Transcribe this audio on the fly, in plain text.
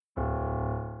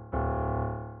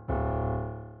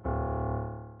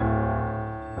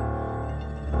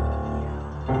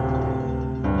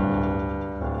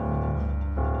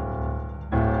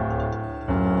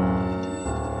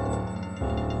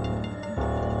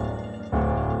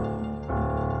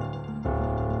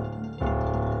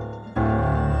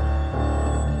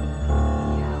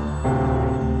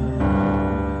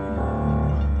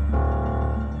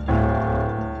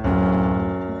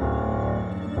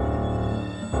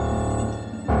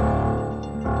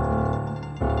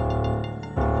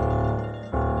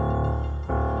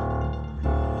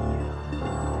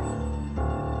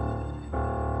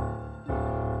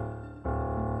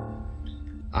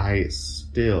I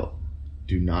still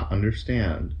do not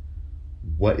understand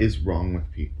what is wrong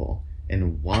with people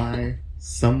and why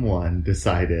someone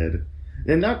decided,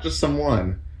 and not just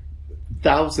someone,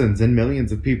 thousands and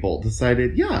millions of people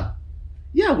decided, yeah,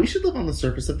 we should live on the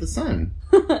surface of the sun.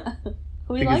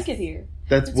 We like it here.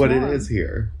 That's it's what warm. It is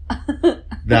here.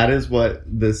 That is what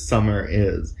this summer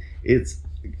is. It's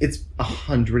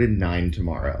 109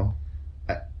 tomorrow.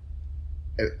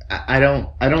 I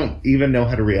don't even know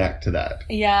how to react to that.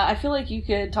 Yeah, I feel like you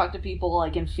could talk to people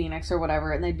like in Phoenix or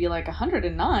whatever, and they'd be like,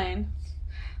 109?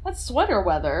 That's sweater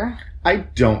weather. I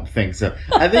don't think so.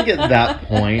 I think at that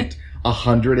point,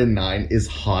 109 is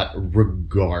hot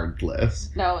regardless.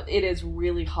 No, it is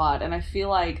really hot, and I feel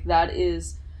like that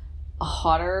is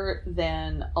hotter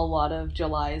than a lot of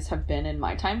Julys have been in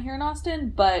my time here in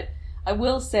Austin, but I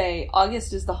will say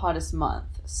August is the hottest month,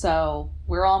 so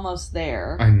we're almost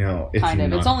there. I know. It's kind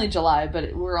of. It's only July,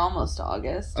 but we're almost to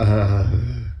August.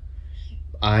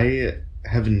 I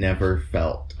have never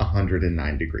felt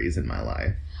 109 degrees in my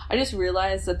life. I just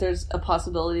realized that there's a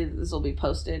possibility that this will be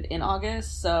posted in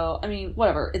August, so, I mean,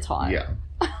 whatever. It's hot. Yeah.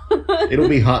 It'll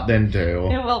be hot then, too.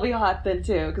 It will be hot then,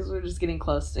 too, because we're just getting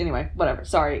close. Anyway, whatever.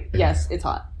 Sorry. Yes, it's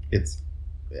hot.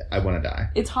 I want to die.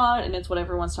 It's hot, and it's what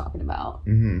everyone's talking about.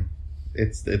 Mm-hmm.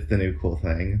 It's the new cool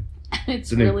thing.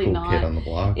 It's the new really cool not. Kid on the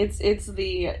block. It's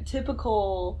the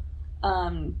typical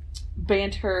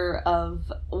banter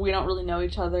of, we don't really know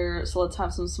each other, so let's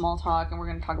have some small talk, and we're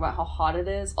going to talk about how hot it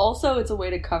is. Also, it's a way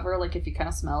to cover, like, if you kind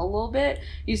of smell a little bit,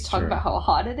 you just talk about how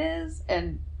hot it is,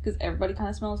 and because everybody kind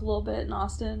of smells a little bit in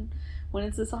Austin when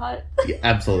it's this hot. Yeah,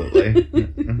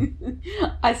 absolutely.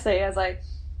 I say as I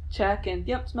check and,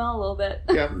 yep, smell a little bit.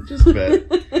 Yeah, just a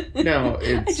bit. No,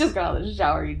 it's... I just got out of the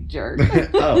shower, you jerk.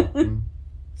 Oh,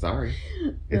 sorry.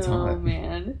 It's hot. Oh,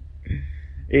 man.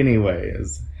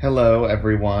 Anyways, hello,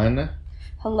 everyone.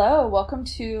 Hello, welcome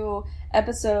to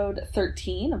episode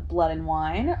 13 of Blood and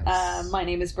Wine. Yes. My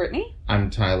name is Brittany. I'm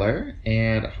Tyler,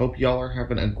 and hope y'all are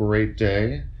having a great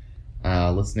day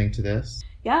listening to this.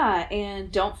 Yeah,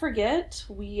 and don't forget,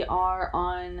 we are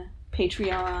on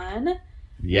Patreon.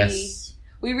 Yes.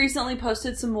 We recently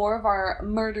posted some more of our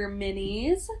murder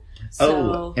minis.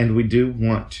 So... and we do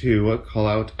want to call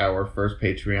out our first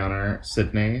Patreoner,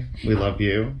 Sydney. We love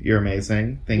you. You're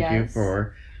amazing. Thank you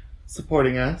for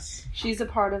supporting us. She's a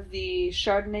part of the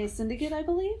Chardonnay Syndicate, I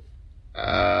believe?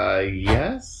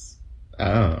 Yes?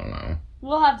 I don't know.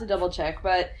 We'll have to double check,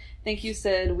 but thank you,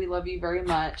 Sid. We love you very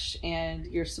much, and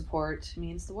your support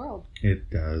means the world. It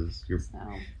does.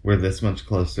 We're this much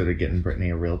closer to getting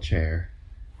Brittany a real chair.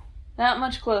 That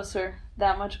much closer.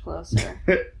 That much closer.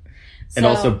 And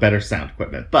also better sound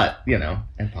equipment. But,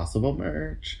 and possible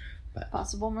merch.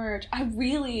 Possible merch. I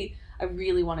really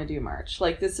want to do merch.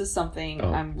 Like, this is something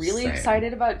I'm really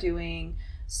excited about doing.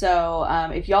 So,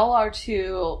 if y'all are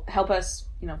to help us,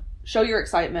 show your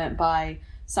excitement by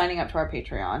signing up to our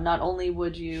Patreon, not only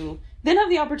would you then have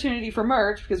the opportunity for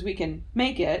merch, because we can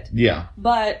make it. Yeah.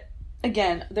 But,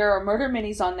 again, there are murder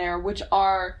minis on there, which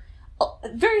are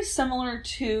very similar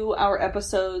to our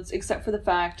episodes, except for the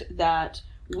fact that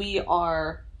we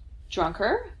are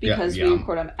drunker because we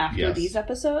record them after these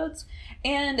episodes,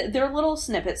 and they're little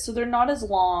snippets, so they're not as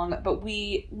long, but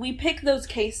we pick those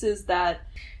cases that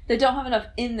don't have enough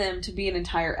in them to be an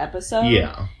entire episode.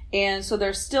 Yeah. And so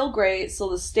they're still great, still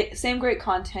the same great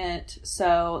content,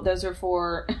 so those are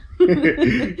for...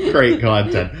 Great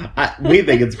content. We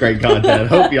think it's great content.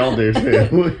 Hope y'all do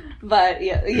too. But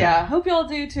yeah, hope y'all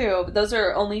do too. But those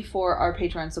are only for our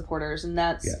Patreon supporters, and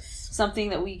that's something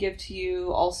that we give to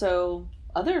you. Also,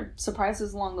 other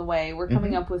surprises along the way. We're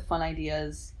coming up with fun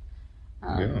ideas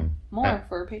more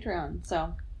for Patreon.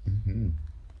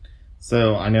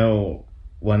 So I know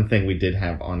one thing we did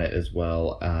have on it as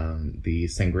well, the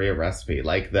sangria recipe,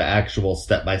 like the actual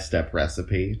step-by-step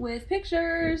recipe. With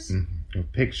pictures.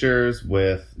 Pictures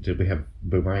with, did we have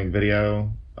boomerang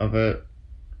video of it?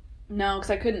 No, because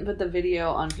I couldn't put the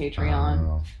video on Patreon.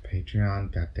 Oh,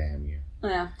 Patreon, goddamn you.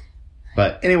 Yeah.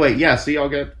 But anyway, so y'all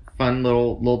get fun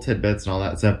little tidbits and all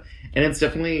that stuff. And it's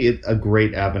definitely a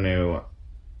great avenue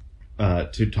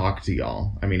to talk to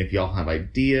y'all. I mean, if y'all have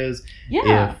ideas,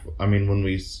 when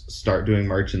we start doing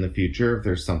merch in the future, if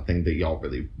there's something that y'all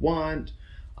really want,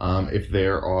 if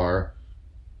there are,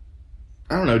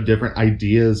 I don't know, different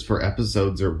ideas for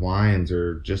episodes or wines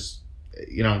or just,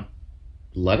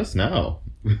 let us know.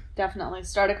 Definitely.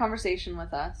 Start a conversation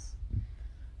with us.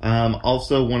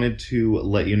 Also wanted to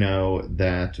let you know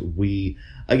that we,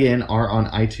 again, are on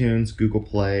iTunes, Google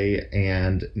Play,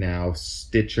 and now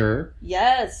Stitcher.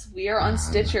 Yes, we are on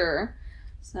Stitcher.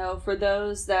 So for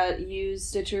those that use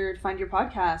Stitcher to find your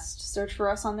podcast, search for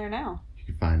us on there now. You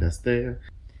can find us there.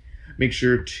 Make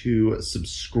sure to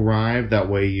subscribe. That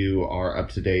way you are up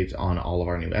to date on all of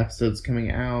our new episodes coming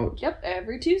out. Yep,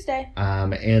 every Tuesday.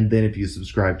 And then if you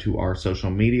subscribe to our social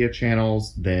media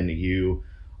channels, then you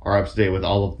are up to date with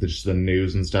all of just the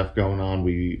news and stuff going on.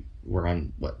 We're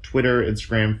on Twitter,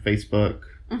 Instagram, Facebook.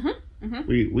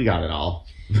 We got it all.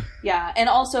 Yeah, and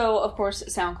also, of course,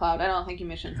 SoundCloud. I don't think you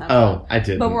mentioned SoundCloud. Oh, I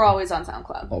did. But we're always on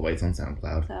SoundCloud. Always on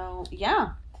SoundCloud. So, yeah.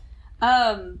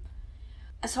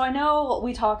 So I know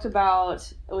we talked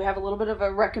about, we have a little bit of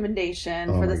a recommendation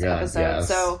for this episode. Yes.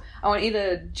 So I want you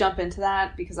to jump into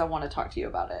that because I want to talk to you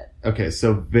about it. Okay,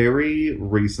 so very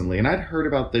recently, and I'd heard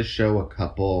about this show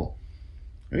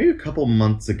maybe a couple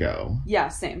months ago. Yeah,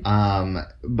 same.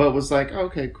 But was like,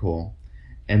 okay, cool.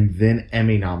 And then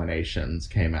Emmy nominations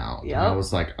came out. Yep. And I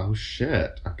was like, oh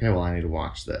shit. Okay, well, I need to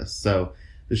watch this. So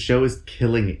the show is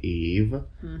Killing Eve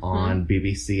on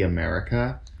BBC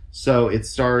America. So it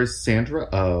stars Sandra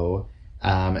Oh.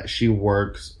 She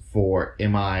works for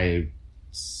MI6,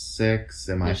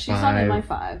 MI5. Yeah, she's on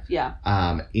MI5,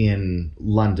 yeah. In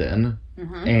London.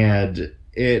 And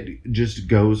it just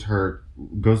goes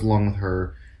along with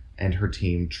her and her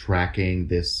team tracking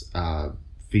this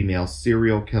female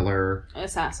serial killer.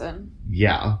 Assassin.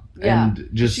 Yeah. Yeah. And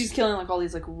just... she's killing like all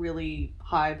these like really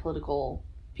high political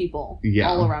people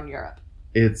all around Europe.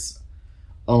 It's...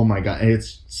 oh my god,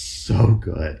 it's so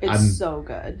good. It's so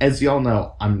good. As y'all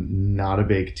know, I'm not a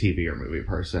big TV or movie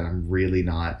person. I'm really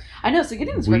not. I know, so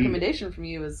getting this recommendation from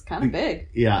you is kind of big.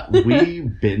 Yeah, we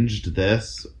binged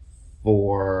this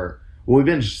we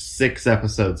binged 6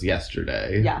 episodes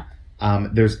yesterday. Yeah.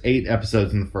 There's 8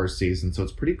 episodes in the first season, so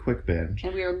it's a pretty quick binge.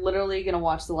 And we are literally going to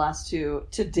watch the last 2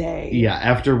 today. Yeah,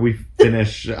 after we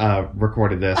finish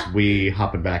recorded this, we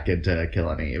hopping back into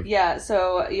Killing Eve. Yeah,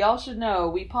 so y'all should know,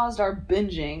 we paused our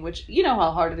binging, which you know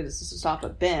how hard it is to stop a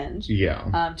binge.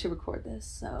 Yeah. To record this,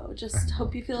 so just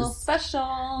hope you feel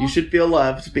special. You should feel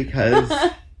loved because...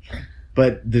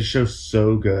 but the show's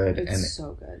so good. It's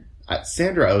so good.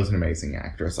 Sandra Oh is an amazing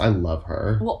actress. I love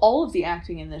her. Well, all of the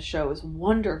acting in this show is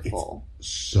wonderful. It's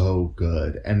so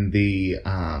good. And the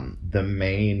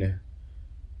main,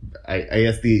 I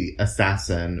guess the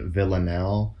assassin,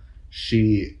 Villanelle,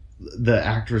 the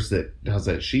actress that does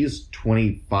it, she's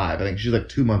 25. I think she's like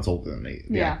 2 months older than me,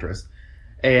 the actress.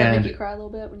 And that made you cry a little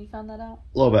bit when you found that out?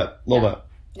 A little bit.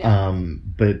 Yeah.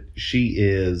 But she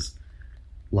is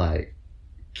like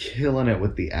killing it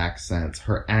with the accents.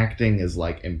 Her acting is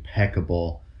like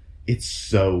impeccable. It's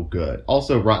so good.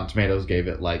 Also, Rotten Tomatoes gave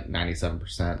it like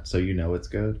 97%, so you know it's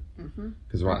good.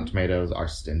 Because Rotten Tomatoes are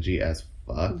stingy as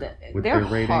fuck with their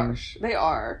ratings. Harsh. They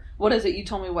are. What is it? You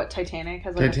told me what Titanic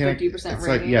has like a 50%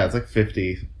 rating? It's like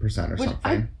 50% or something.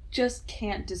 I just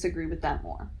can't disagree with that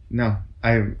more. No,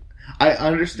 I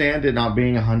understand it not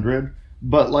being 100,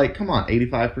 but like, come on,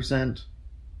 85%.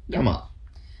 Yep. Come on.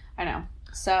 I know.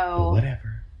 So but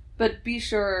whatever. But be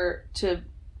sure to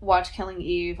watch Killing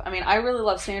Eve. I mean, I really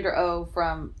love Sandra Oh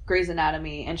from Grey's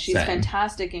Anatomy, and she's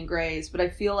fantastic in Grey's, but I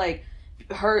feel like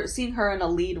seeing her in a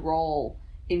lead role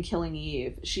in Killing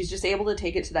Eve, she's just able to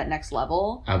take it to that next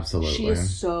level. Absolutely. She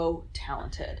is so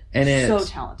talented. And so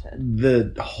talented.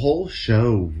 The whole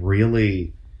show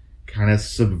really kind of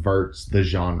subverts the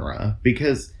genre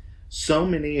because so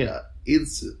many...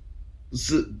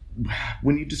 So,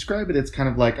 when you describe it, it's kind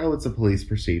of like, oh, it's a police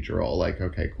procedural. Like,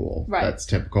 okay, cool. Right. That's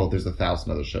typical. There's 1,000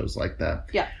 other shows like that.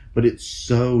 Yeah. But it's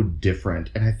so different.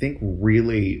 And I think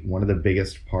really one of the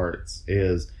biggest parts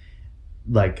is,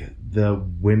 like, the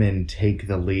women take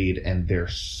the lead and they're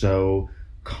so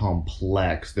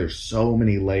complex. There's so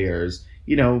many layers.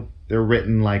 You know, they're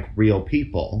written like real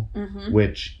people,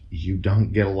 which you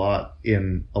don't get a lot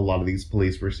in a lot of these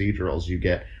police procedurals. You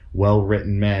get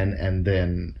well-written men and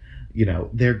then... you know,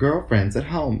 their girlfriends at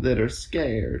home that are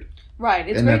scared. Right.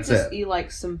 It's great to see,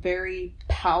 like, some very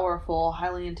powerful,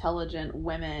 highly intelligent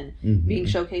women being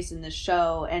showcased in this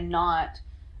show and not,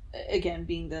 again,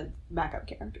 being the backup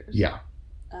characters. Yeah.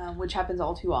 Which happens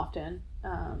all too often.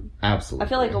 Absolutely. I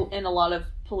feel like in a lot of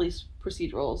police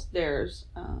procedurals, there's,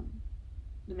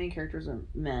 the main characters are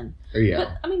men. Yeah.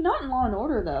 But, I mean, not in Law &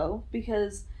 Order, though,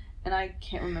 because, and I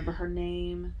can't remember her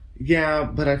name. Yeah,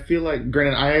 but I feel like,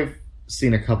 granted, I've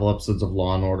seen a couple episodes of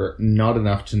Law & Order, not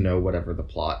enough to know whatever the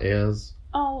plot is.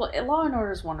 Oh, Law &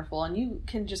 Order is wonderful, and you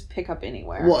can just pick up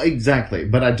anywhere. Well, exactly,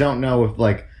 but I don't know if,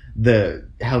 like,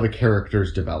 how the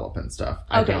characters develop and stuff.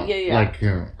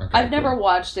 I've never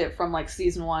watched it from, like,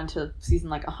 season 1 to season,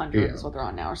 like, 100 is what they're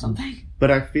on now or something.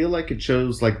 But I feel like it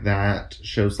shows like that,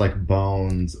 shows like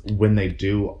Bones, when they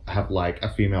do have, like, a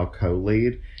female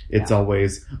co-lead, it's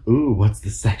always, ooh, what's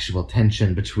the sexual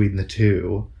tension between the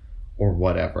two? Or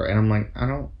whatever. And I'm like, I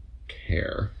don't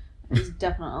care. is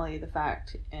definitely the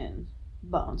fact in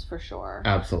Bones for sure.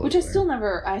 Absolutely. Which I still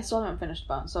haven't finished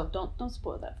Bones, so don't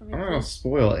spoil that for me. I'm not gonna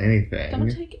spoil anything. Don't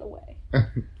take it away.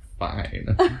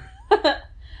 Fine.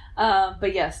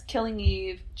 But yes, Killing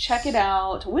Eve. Check it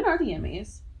out. When are the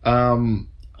Emmys?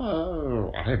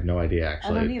 Oh, I have no idea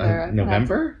actually. I don't either.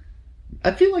 November? I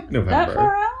feel like November. That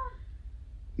far out?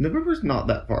 November's not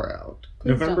that far out. Please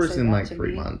November's in like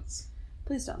 3 months.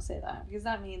 Please don't say that, because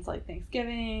that means like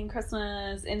Thanksgiving,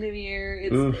 Christmas, end of year.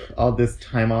 Oof, all this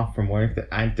time off from work that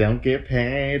I don't get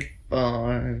paid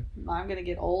for. I'm gonna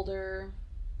get older.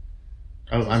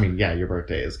 Oh, I mean, yeah, your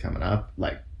birthday is coming up,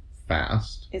 like,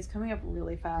 fast. It's coming up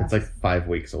really fast. It's like 5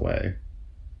 weeks away.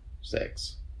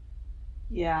 6.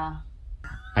 Yeah.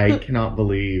 I cannot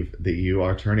believe that you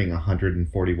are turning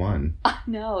 141. I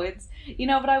know, it's...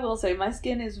 but I will say, my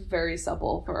skin is very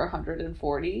supple for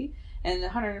 140, and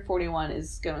 141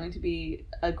 is going to be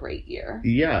a great year.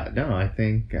 Yeah, no, I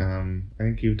think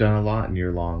you've done a lot in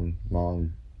your long,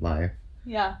 long life.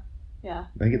 Yeah. Yeah.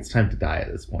 I think it's time to die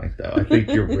at this point, though. I think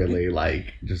you're really,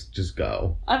 like, just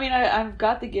go. I mean, I've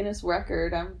got the Guinness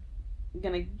record. I'm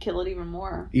gonna kill it even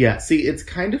more. Yeah, see, it's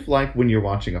kind of like when you're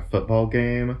watching a football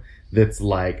game that's,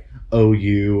 like,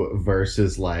 OU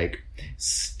versus, like,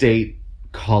 State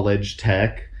College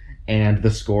Tech, and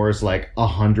the score is, like,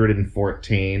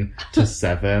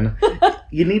 114-7.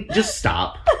 You need... Just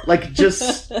stop. Like,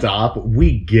 just stop.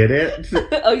 We get it.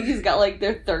 OU's got, like,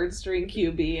 their third-string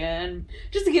QB in,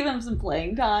 just to give him some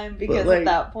playing time, because at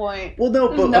that point, there's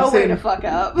no way to fuck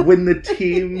up. When the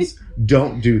teams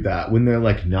don't do that, when they're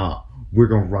like, nah, we're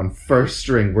going to run first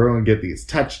string, we're going to get these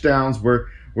touchdowns, we're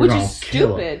going to kill them. Which is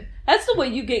stupid. That's the way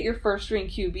you get your first-string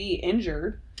QB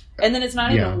injured. And then it's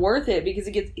not even worth it because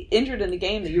it gets injured in the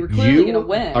game that you were clearly going to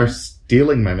win. You are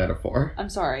stealing my metaphor. I'm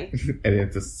sorry. And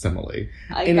it's a simile.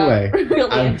 I got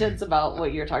really intense about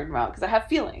what you're talking about because I have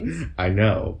feelings. I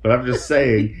know. But I'm just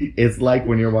saying, it's like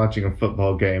when you're watching a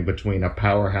football game between a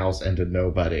powerhouse and a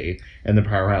nobody. And the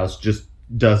powerhouse just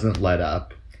doesn't let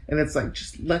up. And it's like,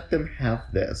 just let them have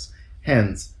this.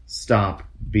 Hence, stop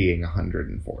being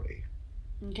 140.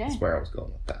 Okay. That's where I was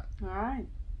going with that. All right.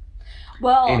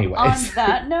 Well, anyways. On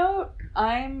that note,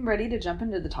 I'm ready to jump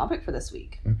into the topic for this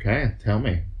week. Okay, tell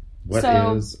me.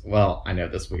 Well, I know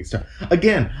this week's time.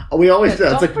 Again, we always do.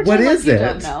 It's like, what is it?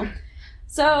 Don't know.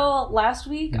 So, last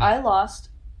week, I lost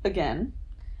again.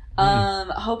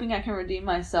 Hoping I can redeem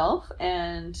myself,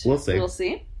 and we'll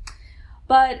see.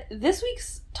 But this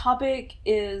week's topic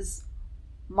is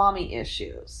mommy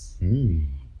issues.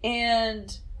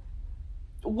 And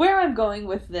where I'm going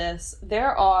with this,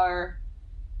 there are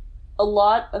a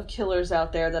lot of killers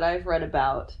out there that I've read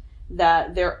about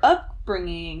that their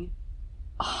upbringing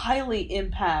highly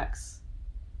impacts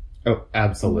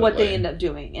what they end up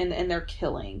doing and their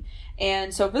killing.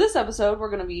 And so for this episode,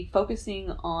 we're going to be focusing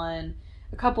on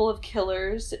a couple of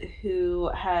killers who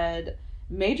had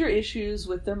major issues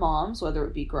with their moms, whether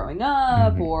it be growing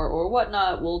up or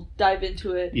whatnot. We'll dive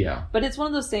into it. Yeah. But it's one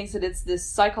of those things that it's this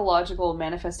psychological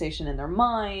manifestation in their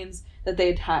minds that they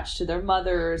attach to their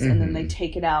mothers, and then they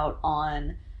take it out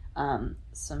on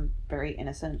some very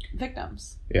innocent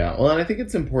victims. Yeah, well, and I think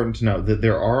it's important to note that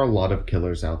there are a lot of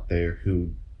killers out there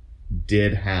who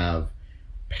did have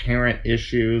parent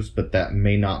issues, but that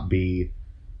may not be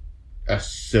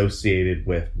associated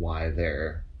with why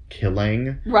they're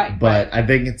killing. Right. But I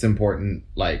think it's important,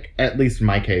 like, at least in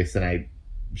my case, and I'm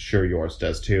sure yours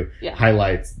does too,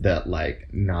 highlights that, like,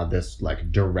 this,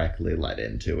 like, directly led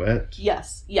into it.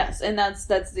 Yes. And that's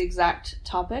the exact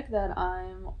topic that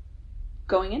I'm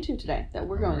going into today, that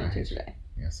we're going into today.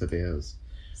 Yes, it is.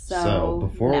 So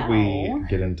before we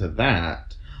get into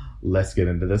that, let's get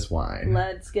into this wine.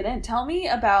 Let's get in. Tell me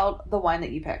about the wine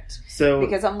that you picked. So,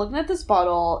 because I'm looking at this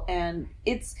bottle, and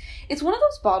it's one of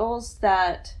those bottles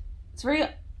that it's very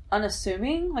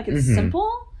unassuming. Like, it's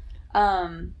simple.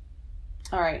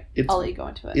 All right, I'll let you go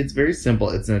into it. It's very simple.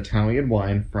 It's an Italian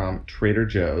wine from Trader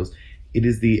Joe's. It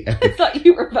is the... I thought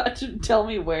you were about to tell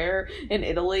me where in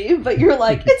Italy, but you're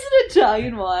like, it's an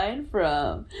Italian wine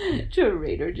from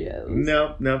Trader Joe's.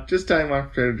 Nope, just Italian wine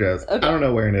from Trader Joe's. Okay. I don't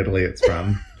know where in Italy it's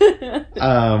from.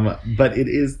 But it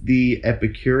is the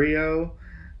Epicurio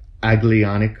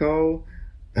Aglianico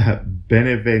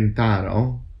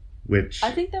Beneventano, which...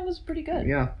 I think that was pretty good.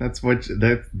 Yeah,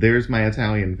 there's my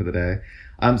Italian for the day.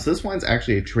 So this wine's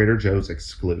actually a Trader Joe's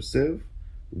exclusive,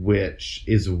 which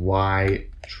is why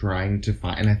trying to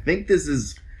find... And I think this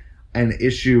is an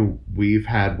issue we've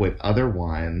had with other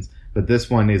wines, but this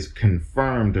one is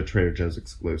confirmed a Trader Joe's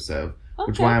exclusive,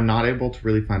 which is why I'm not able to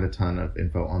really find a ton of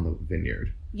info on the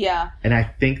vineyard. Yeah. And I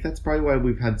think that's probably why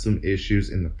we've had some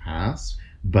issues in the past,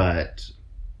 but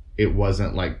it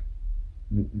wasn't, like,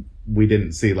 we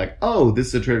didn't see like, oh, this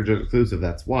is a Trader Joe's exclusive,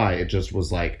 that's why. It just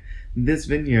was like, this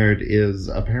vineyard is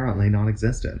apparently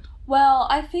non-existent. Well,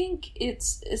 I think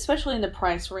it's, especially in the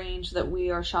price range that we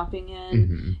are shopping in,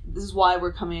 Mm-hmm. this is why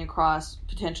we're coming across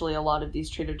potentially a lot of these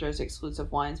Trader Joe's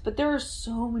exclusive wines. But there are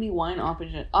so many wine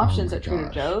options at Trader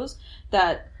Joe's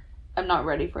that I'm not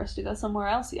ready for us to go somewhere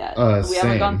else yet. We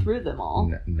haven't gone through them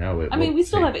all. No, I mean, we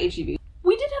still have H-E-B.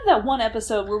 We did have that one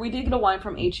episode where we did get a wine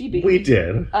from H-E-B. We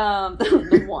did.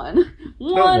 The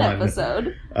one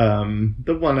episode.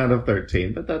 The 1 out of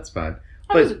 13, but that's fine.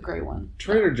 That was a great one.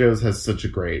 Trader Joe's has such a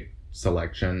great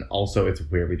selection. Also, it's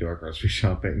where we do our grocery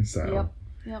shopping, so.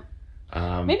 Yep.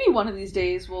 Maybe one of these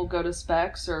days we'll go to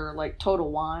Specs or like Total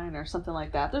Wine or something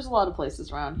like that. There's a lot of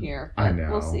places around here. I know.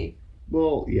 We'll see.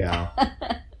 Well, yeah.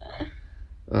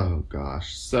 Oh,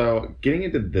 gosh. So, getting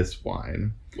into this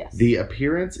wine. Yes. The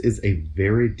appearance is a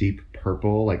very deep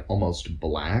purple, like almost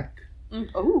black. This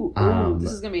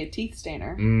is going to be a teeth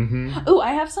stainer. Mm-hmm. Oh,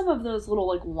 I have some of those little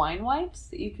like wine wipes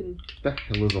that you can... What the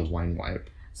hell is a wine wipe?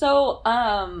 So,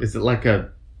 Is it like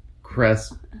a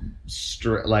crest,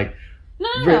 like...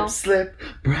 No. Rip, slip,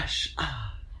 brush.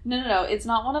 No. It's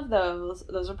not one of those.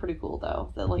 Those are pretty cool,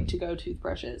 though. The like to-go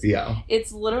toothbrushes. Yeah.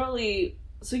 It's literally...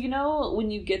 So you know when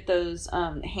you get those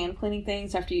hand cleaning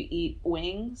things after you eat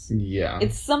wings? Yeah.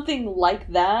 It's something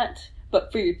like that,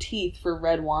 but for your teeth, for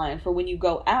red wine, for when you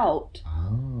go out.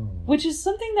 Oh. Which is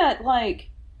something that,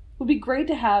 like, would be great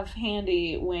to have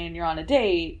handy when you're on a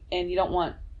date and you don't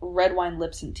want red wine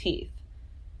lips and teeth.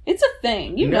 It's a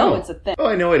thing. You know it's a thing. Oh,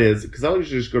 I know it is, because I always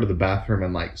just go to the bathroom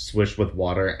and, like, swish with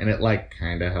water, and it, like,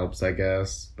 kind of helps, I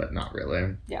guess, but not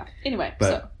really. Yeah. Anyway,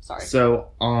 sorry. So,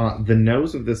 the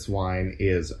nose of this wine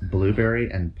is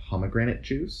blueberry and pomegranate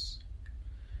juice.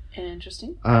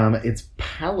 Interesting. Its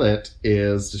palate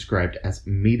is described as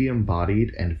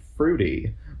medium-bodied and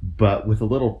fruity, but with a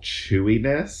little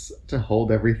chewiness to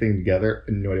hold everything together.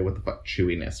 No idea what the fuck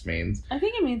chewiness means. I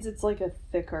think it means it's like a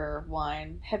thicker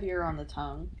wine, heavier on the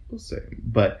tongue. We'll see.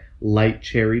 But light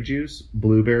cherry juice,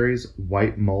 blueberries,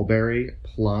 white mulberry,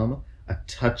 plum, a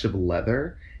touch of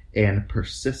leather, and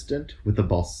persistent with a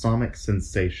balsamic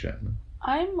sensation.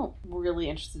 I'm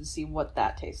really interested to see what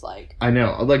that tastes like. I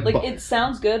know. Like it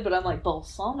sounds good, but I'm like,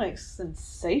 balsamic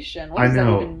sensation? What does that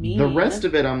even mean? The rest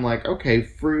of it, I'm like, okay,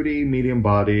 fruity,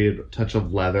 medium-bodied, touch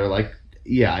of leather. Like,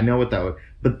 yeah, I know what that would...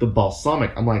 But the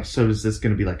balsamic, I'm like, so is this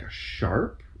going to be like a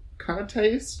sharp kind of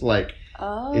taste? Like,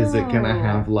 is it going to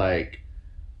have like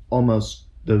almost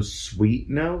those sweet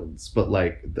notes, but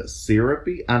like the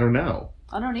syrupy? I don't know.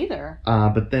 I don't either.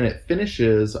 But then it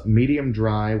finishes medium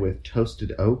dry with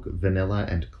toasted oak, vanilla,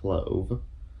 and clove.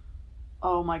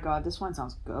 Oh my god, this wine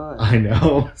sounds good. I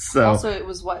know. So also, it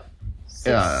was what,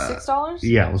 $6?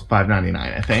 Yeah, it was $5.99,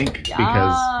 I think, because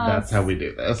that's how we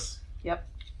do this. Yep.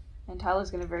 And Tyler's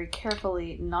going to very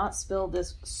carefully not spill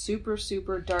this super,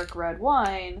 super dark red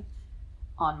wine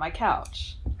on my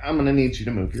couch. I'm going to need you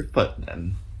to move your foot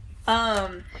then.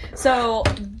 So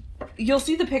you'll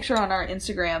see the picture on our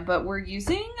Instagram, but we're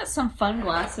using some fun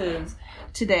glasses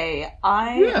today.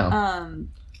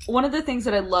 One of the things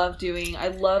that I love doing, I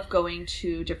love going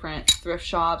to different thrift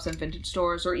shops and vintage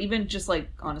stores, or even just like,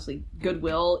 honestly,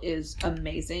 Goodwill is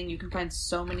amazing. You can find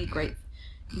so many great...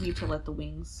 You need to let the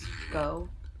wings go.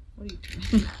 What are you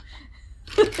doing?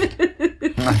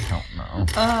 I don't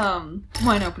know.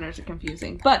 Wine openers are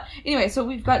confusing. But anyway, so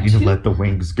we've got you let the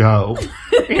wings go.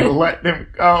 You let them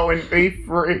go and be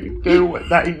free. Do what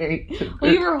they need to do.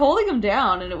 Well, you were holding them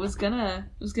down, and it was gonna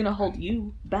hold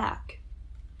you back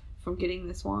from getting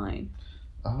this wine.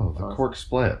 Oh, the cork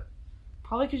split.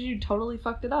 Probably because you totally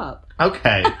fucked it up.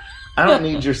 Okay. I don't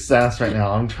need your sass right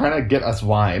now. I'm trying to get us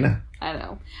wine. I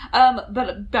know.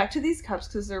 But back to these cups,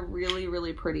 because they're really,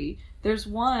 really pretty. There's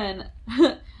one...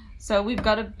 So we've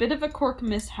got a bit of a cork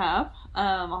mishap.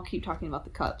 I'll keep talking about the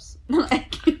cups. Look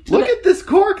at this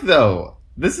cork, though.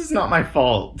 This is not my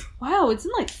fault. Wow, it's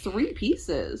in like 3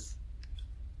 pieces.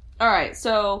 Alright,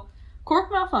 so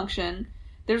cork malfunction.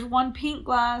 There's one pink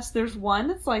glass. There's one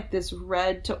that's like this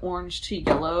red to orange to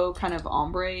yellow kind of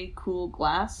ombre cool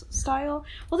glass style.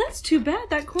 Well, that's too bad.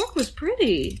 That cork was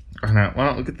pretty. I know.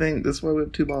 Well, good thing. This is why we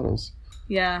have 2 bottles.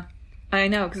 Yeah, I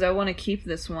know, because I want to keep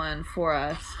this one for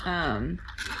us.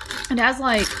 It has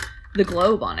like the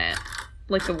globe on it,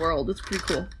 like the world. It's pretty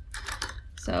cool.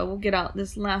 So we'll get out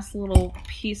this last little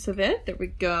piece of it. There we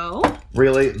go.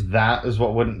 Really? That is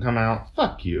what wouldn't come out?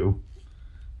 Fuck you.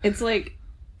 It's like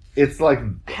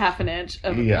half an inch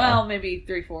of, well, maybe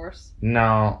 3/4.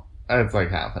 No, it's like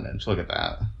half an inch. Look at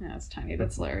that. Yeah, it's tiny.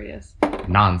 That's hilarious.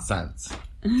 Nonsense.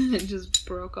 It just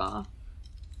broke off.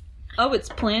 Oh, it's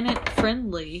planet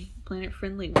friendly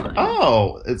wine.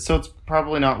 Oh, so it's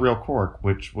probably not real cork,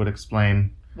 which would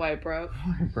explain why it broke.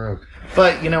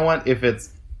 But you know what? If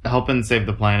it's helping save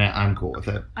the planet, I'm cool with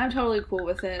it. I'm totally cool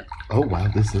with it. Oh wow,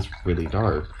 this is really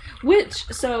dark.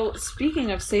 So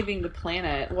speaking of saving the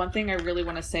planet, one thing I really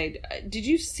want to say, did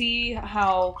you see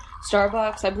how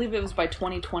Starbucks, I believe it was by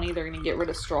 2020, they're going to get rid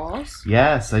of straws?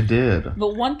 Yes, I did.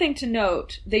 But one thing to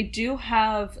note, they do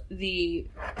have the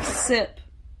sip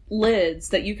lids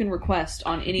that you can request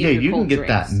on any of your cold drinks. Yeah, you can get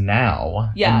that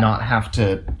now and not have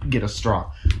to get a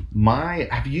straw.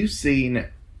 Have you seen,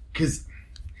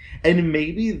 and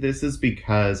maybe this is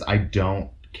because I don't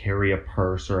carry a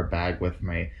purse or a bag with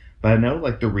me, but I know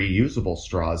like the reusable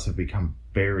straws have become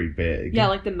very big. Yeah,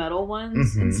 like the metal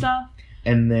ones and stuff.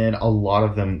 And then a lot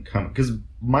of them come, because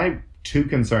my two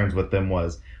concerns with them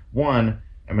was, one,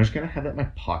 am I just going to have that in my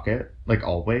pocket, like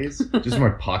always? Just in my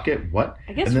pocket? What?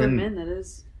 I guess for men that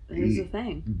is a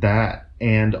thing. That,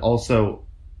 and also,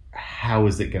 how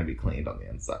is it going to be cleaned on the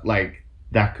inside? Like,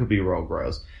 that could be real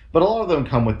gross. But a lot of them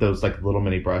come with those like little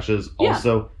mini brushes. Yeah.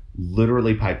 Also,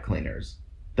 literally pipe cleaners.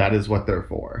 That is what they're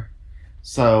for.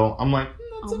 So I'm like,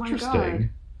 that's interesting. God.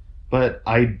 But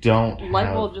I don't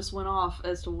Light bulb just went off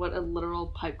as to what a literal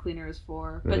pipe cleaner is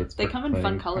for. But they come in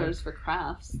fun colors for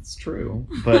crafts. It's true.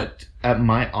 But at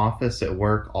my office at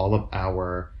work, all of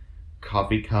our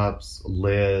coffee cups,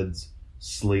 lids,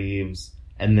 sleeves,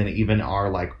 and then even our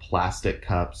like plastic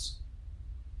cups,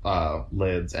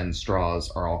 lids and straws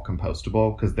are all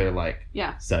compostable because they're like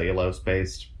cellulose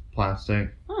based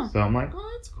plastic. So I'm like,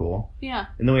 oh, that's cool. Yeah.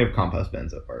 And then we have compost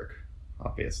bins at work,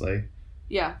 obviously.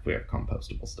 Yeah. We have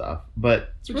compostable stuff,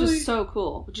 but which is so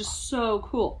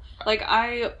cool. Like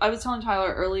I was telling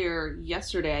Tyler earlier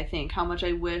yesterday, I think, how much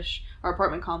I wish our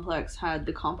apartment complex had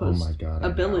the compost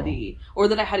ability, or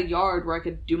that I had a yard where I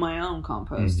could do my own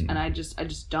compost, and I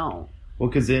just don't. Well,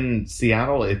 because in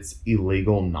Seattle, it's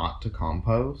illegal not to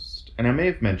compost. And I may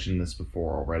have mentioned this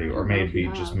before already, or maybe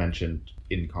just mentioned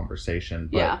in conversation.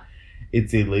 But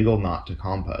it's illegal not to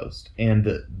compost. And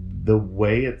the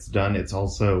way it's done, it's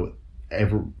also...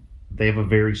 they have a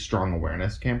very strong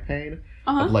awareness campaign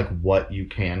of like what you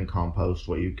can compost,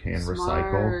 what you can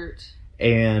recycle.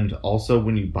 And also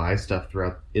when you buy stuff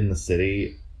in the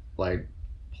city, like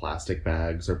plastic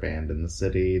bags are banned in the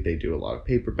city. They do a lot of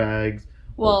paper bags.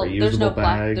 Well, there's no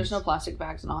plastic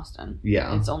bags in Austin.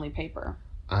 Yeah. It's only paper.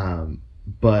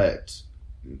 But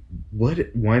what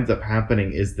winds up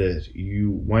happening is that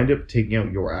you wind up taking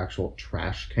out your actual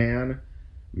trash can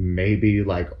maybe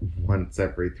like once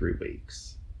every 3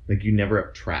 weeks. Like you never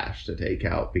have trash to take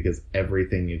out because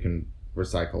everything you can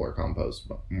recycle or compost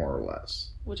more or less.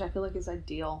 Which I feel like is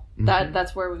ideal.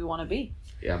 That's where we want to be.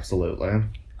 Yeah, absolutely.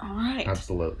 All right.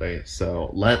 Absolutely. So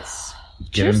let's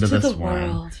get into this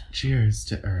wine. World. Cheers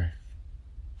to Earth.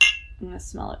 I'm going to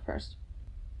smell it first.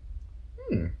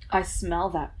 I smell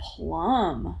that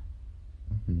plum.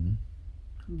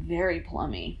 Very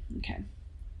plummy. Okay.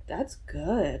 That's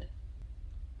good.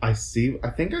 I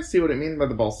think I see what it means by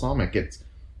the balsamic. It's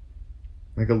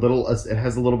like it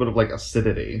has a little bit of like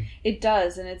acidity. It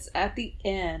does, and it's at the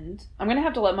end. I'm going to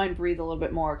have to let mine breathe a little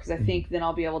bit more because I think then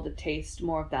I'll be able to taste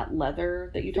more of that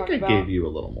leather that you talked about. I gave you a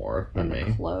little more than me.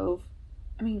 And the clove.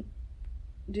 I mean,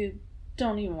 dude,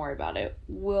 don't even worry about it.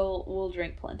 We'll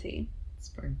drink plenty. It's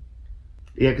fine.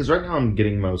 Yeah, because right now I'm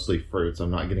getting mostly fruits.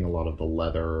 I'm not getting a lot of the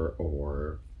leather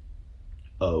or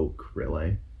oak,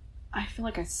 really. I feel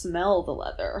like I smell the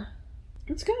leather.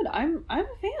 It's good. I'm a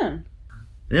fan.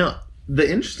 Now, the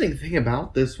interesting thing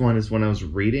about this one is when I was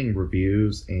reading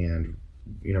reviews and,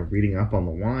 reading up on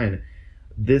the wine,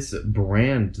 this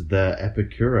brand, the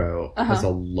Epicuro, has a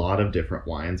lot of different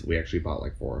wines. We actually bought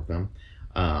like 4 of them.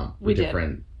 We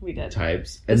did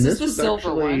types. And this was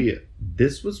actually,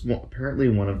 this was apparently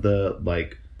one of the,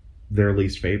 like, their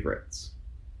least favorites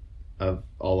of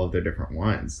all of their different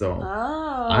wines. So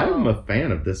I'm a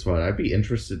fan of this one. I'd be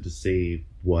interested to see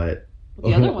what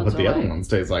the other ones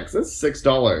taste like. So it's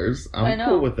 $6. I'm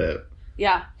cool with it.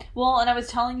 Yeah. Well, and I was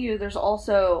telling you, there's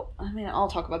also, I'll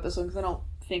talk about this one because I don't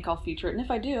think I'll feature it. And if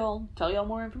I do, I'll tell y'all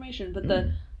more information. But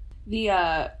the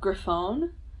Grifone,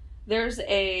 there's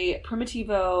a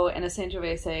Primitivo and a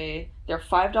Sangiovese. They're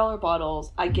 $5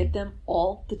 bottles. I get them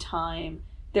all the time.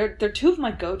 They're 2 of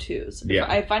my go-tos. Yeah.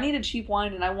 If I need a cheap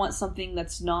wine and I want something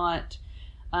that's not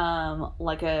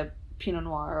like a Pinot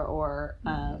Noir or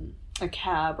a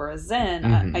Cab or a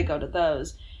Zen, I go to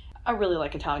those. I really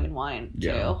like Italian wine, too.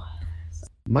 Yeah.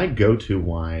 My go-to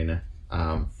wine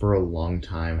for a long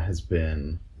time has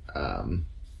been Two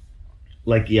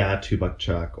Buck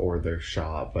Chuck or their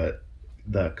Shaw, but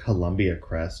the Columbia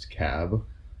Crest Cab,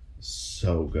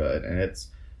 so good. And it's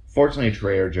Fortunately,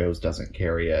 Trader Joe's doesn't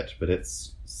carry it, but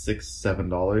it's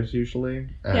 $6-7 usually.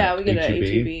 Yeah, we get it at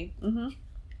H-E-B. Mm-hmm.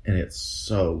 And it's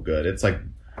so good. It's like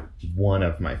one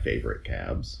of my favorite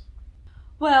cabs.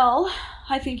 Well,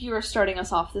 I think you are starting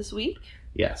us off this week.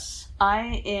 Yes.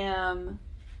 I am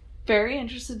very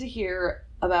interested to hear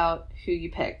about who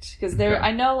you picked. Because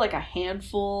I know like a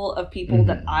handful of people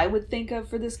that I would think of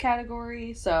for this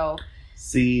category, so...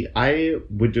 See,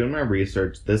 with doing my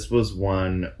research, this was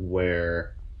one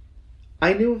where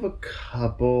I knew of a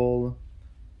couple,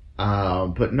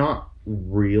 but not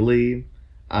really.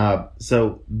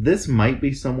 So this might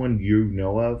be someone you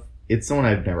know of. It's someone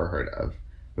I've never heard of.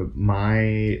 But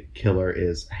my killer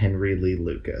is Henry Lee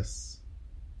Lucas.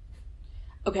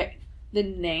 Okay, the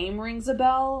name rings a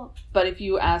bell, but if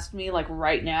you asked me like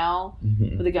right now,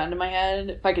 with a gun to my head,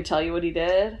 if I could tell you what he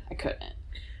did, I couldn't.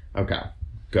 Okay,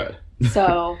 good.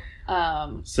 So,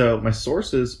 so my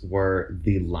sources were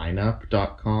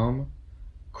thelineup.com,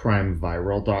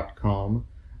 crimeviral.com.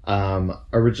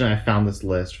 Originally I found this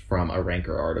list from a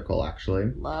Ranker article, actually.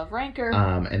 Love Ranker.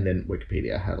 And then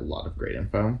Wikipedia had a lot of great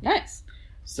info. Nice.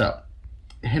 So,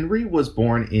 Henry was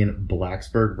born in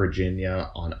Blacksburg, Virginia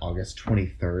on August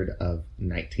 23rd of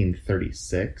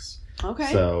 1936.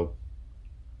 Okay. So,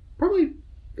 probably,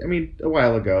 a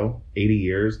while ago. 80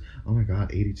 years. Oh my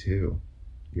god, 82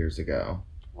 years ago.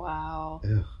 Wow.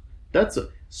 Ugh. That's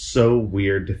so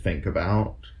weird to think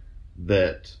about.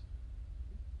 That,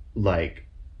 like,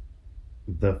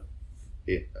 that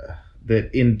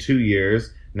in 2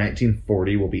 years,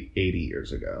 1940 will be 80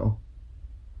 years ago.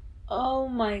 Oh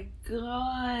my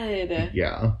god.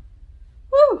 Yeah.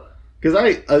 Woo!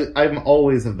 Because I'm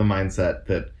always of the mindset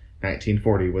that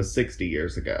 1940 was 60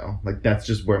 years ago. Like, that's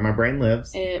just where my brain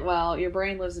lives. Well, your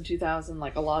brain lives in 2000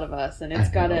 like a lot of us, and it's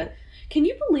gotta... Can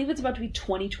you believe it's about to be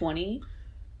 2020?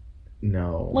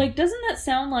 No. Like, doesn't that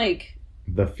sound like...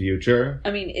 the future?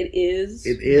 I mean, it is.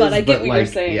 It is, but I get what you're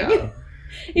saying. Yeah.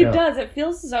 It does. It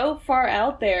feels so far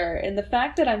out there. And the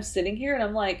fact that I'm sitting here and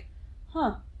I'm like,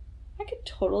 I could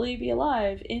totally be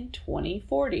alive in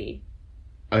 2040.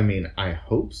 I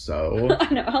hope so.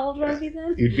 I know. How old would I be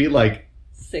then? You'd be like...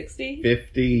 60?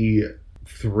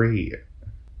 53.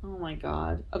 Oh my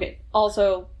god. Okay.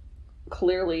 Also,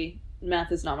 clearly,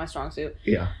 math is not my strong suit.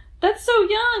 Yeah. That's so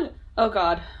young! Oh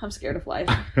god, I'm scared of life.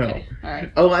 Okay,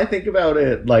 alright. Oh, I think about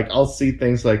it, like, I'll see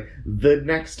things like, the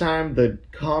next time the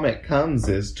comet comes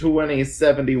is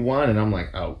 2071, and I'm like,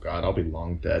 oh god, I'll be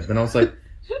long dead. Then I was like,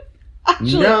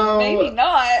 actually, no, maybe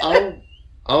not.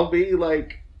 I'll be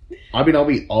like, I'll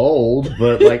be old,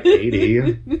 but like 80.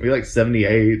 I'll be like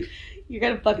 78. You're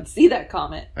gonna fucking see that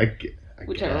comet. I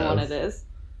whichever guess. one it is.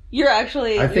 You're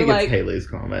actually... I think it's like, Halley's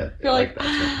Comet. You're like, that's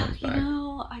what comes back.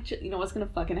 you know what's gonna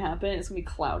fucking happen? It's gonna be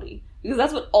cloudy. Because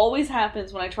that's what always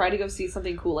happens when I try to go see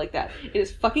something cool like that. It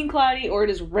is fucking cloudy or it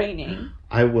is raining.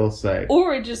 I will say.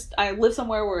 Or I live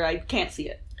somewhere where I can't see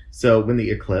it. So when the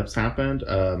eclipse happened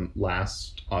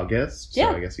last August, so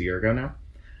I guess a year ago now,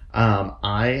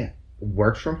 I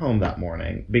worked from home that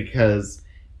morning because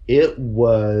it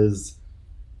was...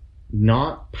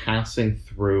 not passing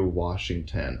through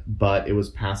Washington, but it was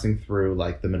passing through,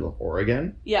 like, the middle of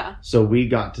Oregon. Yeah. So we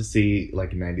got to see,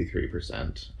 like,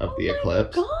 93% of the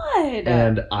eclipse. Oh my god!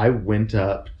 And I went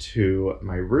up to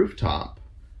my rooftop,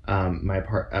 at my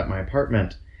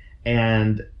apartment,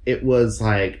 and it was,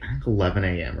 like, I think 11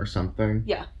 a.m. or something.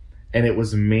 Yeah. And it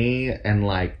was me and,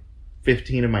 like,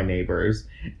 15 of my neighbors,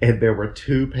 and there were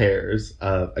 2 pairs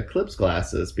of eclipse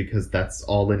glasses because that's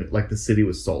all in, like, the city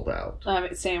was sold out.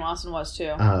 Same, Austin was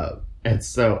too. And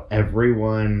so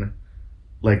everyone,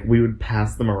 like, we would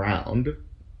pass them around,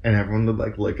 and everyone would,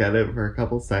 like, look at it for a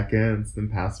couple seconds, then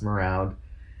pass them around.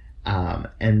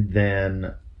 And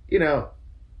then,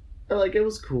 like, it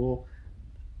was cool.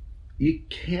 You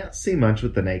can't see much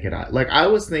with the naked eye. Like, I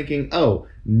was thinking,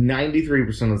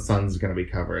 93% of the sun's going to be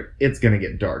covered. It's going to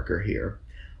get darker here.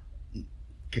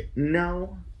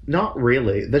 No, not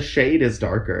really. The shade is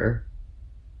darker.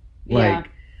 Like,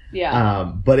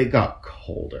 but it got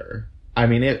colder.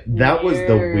 That was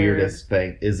the weirdest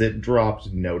thing, is it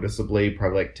dropped noticeably,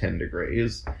 probably like 10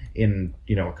 degrees in,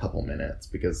 a couple minutes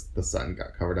because the sun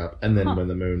got covered up. And then when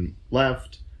the moon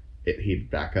left, it heated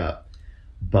back up.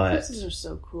 But eclipses are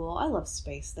so cool. I love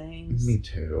space things. Me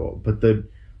too. But the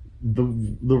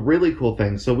really cool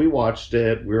thing, so we watched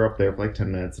it, we were up there for like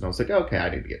 10 minutes, and I was like, okay, I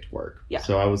need to get to work. Yeah.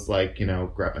 So I was like,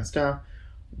 grabbed my stuff,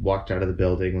 walked out of the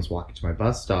building, was walking to my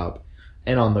bus stop,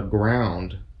 and on the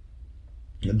ground,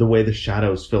 the way the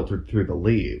shadows filtered through the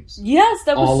leaves. Yes,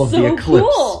 that was all of so the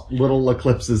cool. Little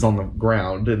eclipses on the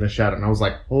ground in the shadow, and I was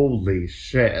like, holy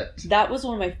shit. That was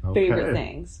one of my favorite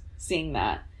things. seeing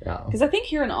that. Yeah. Because I think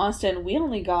here in Austin, we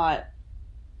only got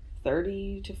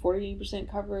 30 to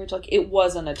 40% coverage. Like, it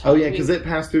wasn't a ton. Oh, yeah, because it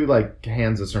passed through, like,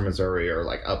 Kansas or Missouri or,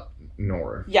 like, up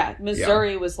north. Yeah,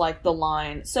 Missouri was, like, the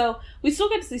line. So, we still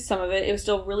get to see some of it. It was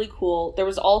still really cool. There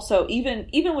was also, even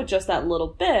with just that little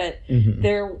bit,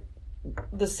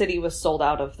 the city was sold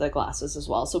out of the glasses as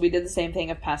well. So, we did the same thing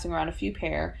of passing around a few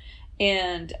pair.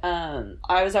 And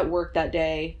I was at work that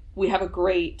day. We have a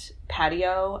great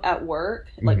patio at work,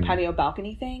 like patio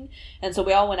balcony thing. And so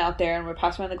we all went out there and we're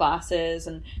passing around the glasses.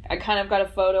 And I kind of got a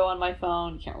photo on my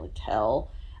phone. You can't really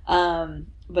tell.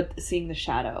 But seeing the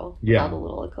shadow of all the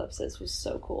little eclipses was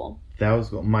so cool. That was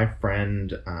cool. My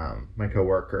friend, my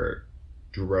coworker,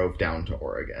 drove down to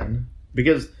Oregon.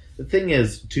 Because the thing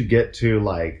is, to get to,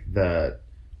 like, the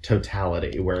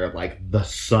totality where, like, the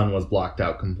sun was blocked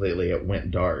out completely, it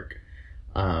went dark.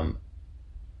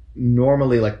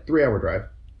 Normally, like, 3 to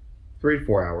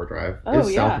 4 hour drive.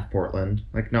 It's south of Portland.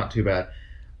 Like, not too bad.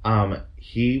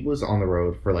 He was on the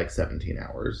road for, like, 17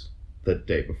 hours the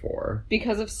day before.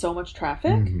 Because of so much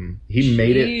traffic? He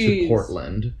made it to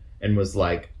Portland and was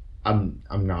like, I'm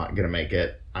not gonna make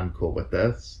it. I'm cool with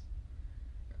this.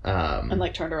 And,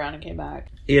 like, turned around and came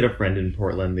back. He had a friend in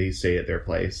Portland. They stayed at their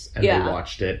place, and they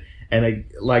watched it. And I,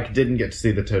 like, didn't get to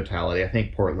see the totality. I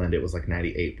think Portland, it was, like,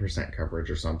 98% coverage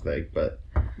or something. But,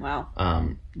 wow.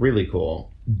 Really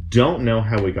cool. Don't know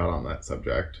how we got on that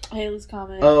subject. Halley's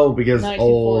Comet. Oh, because 1940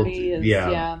 old... is,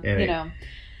 you know.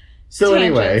 So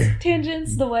tangents. Anyway.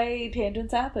 Tangents, the way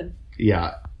tangents happen.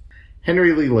 Yeah.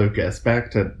 Henry Lee Lucas,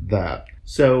 back to that.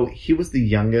 So, he was the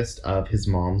youngest of his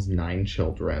mom's 9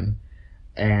 children.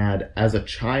 And as a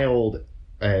child,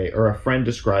 a friend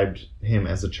described him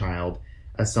as a child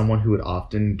as someone who would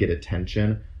often get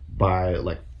attention by,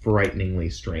 like, frighteningly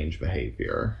strange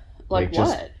behavior. Like what?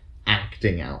 Just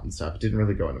acting out and stuff. It didn't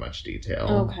really go into much detail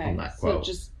on that quote.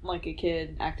 So just like a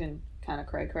kid acting kind of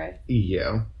cray-cray?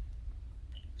 Yeah.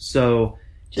 So...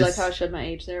 Do you like how I showed my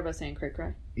age there by saying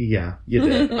cray-cray? Yeah, you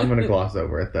did. I'm going to gloss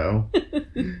over it, though.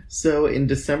 So, in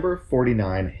December of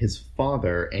 49, his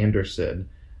father, Anderson,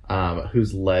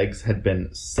 whose legs had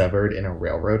been severed in a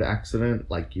railroad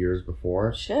accident, like, years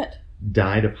before... Shit.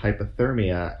 Died of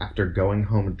hypothermia after going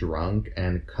home drunk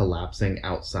and collapsing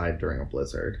outside during a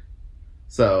blizzard.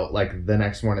 So, like, the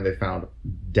next morning they found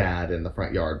Dad in the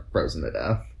front yard frozen to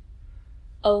death.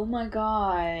 Oh my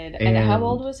god. And how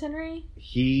old was Henry?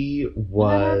 He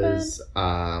was,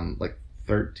 like,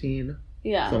 13?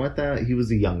 Yeah. Something like that. He was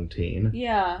a young teen.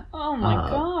 Yeah. Oh my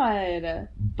god.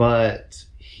 But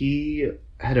he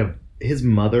had his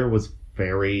mother was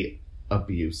very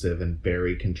abusive and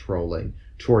very controlling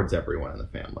towards everyone in the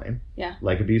family. Yeah.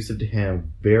 Like, abusive to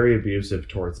him, very abusive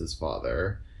towards his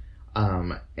father.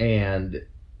 And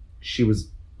she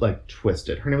was, like,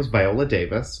 twisted. Her name was Viola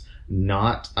Davis.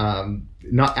 Not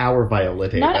our Viola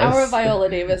Davis. Not our Viola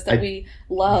Davis that we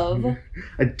love.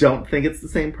 I don't think it's the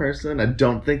same person. I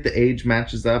don't think the age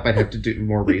matches up. I'd have to do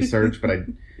more research, but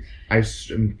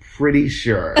I'm pretty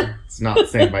sure it's not the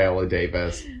same Viola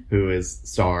Davis, who is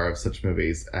star of such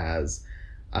movies as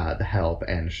The Help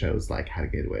and shows like How to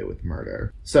Get Away with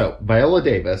Murder. So, Viola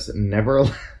Davis never...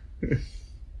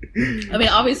 I mean,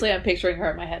 obviously I'm picturing her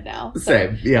in my head now. So.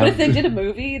 Same, yeah. But if they did a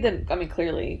movie, then, I mean,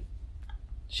 clearly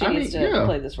she needs to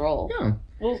play this role. Yeah.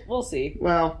 We'll see.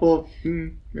 Well,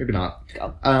 maybe not.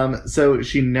 Go. So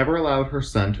she never allowed her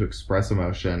son to express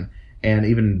emotion and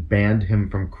even banned him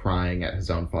from crying at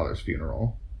his own father's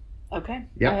funeral. Okay.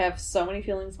 Yep. I have so many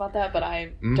feelings about that, but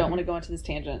I don't want to go into this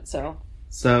tangent, so...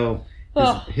 So,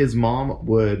 his mom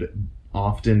would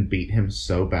often beat him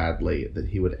so badly that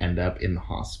he would end up in the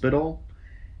hospital,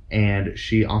 and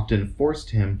she often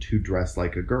forced him to dress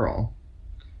like a girl.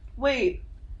 Wait,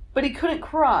 but he couldn't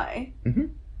cry? Mm-hmm.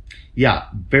 Yeah,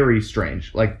 very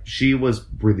strange. Like, she was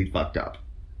really fucked up.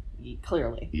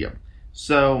 Clearly. Yep.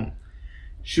 So,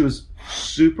 she was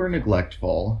super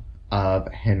neglectful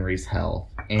of Henry's health,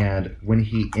 and when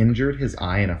he injured his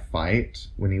eye in a fight,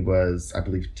 when he was, I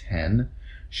believe, 10,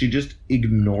 she just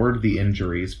ignored the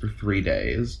injuries for 3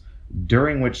 days,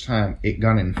 during which time it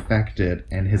got infected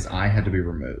and his eye had to be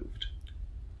removed.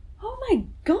 Oh my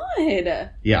god!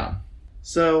 Yeah.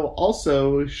 So,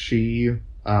 also, she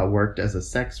worked as a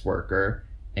sex worker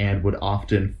and would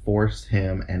often force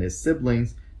him and his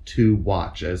siblings to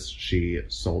watch as she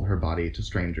sold her body to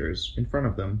strangers in front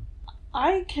of them.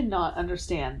 I cannot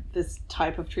understand this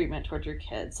type of treatment towards your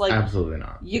kids. Like, absolutely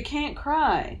not. You can't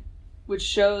cry, which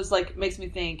shows, like, makes me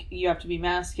think you have to be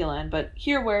masculine, but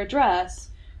here wear a dress,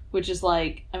 which is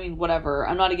like, I mean, whatever.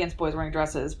 I'm not against boys wearing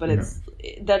dresses, but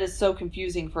that is so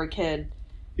confusing for a kid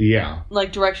Yeah.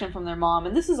 Like, direction from their mom.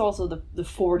 And this is also the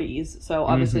 40s, so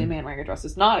obviously a man wearing a dress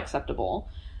is not acceptable.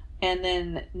 And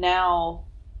then now,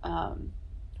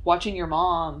 watching your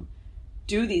mom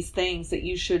do these things that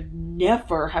you should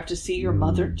never have to see your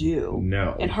mother do.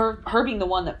 No. And her being the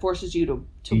one that forces you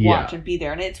to watch and be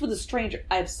there. And it's with a stranger.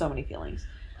 I have so many feelings.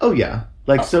 Oh, yeah.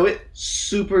 Like, so it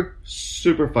super,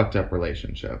 super fucked up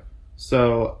relationship.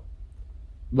 So,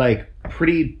 like,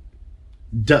 pretty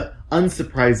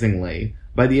unsurprisingly,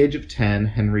 by the age of 10,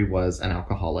 Henry was an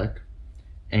alcoholic.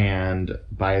 And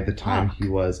by the time he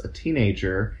was a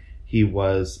teenager, he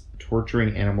was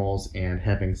torturing animals and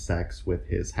having sex with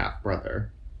his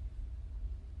half-brother.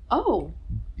 Oh.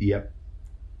 Yep.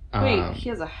 Wait, he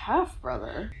has a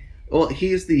half-brother? Well,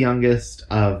 he's the youngest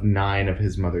of 9 of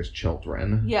his mother's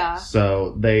children. Yeah.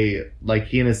 So he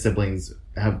and his siblings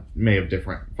may have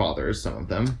different fathers, some of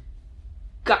them.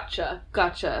 Gotcha.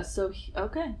 So,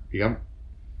 okay. Yep.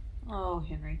 Oh,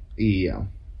 Henry. Yeah.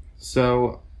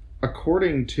 So,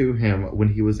 according to him, when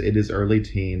he was in his early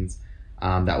teens,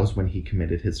 that was when he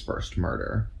committed his first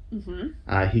murder.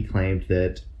 Mm-hmm. He claimed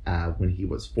that when he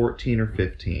was 14 or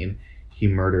 15, he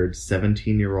murdered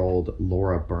 17-year-old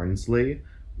Laura Burnsley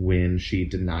when she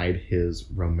denied his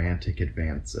romantic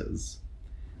advances.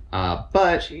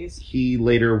 But he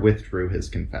later withdrew his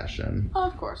confession. Oh,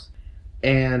 of course.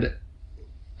 And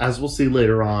as we'll see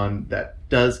later on, that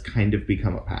does kind of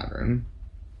become a pattern.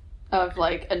 Of,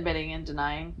 like, admitting and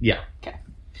denying? Yeah. Okay.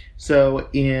 So,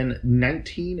 in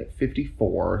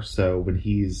 1954, so when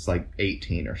he's, like,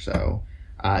 18 or so,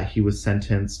 he was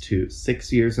sentenced to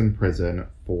 6 years in prison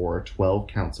for 12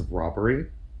 counts of robbery.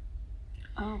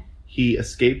 Oh. He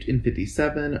escaped in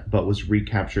 57, but was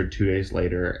recaptured 2 days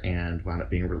later and wound up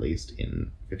being released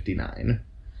in 59.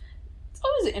 It's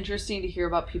always interesting to hear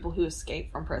about people who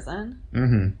escape from prison.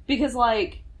 Mm-hmm. Because,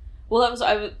 like, well, that was,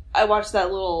 I watched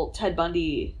that little Ted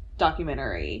Bundy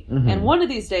documentary, and one of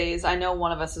these days, I know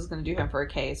one of us is going to do him for a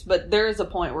case, but there is a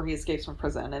point where he escapes from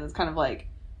prison, and it's kind of like,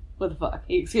 what the fuck?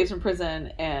 He escapes from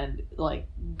prison and, like,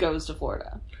 goes to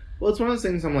Florida. Well, it's one of those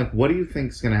things I'm like, what do you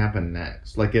think's going to happen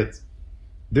next? Like,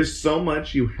 there's so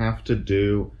much you have to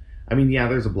do. I mean, yeah,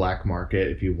 there's a black market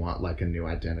if you want, like, a new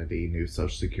identity, new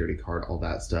social security card, all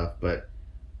that stuff, but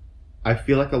I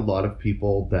feel like a lot of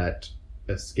people that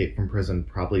escape from prison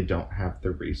probably don't have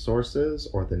the resources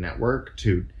or the network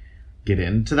to get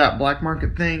into that black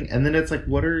market thing. And then it's like,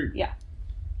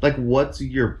 what's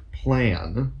your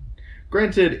plan?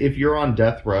 Granted, if you're on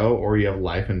death row or you have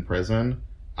life in prison,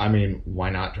 I mean, why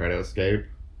not try to escape?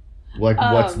 Like,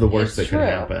 what's the worst that can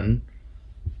happen?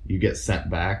 You get sent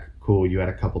back. Cool, you had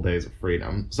a couple days of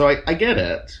freedom. So I get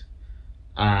it.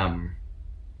 Don't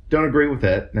agree with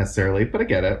it necessarily, but I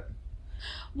get it.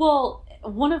 Well,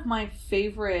 one of my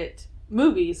favorite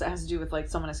movies that has to do with, like,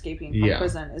 someone escaping from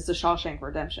prison is The Shawshank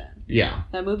Redemption. Yeah.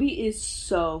 That movie is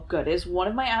so good. It's one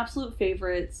of my absolute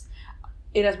favorites.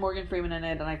 It has Morgan Freeman in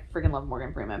it, and I freaking love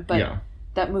Morgan Freeman. But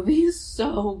that movie is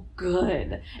so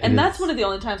good. And that's one of the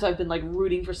only times I've been, like,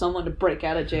 rooting for someone to break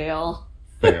out of jail.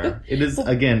 Fair. It is,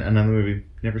 again, another movie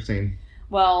never seen.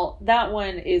 Well, that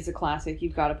one is a classic.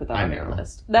 You've got to put that on your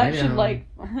list. That should, like...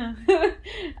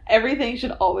 everything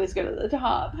should always go to the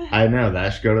top. I know. That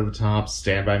should go to the top.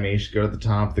 Stand By Me should go to the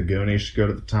top. The Goonies should go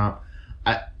to the top.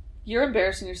 You're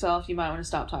embarrassing yourself. You might want to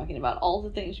stop talking about all the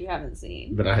things you haven't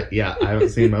seen. But I haven't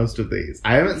seen most of these.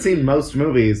 I haven't seen most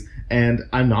movies, and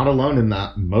I'm not alone in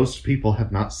that. Most people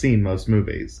have not seen most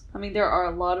movies. I mean, there are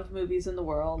a lot of movies in the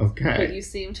world. Okay. But you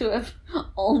seem to have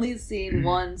only seen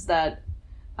ones that,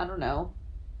 I don't know,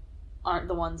 aren't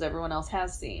the ones everyone else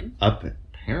has seen.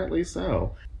 Apparently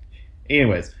so.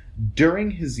 Anyways,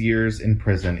 during his years in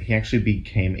prison, he actually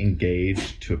became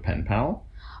engaged to a pen pal.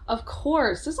 Of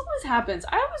course. This always happens.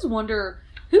 I always wonder,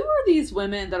 who are these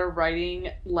women that are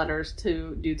writing letters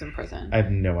to dudes in prison? I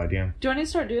have no idea. Do I need to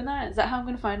start doing that? Is that how I'm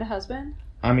going to find a husband?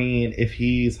 I mean, if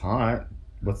he's hot,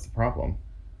 what's the problem?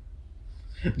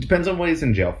 It depends on what he's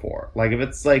in jail for. Like, if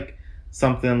it's, like,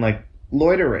 something like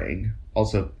loitering,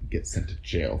 also get sent to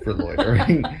jail for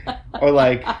loitering. Or,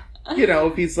 like, you know,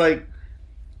 if he's, like,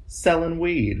 selling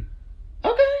weed.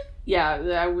 Okay. Yeah,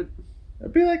 I would...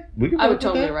 I'd be like, I would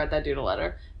totally write that dude a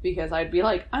letter. Because I'd be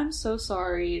like, I'm so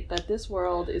sorry that this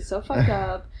world is so fucked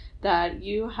up that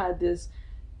you had this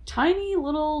tiny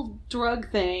little drug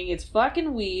thing. It's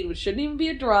fucking weed, which shouldn't even be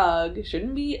a drug,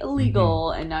 shouldn't be illegal,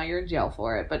 and now you're in jail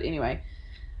for it. But anyway,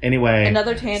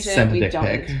 another tangent. Send a dick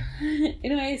pic.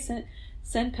 Anyway,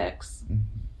 send pics.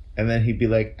 And then he'd be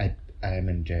like, I am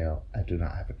in jail. I do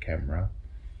not have a camera.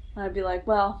 And I'd be like,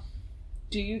 well,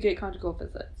 do you get conjugal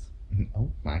visits?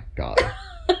 Oh my God.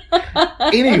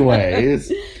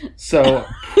 Anyways, so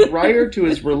prior to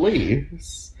his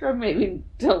release... Or maybe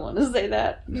don't want to say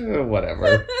that.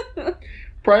 Whatever.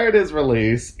 Prior to his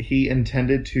release, he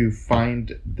intended to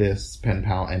find this pen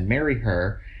pal and marry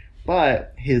her,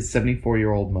 but his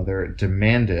 74-year-old mother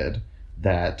demanded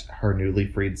that her newly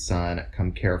freed son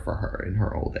come care for her in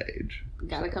her old age.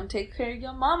 Gotta come take care of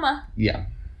your mama. Yeah.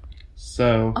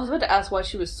 So... I was about to ask why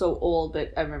she was so old,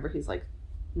 but I remember he's like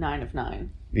 9 of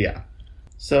 9. Yeah.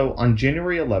 So, on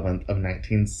January 11th of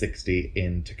 1960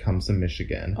 in Tecumseh,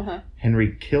 Michigan,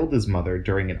 Henry killed his mother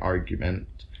during an argument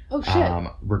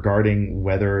regarding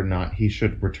whether or not he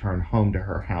should return home to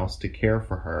her house to care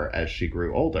for her as she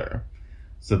grew older.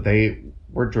 So, they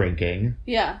were drinking,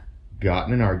 got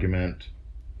in an argument,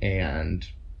 and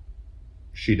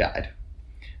she died.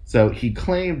 So, he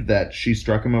claimed that she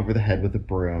struck him over the head with a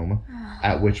broom,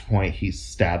 at which point he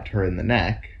stabbed her in the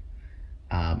neck.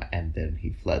 And then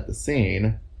he fled the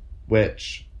scene,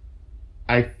 which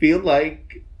I feel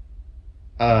like,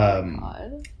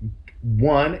 one,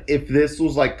 if this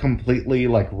was like completely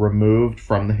like removed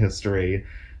from the history,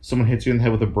 someone hits you in the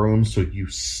head with a broom, so you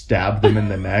stab them in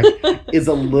the neck, is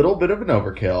a little bit of an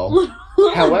overkill.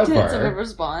 However, intense of a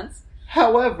response.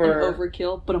 However, an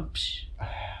overkill, but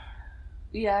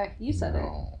yeah, you said it.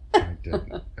 I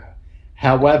didn't.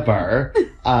 However,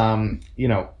 you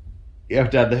know. You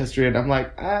have to add the history, and I'm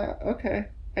like, okay,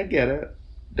 I get it.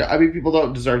 I mean, people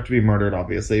don't deserve to be murdered,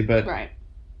 obviously, but,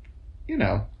 you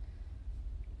know.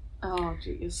 Oh,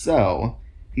 jeez. So,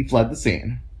 he fled the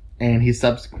scene, and he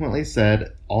subsequently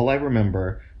said, all I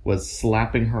remember was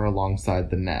slapping her alongside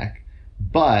the neck,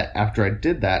 but after I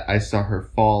did that, I saw her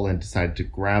fall and decided to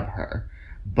grab her,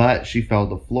 but she fell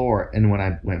to the floor, and when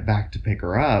I went back to pick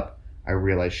her up, I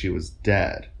realized she was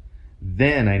dead.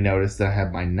 Then I noticed that I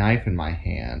had my knife in my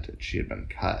hand and she had been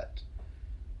cut.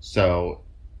 So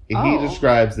he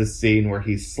describes this scene where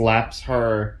he slaps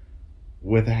her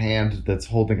with a hand that's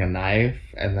holding a knife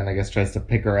and then I guess tries to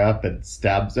pick her up and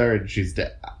stabs her and she's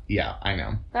dead. Yeah, I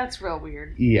know. That's real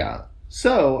weird. Yeah.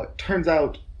 So turns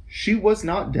out she was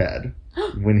not dead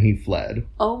when he fled.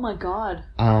 Oh my God.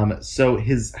 So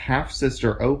his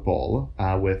half-sister Opal,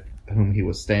 with whom he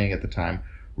was staying at the time,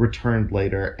 returned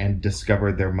later and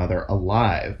discovered their mother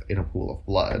alive in a pool of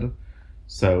blood.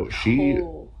 So she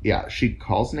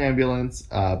calls an ambulance,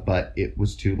 but it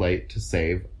was too late to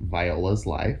save Viola's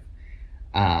life.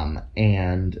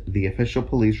 And the official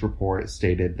police report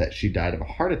stated that she died of a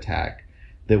heart attack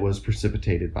that was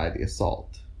precipitated by the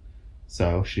assault.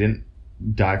 So she didn't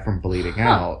die from bleeding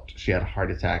out. She had a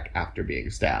heart attack after being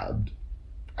stabbed.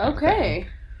 Okay.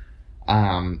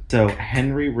 So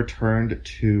Henry returned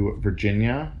to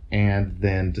Virginia and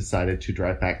then decided to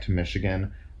drive back to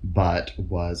Michigan, but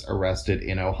was arrested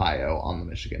in Ohio on the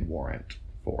Michigan warrant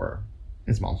for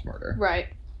his mom's murder. Right.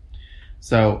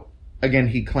 So, again,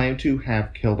 he claimed to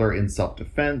have killed her in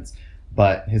self-defense,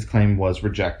 but his claim was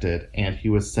rejected, and he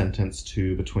was sentenced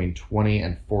to between 20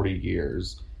 and 40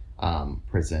 years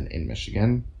prison in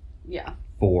Michigan. Yeah.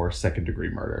 For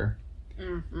second-degree murder.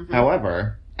 Mm-hmm.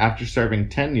 However, after serving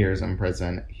 10 years in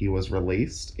prison, he was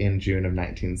released in June of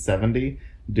 1970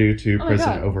 due to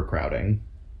prison overcrowding.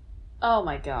 Oh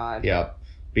my God. Yep.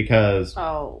 Because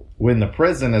when the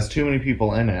prison has too many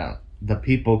people in it, the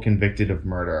people convicted of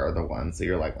murder are the ones that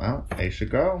you're like, well, they should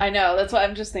go. I know. That's what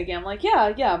I'm just thinking. I'm like,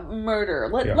 yeah, murder.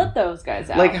 Let those guys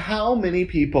out. Like, how many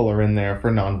people are in there for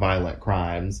nonviolent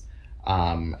crimes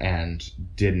and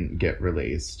didn't get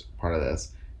released? Part of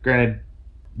this. Granted,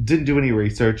 didn't do any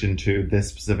research into this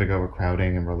specific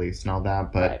overcrowding and release and all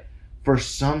that, but for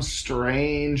some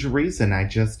strange reason,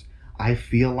 I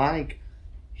feel like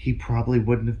he probably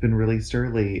wouldn't have been released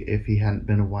early if he hadn't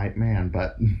been a white man,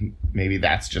 but maybe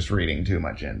that's just reading too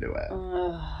much into it.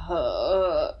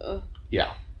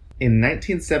 Yeah. In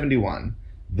 1971,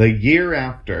 the year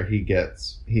after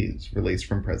he's released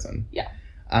from prison,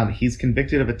 he's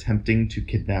convicted of attempting to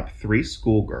kidnap 3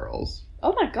 schoolgirls.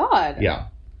 Oh my God. Yeah.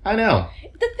 I know.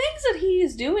 The things that he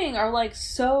is doing are like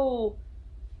so...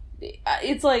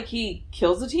 It's like he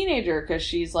kills a teenager because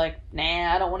she's like,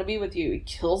 nah, I don't want to be with you. He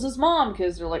kills his mom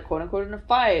because they're like, quote unquote, in a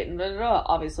fight. And blah, blah, blah.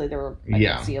 Obviously, I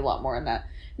can see a lot more in that.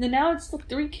 And then now it's like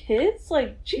 3 kids?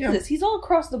 Like, Jesus, he's all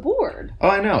across the board. Oh,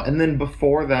 I know. And then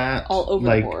before that... all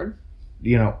over the board.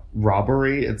 You know,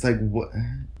 robbery. It's like, what?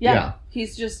 Yeah.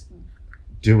 He's just...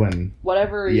 doing...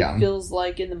 whatever he feels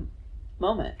like in the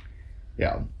moment.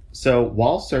 Yeah. So,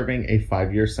 while serving a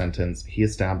 5-year sentence, he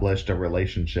established a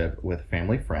relationship with a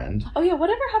family friend. Oh, yeah.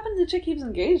 Whatever happened to the chick he was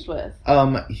engaged with?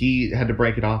 He had to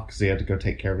break it off because he had to go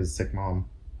take care of his sick mom.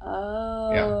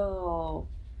 Oh.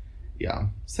 Yeah.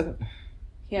 So...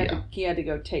 He had to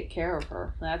go take care of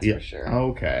her. That's for sure.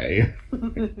 Okay.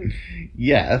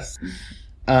 Yes.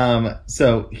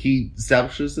 So he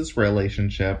establishes this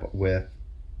relationship with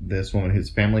this woman who's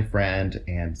family friend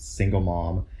and single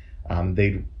mom.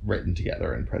 They'd written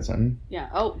together in prison. Yeah.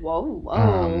 Oh,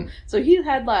 whoa. So he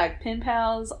had like pen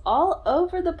pals all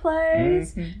over the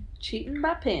place, cheating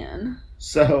by pen.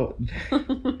 So,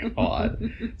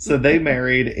 God. So they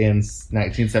married in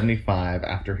 1975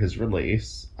 after his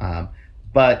release,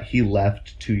 but he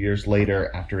left 2 years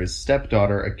later after his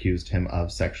stepdaughter accused him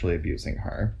of sexually abusing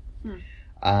her.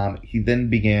 He then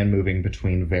began moving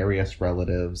between various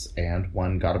relatives, and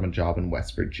one got him a job in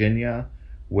West Virginia,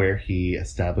 where he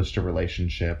established a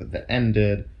relationship that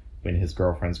ended when his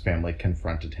girlfriend's family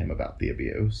confronted him about the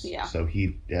abuse. Yeah. So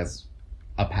he has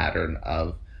a pattern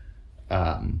of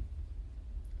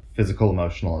physical,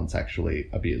 emotional, and sexually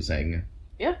abusing.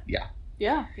 Yeah. Yeah.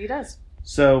 Yeah, he does.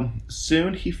 So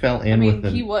soon he fell in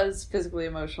with he was physically,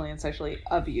 emotionally, and sexually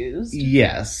abused.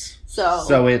 Yes.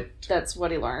 So that's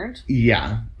what he learned.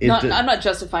 Yeah. I'm not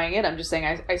justifying it. I'm just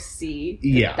saying I see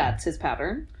that's his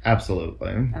pattern.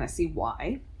 Absolutely. And I see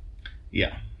why.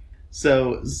 Yeah.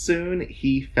 So soon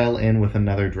he fell in with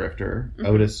another drifter,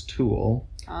 Otis Toole,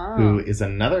 who is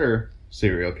another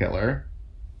serial killer.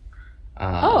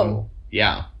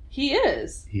 Yeah. He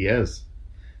is. He is.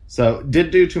 So,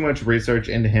 did do too much research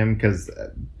into him because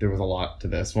there was a lot to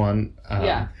this one.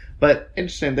 But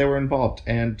interesting, they were involved,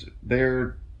 and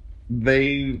they're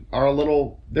pretty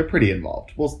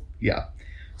involved. Well, yeah.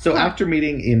 So, after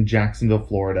meeting in Jacksonville,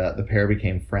 Florida, the pair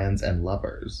became friends and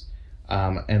lovers.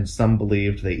 And some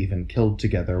believed they even killed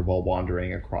together while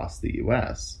wandering across the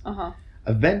U.S.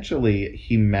 Eventually,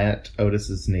 he met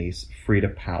Otis's niece,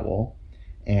 Frida Powell,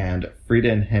 and Frida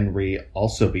and Henry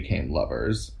also became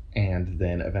lovers, and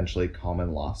then eventually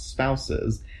common law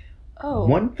spouses. Oh.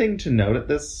 One thing to note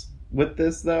with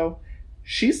this, though,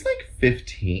 she's like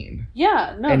 15.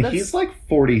 Yeah, no, and he's like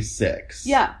 46.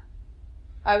 Yeah.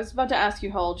 I was about to ask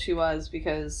you how old she was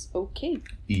because, okay.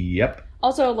 Yep.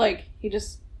 Also, like, he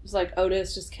just was like,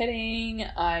 Otis, just kidding,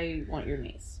 I want your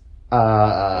niece.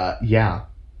 Yeah.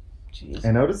 Jeez.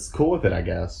 And Otis is cool with it, I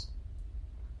guess.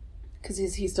 Because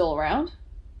he's still around?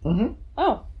 Mm-hmm.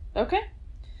 Oh, okay.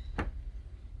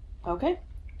 Okay.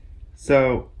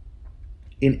 So,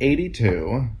 in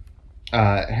 1982,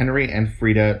 Henry and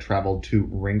Frida traveled to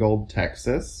Ringgold,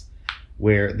 Texas,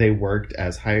 where they worked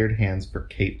as hired hands for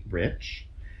Kate Rich.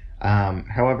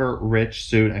 However, Rich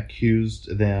soon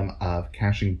accused them of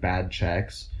cashing bad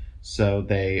checks, so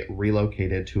they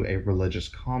relocated to a religious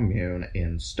commune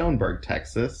in Stoneburg,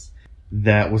 Texas,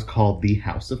 that was called the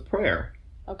House of Prayer.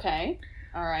 Okay.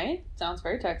 All right. Sounds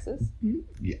very Texas.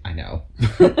 Yeah, I know.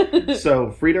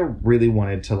 So Frida really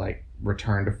wanted to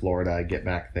return to Florida, get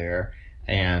back there,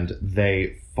 and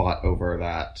they fought over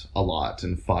that a lot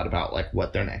and fought about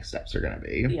what their next steps are going to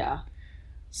be. Yeah.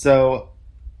 So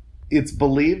it's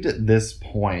believed at this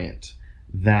point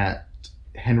that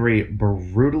Henry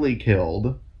brutally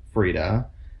killed Frida.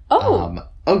 Oh.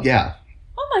 Oh yeah.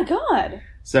 Oh my God.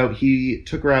 So he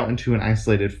took her out into an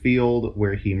isolated field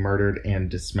where he murdered and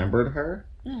dismembered her.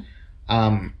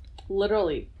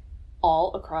 Literally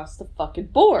all across the fucking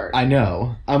board. I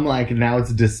know. I'm like, now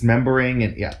it's dismembering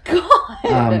and yeah.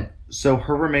 God. So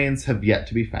her remains have yet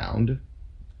to be found.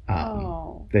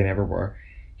 They never were.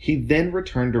 He then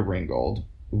returned to Ringgold,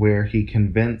 where he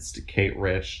convinced Kate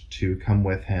Rich to come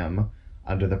with him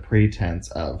under the pretense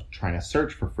of trying to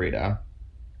search for Frida.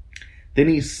 Then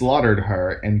he slaughtered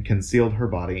her and concealed her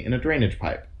body in a drainage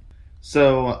pipe.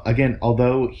 So, again,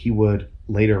 although he would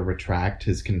later retract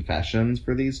his confessions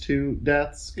for these two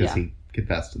deaths, because he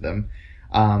confessed to them,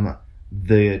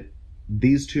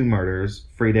 these two murders,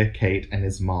 Frida, Kate, and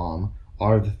his mom,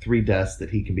 are the three deaths that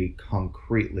he can be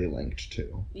concretely linked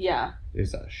to. Yeah.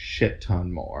 There's a shit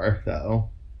ton more,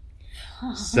 though.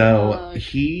 So,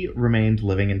 he remained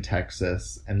living in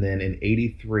Texas, and then in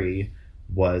 1983...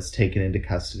 was taken into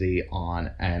custody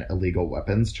on an illegal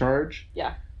weapons charge.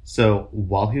 Yeah. So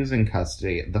while he was in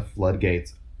custody, the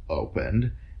floodgates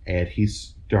opened, and he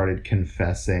started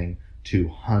confessing to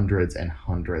hundreds and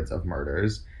hundreds of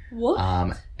murders. What?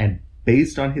 And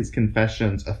based on his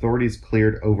confessions, authorities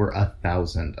cleared over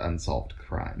 1,000 unsolved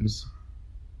crimes.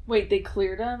 Wait, they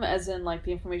cleared him as in,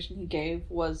 the information he gave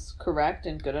was correct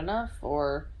and good enough,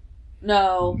 or...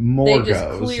 No, they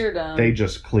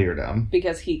just cleared him.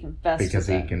 Because he confessed because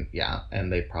to he them. can, yeah,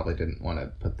 and they probably didn't want to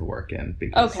put the work in.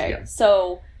 Because,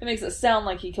 so it makes it sound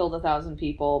like he killed 1,000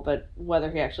 people, but whether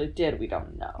he actually did, we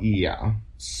don't know. Yeah.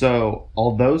 So,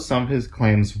 although some of his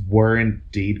claims were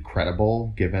indeed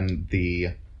credible, given the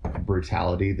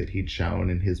brutality that he'd shown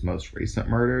in his most recent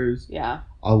murders. Yeah.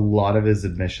 A lot of his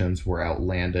admissions were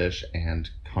outlandish and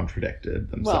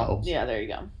contradicted themselves. Well, yeah, there you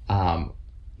go.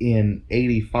 In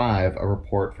 1985, a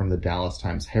report from the Dallas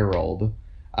Times-Herald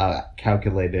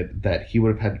calculated that he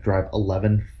would have had to drive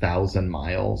 11,000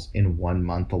 miles in 1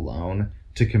 month alone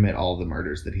to commit all the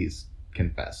murders that he's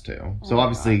confessed to. So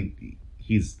obviously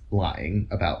he's lying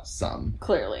about some.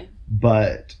 Clearly.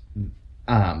 But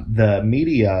the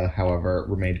media, however,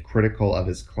 remained critical of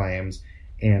his claims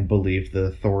and believed the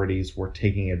authorities were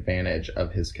taking advantage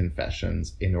of his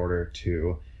confessions in order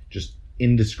to just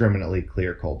indiscriminately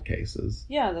clear cold cases.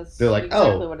 Yeah, that's They're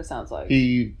exactly what it sounds like.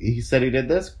 He said he did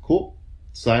this? Cool.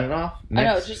 Sign it off. Next.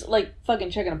 I know, just like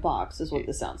fucking checking a box is what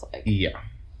this sounds like. Yeah.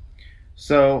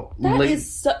 So that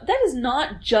is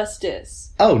not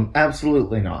justice. Oh,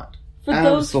 absolutely not. For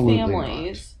those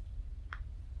families. Not.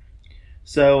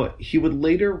 So he would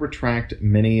later retract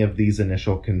many of these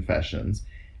initial confessions,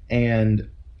 and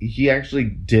he actually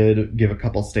did give a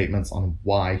couple statements on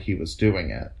why he was doing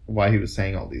it, why he was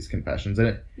saying all these confessions.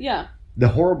 And the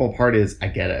horrible part is, I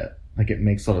get it. Like, it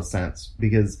makes a lot of sense,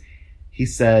 because he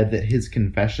said that his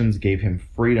confessions gave him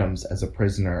freedoms as a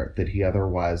prisoner that he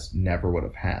otherwise never would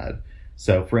have had.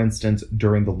 So, for instance,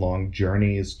 during the long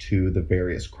journeys to the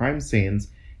various crime scenes,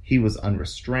 he was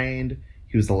unrestrained,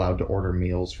 he was allowed to order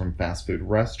meals from fast food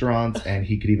restaurants, and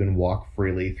he could even walk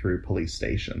freely through police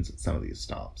stations at some of these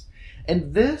stops.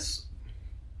 And this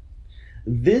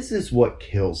is what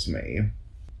kills me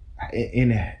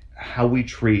in how we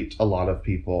treat a lot of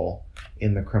people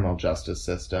in the criminal justice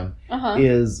system,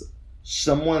 is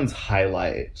someone's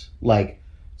highlight, like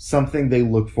something they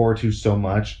look forward to so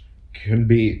much, can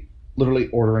be literally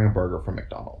ordering a burger from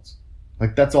McDonald's.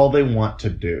 Like, that's all they want to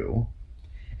do.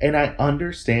 And I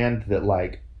understand that,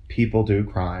 like, people do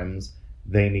crimes,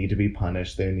 they need to be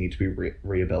punished, they need to be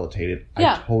rehabilitated.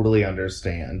 Yeah. I totally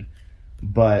understand.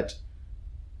 But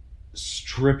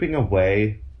stripping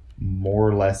away more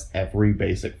or less every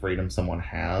basic freedom someone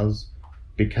has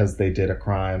because they did a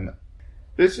crime,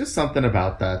 there's just something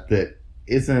about that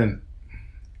isn't,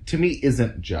 to me,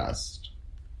 isn't just.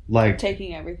 Like,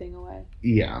 taking everything away.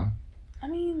 Yeah. I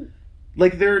mean,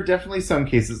 like, there are definitely some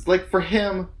cases, like, for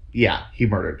him, yeah, he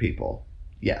murdered people.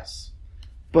 Yes.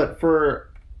 But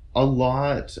for a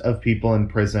lot of people in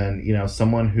prison, you know,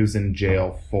 someone who's in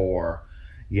jail for,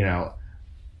 you know,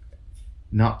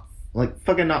 not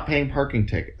paying parking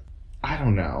tickets. I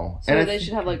don't know. So and they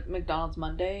should have, like, McDonald's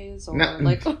Mondays? Or,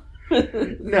 like...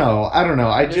 No, I don't know.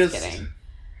 I'm just kidding.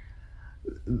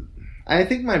 I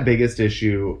think my biggest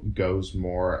issue goes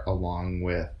more along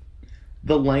with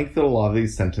the length that a lot of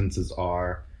these sentences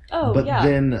are. Oh, but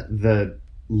then the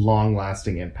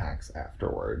long-lasting impacts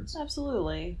afterwards.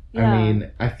 Absolutely. Yeah. I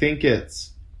mean, I think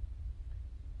it's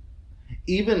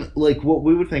even, like, what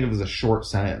we would think of as a short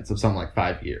sentence of something like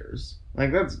 5 years.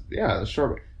 Like, that's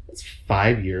short. That's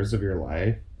 5 years of your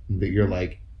life that you're,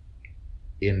 like,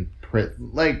 in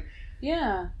prison. Like,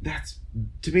 yeah.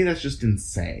 To me, that's just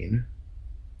insane.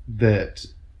 That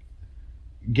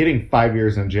getting 5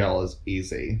 years in jail is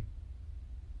easy.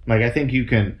 Like, I think you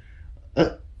can,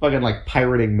 fucking, like,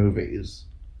 pirating movies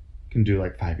can do,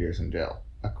 like, 5 years in jail,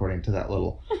 according to that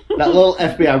little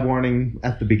FBI warning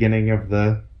at the beginning of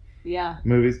the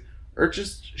movies. Or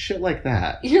just shit like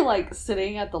that. You're, like,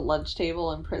 sitting at the lunch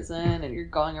table in prison, and you're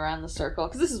going around the circle,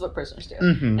 because this is what prisoners do.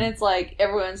 Mm-hmm. And it's, like,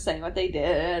 everyone's saying what they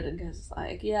did, and it's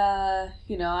like, yeah,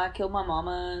 you know, I killed my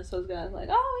mama, and so this guy's like,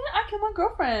 oh, yeah, I killed my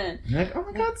girlfriend. And like, oh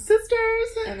my god, sisters!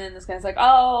 And then this guy's like,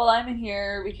 oh, well, I'm in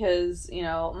here because, you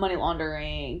know, money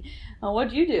laundering.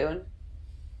 What'd you do?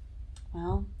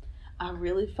 Well, I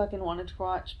really fucking wanted to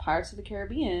watch Pirates of the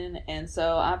Caribbean, and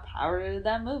so I pirated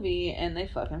that movie, and they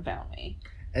fucking found me.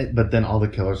 But then all the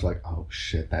killers are like, oh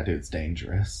shit, that dude's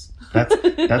dangerous.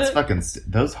 That's fucking,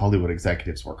 those Hollywood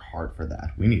executives work hard for that.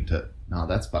 We need to, no,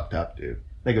 that's fucked up, dude.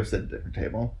 They go sit at a different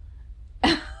table.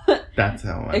 That's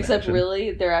how I Except imagine.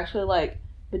 Really, they're actually like,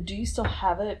 but do you still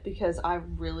have it? Because I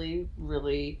really,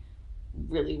 really,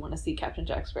 really want to see Captain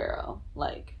Jack Sparrow.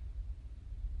 Like,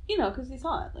 you know, because he's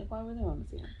hot. Like, why would they want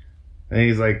to see him? And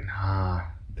he's like, nah.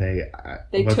 They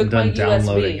took my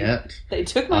USB. It. They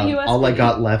took my USB. All I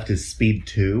got left is Speed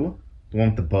 2, the one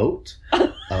with the boat.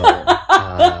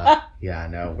 Yeah,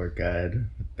 no, we're good.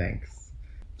 Thanks.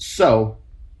 So,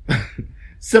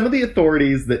 some of the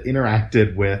authorities that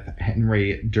interacted with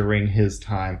Henry during his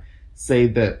time say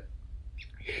that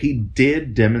he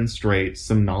did demonstrate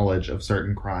some knowledge of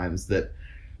certain crimes that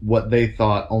what they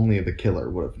thought only the killer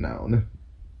would have known.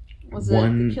 Was it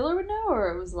the killer would know, or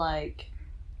it was like...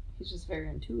 He's just very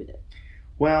intuitive.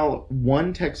 Well,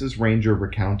 one Texas Ranger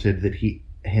recounted that he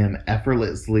him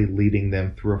effortlessly leading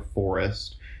them through a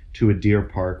forest to a deer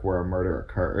park where a murder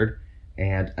occurred.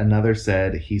 And another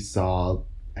said he saw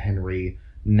Henry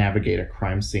navigate a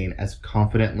crime scene as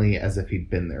confidently as if he'd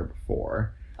been there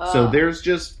before. So there's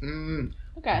just...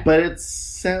 okay. But it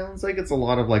sounds like it's a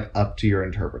lot of, like, up to your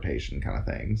interpretation kind of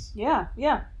things. Yeah,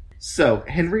 yeah. So,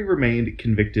 Henry remained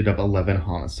convicted of 11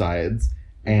 homicides,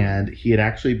 and he had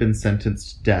actually been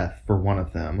sentenced to death for one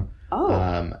of them.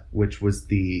 Which was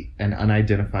an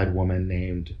unidentified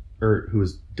woman who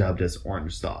was dubbed as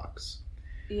Orange Socks.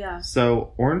 Yeah.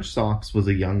 So, Orange Socks was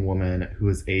a young woman who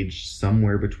was aged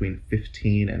somewhere between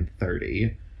 15 and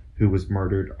 30, who was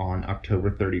murdered on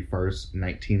October 31st,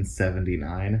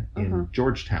 1979 in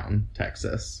Georgetown,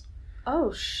 Texas.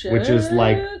 Oh, shit. Which is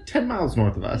like 10 miles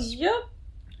north of us.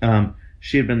 Yep.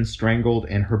 She had been strangled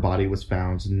and her body was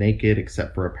found naked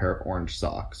except for a pair of orange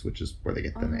socks, which is where they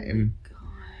get the name. Oh,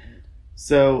 God.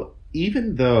 So,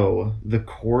 even though the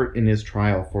court in his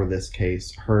trial for this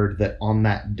case heard that on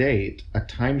that date, a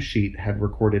timesheet had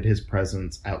recorded his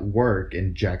presence at work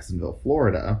in Jacksonville,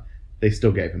 Florida, they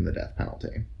still gave him the death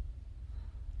penalty.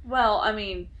 Well, I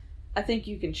mean, I think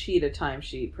you can cheat a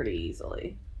timesheet pretty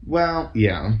easily. Well,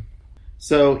 yeah.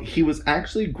 So, he was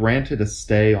actually granted a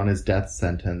stay on his death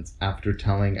sentence after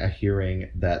telling a hearing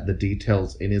that the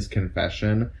details in his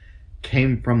confession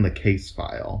came from the case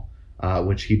file,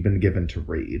 which he'd been given to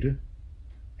read.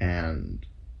 And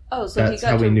that's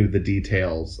how we knew the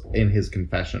details in his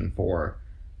confession for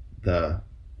the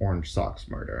Orange Socks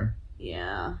murder.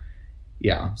 Yeah.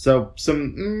 Yeah, so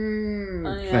some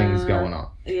things going on.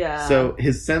 Yeah. So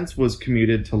his sentence was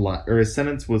commuted to life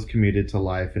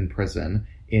in prison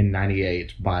in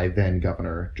 1998 by then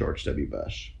Governor George W.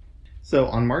 Bush. So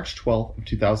on March 12th of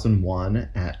 2001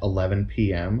 at 11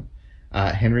 p.m.,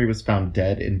 Henry was found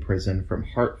dead in prison from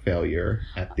heart failure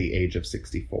at the age of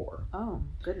 64. Oh,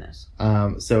 goodness.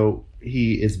 So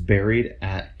he is buried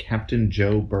at Captain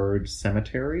Joe Bird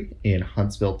Cemetery in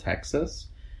Huntsville, Texas.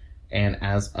 And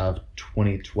as of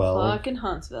 2012... Fucking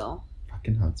Huntsville.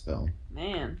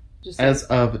 Man. As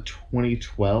of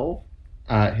 2012,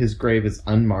 his grave is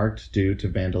unmarked due to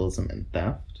vandalism and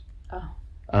theft.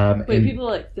 Oh. Wait, people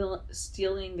like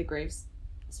stealing the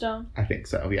gravestone? I think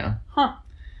so, yeah. Huh.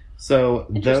 So,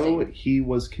 though he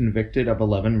was convicted of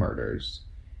 11 murders,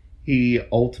 he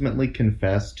ultimately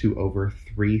confessed to over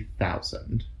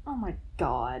 3,000. Oh my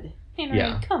God.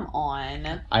 Henry, come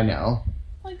on. I know.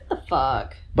 Like, what the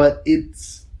fuck? But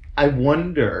I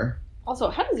wonder...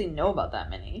 Also, how does he know about that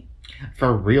many?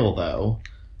 For real, though.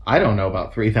 I don't know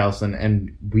about 3,000,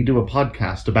 and we do a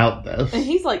podcast about this. And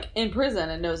he's, like, in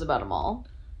prison and knows about them all.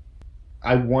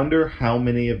 I wonder how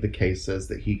many of the cases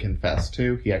that he confessed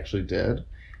to he actually did.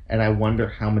 And I wonder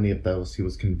how many of those he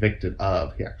was convicted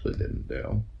of he actually didn't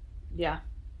do. Yeah.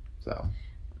 So.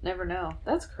 Never know.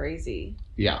 That's crazy.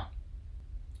 Yeah.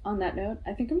 On that note,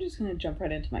 I think I'm just going to jump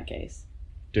right into my case.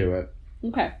 Do it.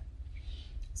 Okay.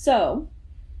 So,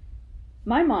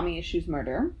 my mommy issues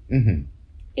murder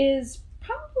is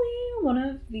probably one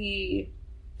of the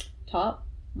top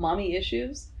mommy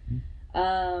issues.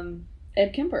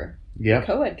 Ed Kemper. Yep. The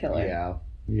co-ed killer.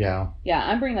 Yeah. Yeah,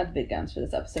 I'm bringing out the big guns for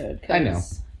this episode. I know.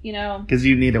 You know. Because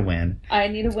you need a win. I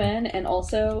need a win, and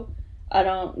also, I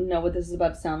don't know what this is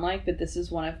about to sound like, but this is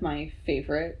one of my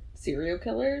favorite serial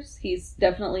killers. He's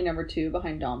definitely number 2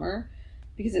 behind Dahmer.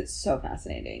 Because it's so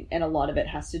fascinating. And a lot of it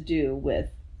has to do with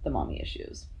the mommy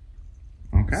issues.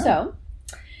 Okay. So,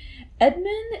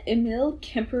 Edmund Emil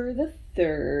Kemper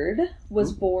III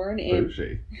was born in...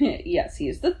 Bougie. Yes, he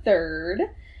is the third.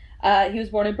 He was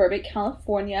born in Burbank,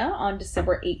 California on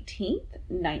December 18th,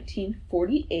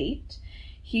 1948.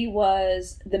 He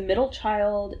was the middle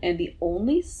child and the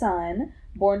only son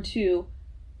born to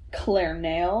Claire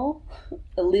Nell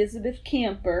Elizabeth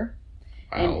Kemper.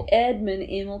 Wow. And Edmund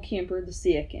Emil Kemper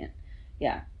II.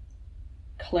 Yeah.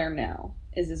 Claire Nell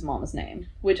is his mama's name.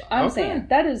 Which I'm saying,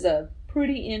 that is a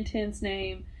pretty intense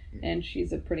name, and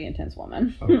she's a pretty intense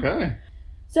woman. Okay.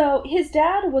 So, his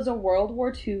dad was a World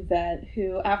War II vet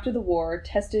who, after the war,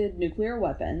 tested nuclear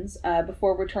weapons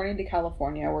before returning to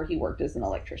California, where he worked as an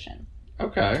electrician.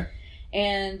 Okay.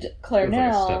 And Claire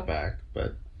Nell... Like a step back,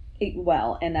 but...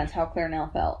 and that's how Claire Nell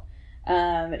felt.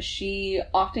 She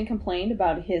often complained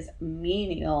about his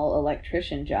menial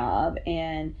electrician job,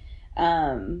 and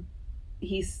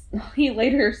he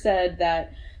later said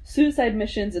that suicide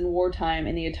missions in wartime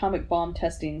and the atomic bomb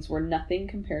testings were nothing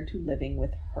compared to living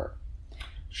with her.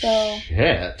 So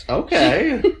shit.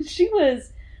 Okay. She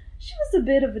was a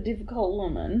bit of a difficult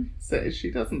woman. So she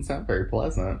doesn't sound very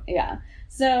pleasant. Yeah.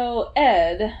 So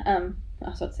Ed, I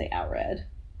was about to say our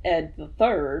Ed the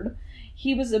third.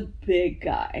 He was a big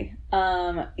guy.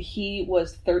 He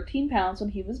was 13 pounds when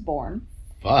he was born.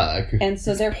 Fuck. And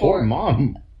so therefore... Poor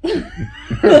mom.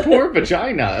 Her poor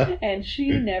vagina. And she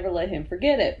never let him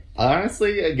forget it.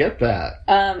 Honestly, I get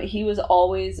that. He was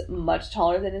always much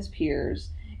taller than his peers.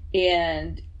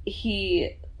 And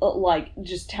he, like,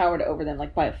 just towered over them,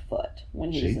 like, by a foot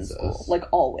when he was in school. Like,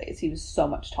 always. He was so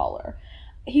much taller.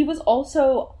 He was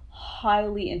also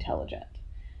highly intelligent.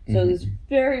 So this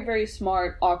very, very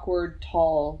smart, awkward,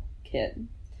 tall kid.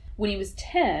 When he was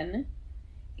 10,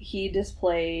 he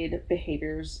displayed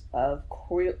behaviors of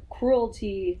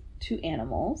cruelty to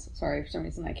animals. Sorry, for some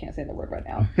reason I can't say the word right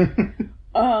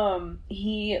now.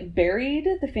 He buried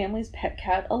the family's pet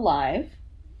cat alive.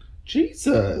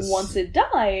 Jesus. Once it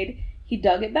died, he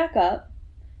dug it back up,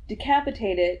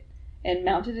 decapitated it, and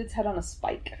mounted its head on a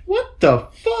spike. What the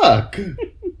fuck?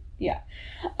 Yeah.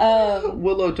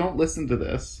 Willow, don't listen to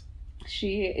this.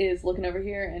 She is looking over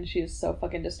here and she is so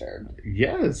fucking disturbed.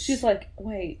 Yes. She's like,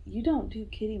 wait, you don't do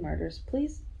kitty murders,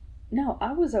 please? No,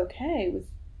 I was okay with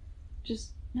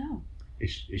just, no.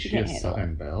 Is she a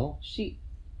Southern Belle?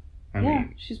 I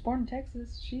mean, she's born in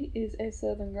Texas. She is a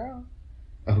Southern girl.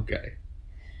 Okay.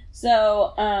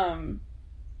 So,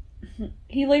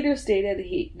 he later stated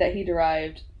that he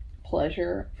derived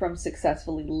pleasure from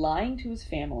successfully lying to his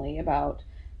family about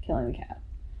killing the cat.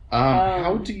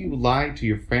 How do you lie to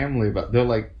your family about... They're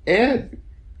like, Ed!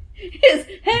 His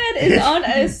head is on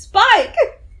a spike!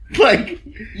 Like...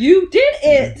 You did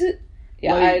it!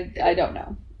 Yeah, like, I don't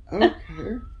know.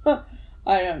 Okay.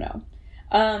 I don't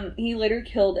know. He later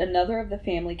killed another of the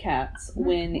family cats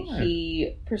when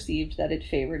he perceived that it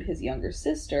favored his younger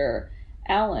sister,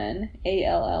 Allyn,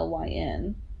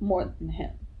 Allyn, more than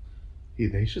him.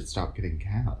 They should stop getting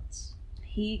cats.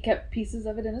 He kept pieces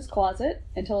of it in his closet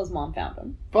until his mom found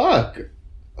them. Fuck!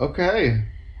 Okay.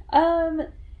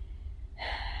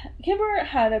 Kimber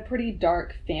had a pretty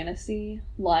dark fantasy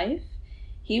life.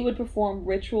 He would perform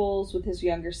rituals with his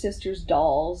younger sister's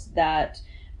dolls that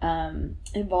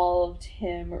involved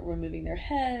him removing their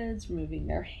heads, removing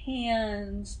their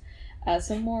hands,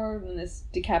 some more of this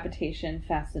decapitation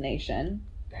fascination.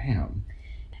 Damn.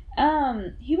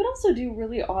 He would also do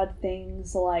really odd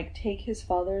things like take his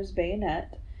father's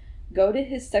bayonet, go to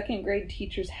his second grade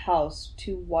teacher's house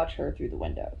to watch her through the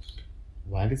windows.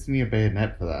 Why doesn't he have a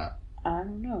bayonet for that? I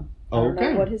don't know. Okay. I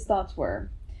don't know what his thoughts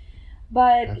were.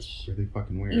 But that's really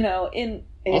fucking weird. You know,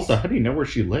 also, how do you know where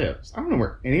she lives? I don't know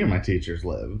where any of my teachers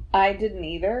live. I didn't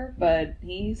either, but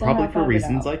he probably for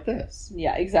reasons like this.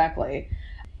 Yeah, exactly.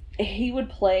 He would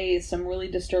play some really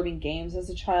disturbing games as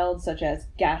a child, such as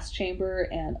Gas Chamber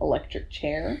and Electric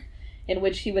Chair, in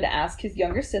which he would ask his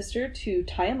younger sister to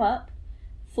tie him up,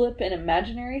 flip an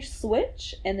imaginary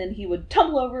switch, and then he would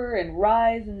tumble over and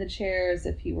rise in the chair as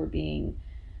if he were being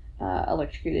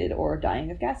electrocuted or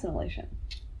dying of gas inhalation.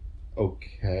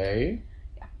 Okay.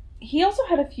 He also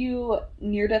had a few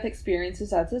near-death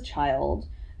experiences as a child.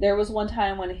 There was one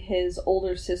time when his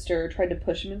older sister tried to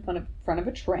push him in front of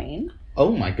a train.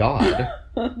 Oh my god.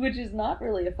 Which is not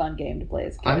really a fun game to play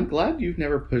as a kid. I'm glad you've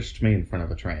never pushed me in front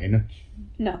of a train.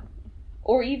 No.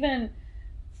 Or even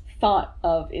thought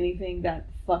of anything that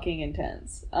fucking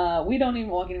intense. We don't even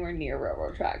walk anywhere near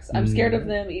railroad tracks. I'm scared of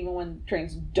them even when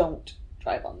trains don't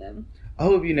drive on them.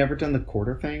 Oh, have you never done the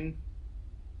quarter thing?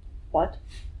 What?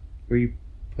 Where you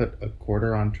put a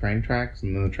quarter on train tracks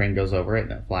and then the train goes over it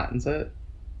and it flattens it?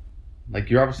 Like,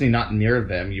 you're obviously not near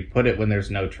them. You put it when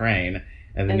there's no train,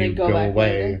 and then you go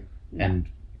away and...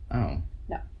 Oh.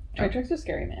 No. Train tracks are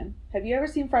scary, man. Have you ever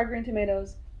seen Fried Green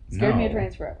Tomatoes? Scared me of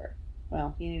trains forever.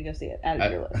 Well, you need to go see it. Add it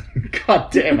to your list.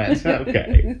 God damn it.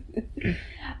 Okay.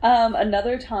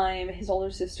 Another time, his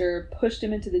older sister pushed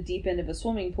him into the deep end of a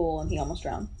swimming pool, and he almost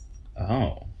drowned.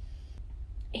 Oh.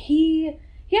 He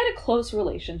had a close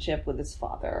relationship with his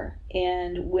father,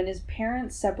 and when his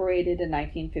parents separated in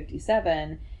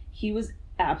 1957... he was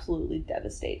absolutely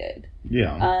devastated.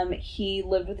 Yeah. He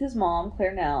lived with his mom,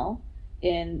 Claire Nell,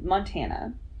 in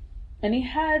Montana. And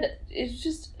it's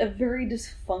just a very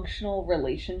dysfunctional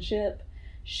relationship.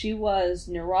 She was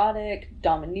neurotic,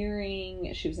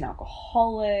 domineering, she was an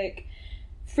alcoholic,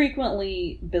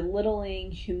 frequently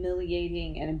belittling,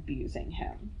 humiliating, and abusing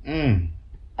him.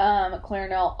 Claire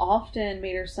Nell often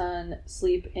made her son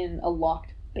sleep in a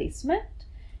locked basement.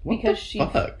 Because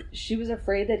she was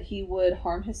afraid that he would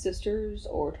harm his sisters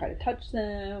or try to touch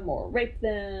them or rape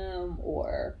them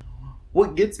or...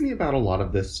 What gets me about a lot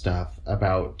of this stuff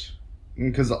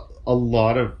because a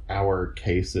lot of our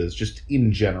cases, just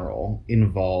in general,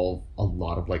 involve a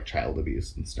lot of like child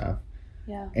abuse and stuff.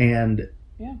 Yeah. And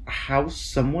how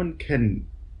someone can,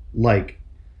 like,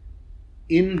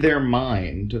 in their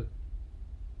mind,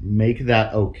 make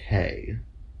that okay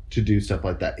to do stuff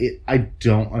like that. I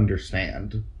don't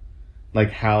understand.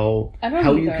 Like how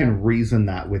you can reason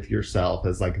that with yourself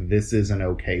as like, this is an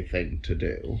okay thing to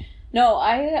do. No,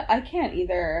 I can't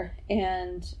either.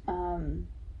 And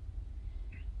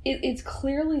it's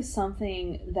clearly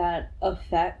something that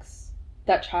affects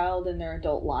that child in their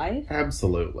adult life.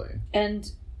 Absolutely.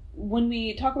 And when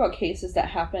we talk about cases that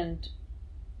happened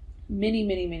many,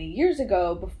 many, many years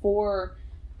ago, before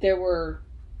there were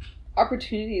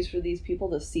opportunities for these people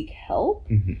to seek help,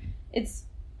 it's,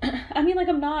 I mean, like,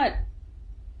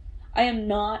 I am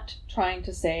not trying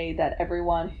to say that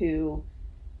everyone who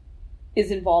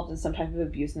is involved in some type of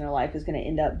abuse in their life is going to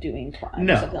end up doing crime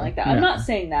or something like that. I'm not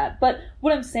saying that. But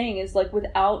what I'm saying is, like,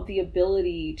 without the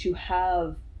ability to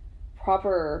have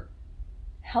proper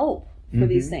help for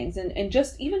these things, and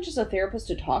even just a therapist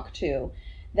to talk to,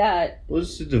 that... Well,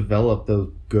 just to develop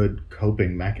those good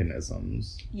coping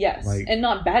mechanisms. Yes, like, and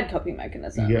not bad coping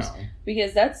mechanisms. Yeah.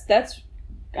 Because that's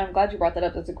I'm glad you brought that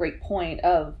up. That's a great point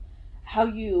of how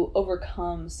you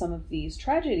overcome some of these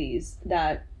tragedies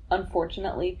that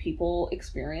unfortunately people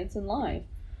experience in life.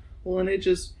 Well, and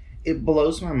it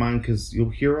blows my mind because you'll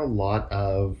hear a lot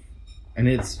of, and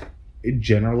it's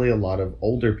generally a lot of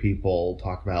older people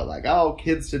talk about like, oh,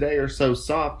 kids today are so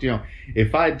soft. You know,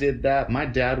 if I did that, my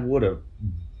dad would have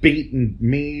beaten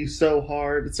me so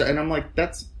hard. And I'm like,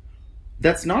 that's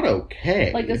not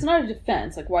okay. Like, that's not a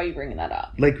defense. Like, why are you bringing that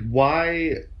up? Like,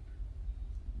 why?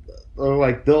 Or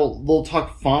like they'll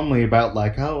talk fondly about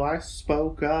like, oh, I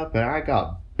spoke up and I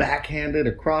got backhanded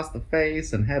across the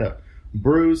face and had a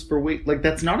bruise for weeks. Like,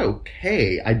 that's not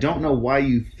okay. I don't know why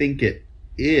you think it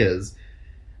is.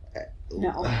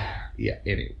 No. Yeah.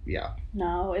 Yeah.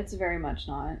 No, it's very much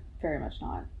not. Very much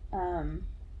not.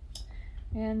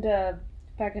 And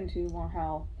back into more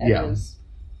how Ed was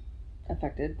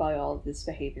affected by all of this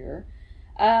behavior.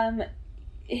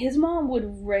 His mom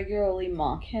would regularly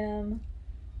mock him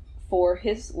for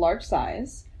his large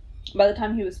size. By the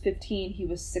time he was 15, he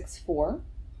was 6'4".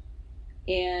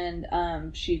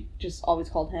 And she just always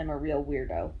called him a real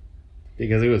weirdo.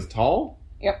 Because he was tall?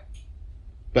 Yep.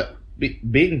 But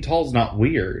being tall's not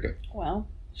weird. Well,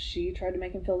 she tried to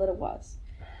make him feel that it was.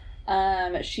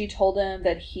 She told him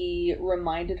that he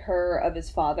reminded her of his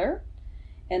father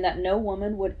and that no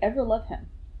woman would ever love him.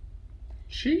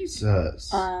 Jesus.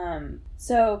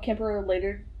 So Kemper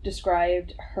later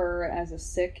described her as a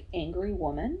sick, angry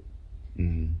woman.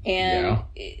 And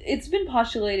it's been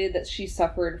postulated that she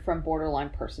suffered from borderline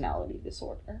personality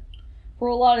disorder for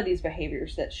a lot of these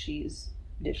behaviors that she's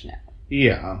dishing out.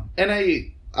 Yeah. And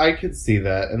I could see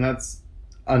that. And that's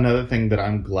another thing that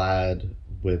I'm glad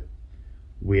with.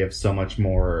 We have so much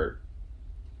more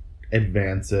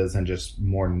advances and just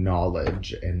more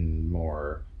knowledge and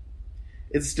more...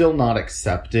 It's still not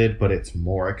accepted, but it's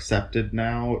more accepted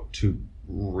now to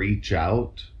reach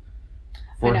out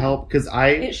for help. Because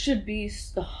it should be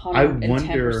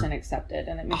 110% accepted,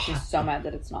 and it makes me so mad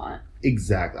that it's not.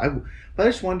 Exactly. But I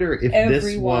just wonder if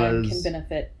everyone can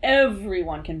benefit.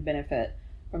 Everyone can benefit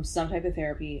from some type of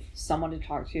therapy, someone to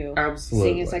talk to. Absolutely.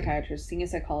 Seeing a psychiatrist, seeing a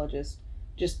psychologist.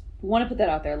 Just want to put that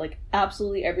out there. Like,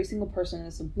 absolutely every single person in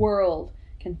this world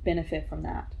can benefit from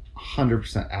that.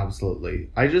 100%. Absolutely.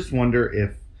 I just wonder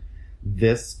if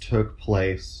this took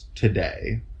place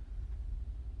today.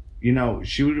 You know,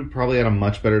 she would have probably had a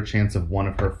much better chance of one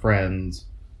of her friends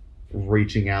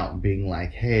reaching out and being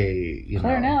like, hey,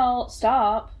 Clarinell,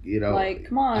 stop. Like,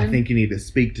 come on. I think you need to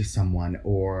speak to someone,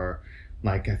 or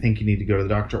like, I think you need to go to the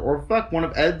doctor, or fuck, one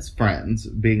of Ed's friends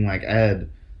being like,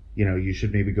 Ed, you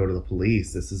should maybe go to the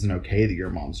police. This isn't okay that your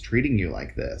mom's treating you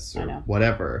like this, or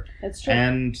whatever. That's true.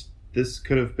 And this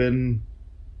could have been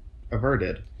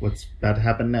averted. What's about to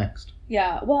happen next?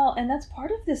 Yeah, well, and that's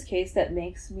part of this case that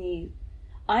makes me...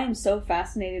 I am so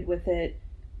fascinated with it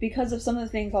because of some of the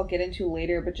things I'll get into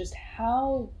later, but just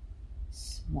how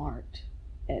smart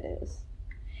Ed is.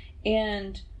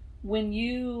 And when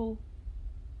you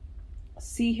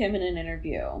see him in an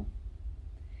interview,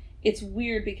 it's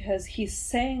weird because he's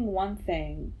saying one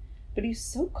thing, but he's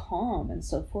so calm and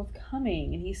so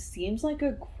forthcoming, and he seems like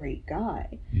a great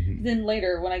guy. Mm-hmm. Then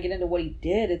later, when I get into what he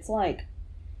did, it's like,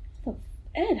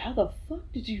 Ed, how the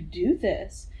fuck did you do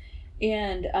this?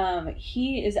 And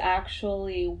he is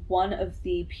actually one of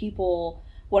the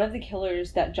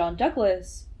killers that John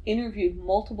Douglas interviewed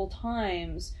multiple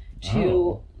times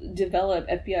to develop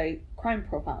FBI crime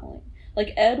profiling.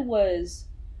 Like, Ed was,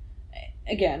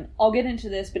 again, I'll get into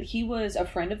this, but he was a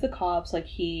friend of the cops. Like,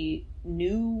 he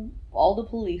knew all the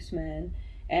policemen,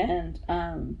 and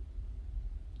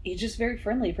he's just very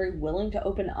friendly, very willing to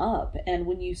open up. And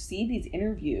when you see these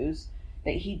interviews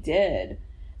that he did,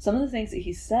 some of the things that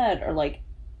he said are like,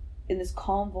 in this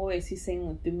calm voice, he's saying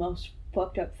like the most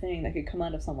fucked up thing that could come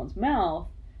out of someone's mouth,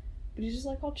 but he's just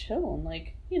like all chill and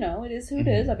like, you know, it is who it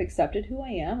is. I've accepted who I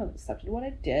am. I've accepted what I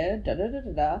did. Da da da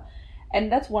da da.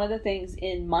 And that's one of the things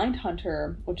in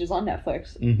Mindhunter, which is on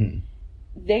Netflix.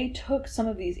 They took some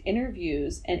of these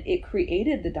interviews and it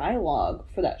created the dialogue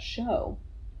for that show.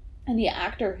 And the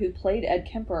actor who played Ed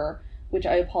Kemper, which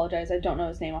I apologize, I don't know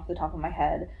his name off the top of my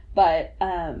head, but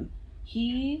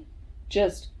he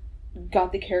just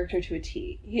got the character to a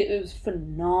T. It was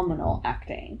phenomenal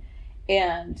acting.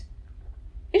 And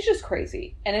it's just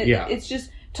crazy. And it's just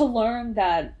to learn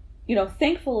that, you know,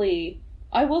 thankfully,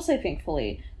 I will say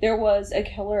thankfully, there was a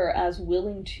killer as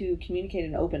willing to communicate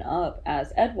and open up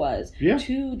as Ed was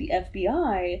to the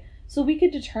FBI, so we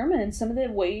could determine some of the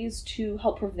ways to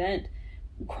help prevent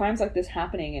crimes like this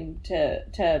happening and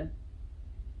to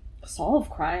solve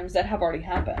crimes that have already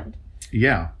happened.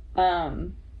 Yeah.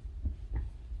 But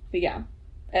yeah,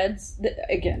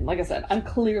 again, like I said, I'm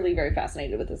clearly very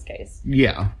fascinated with this case.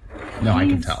 Yeah. No, I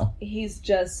can tell. He's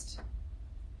just...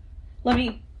 Let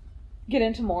me get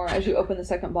into more as you open the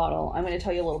second bottle. I'm going to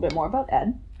tell you a little bit more about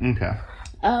Ed. Okay.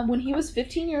 When he was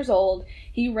 15 years old,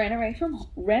 he ran away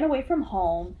from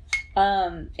home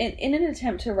in an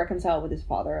attempt to reconcile with his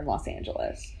father in Los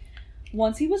Angeles.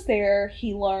 Once he was there,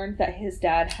 he learned that his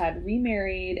dad had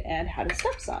remarried and had a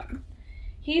stepson.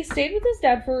 He stayed with his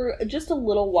dad for just a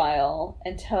little while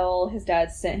until his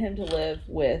dad sent him to live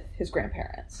with his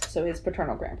grandparents, so his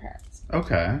paternal grandparents.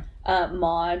 Okay.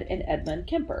 Maud and Edmund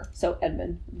Kemper, so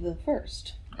Edmund the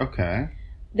First. Okay.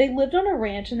 They lived on a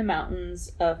ranch in the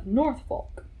mountains of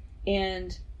Norfolk,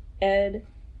 and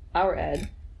our Ed,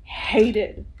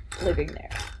 hated living there.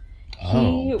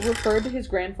 He referred to his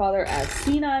grandfather as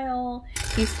senile.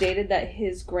 He stated that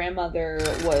his grandmother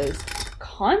was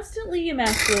constantly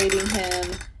emasculating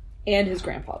him and his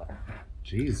grandfather.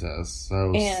 Jesus.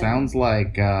 So sounds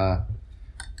like Ed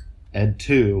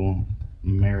 2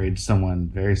 married someone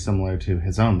very similar to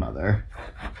his own mother.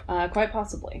 Quite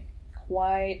possibly.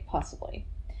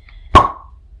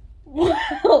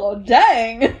 Well,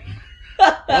 dang!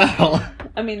 Well,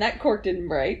 I mean, that cork didn't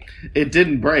break. It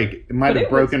didn't break. It might have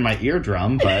broken my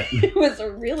eardrum, but it was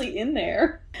really in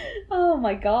there. Oh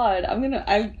my god!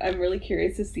 I'm really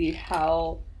curious to see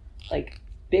how like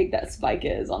big that spike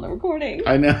is on the recording.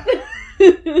 I know.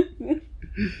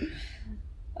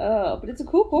 Oh, but it's a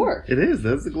cool cork. It is.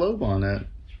 There's a globe on it.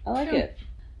 I like it.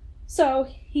 So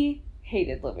he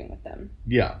hated living with them.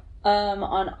 Yeah.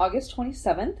 On August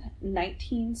 27th,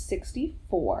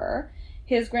 1964,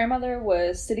 his grandmother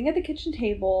was sitting at the kitchen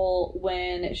table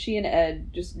when she and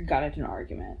Ed just got into an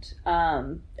argument.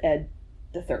 Ed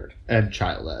the Third.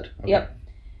 Child Ed. Okay. Yep.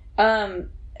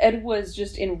 Ed was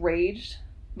just enraged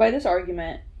by this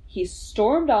argument. He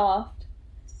stormed off,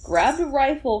 grabbed a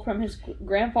rifle from his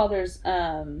grandfather's,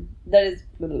 Ed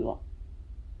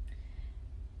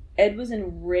was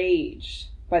enraged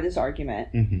by this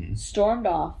argument, stormed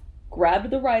off, grabbed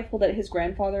the rifle that his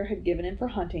grandfather had given him for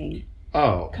hunting,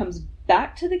 comes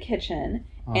back to the kitchen,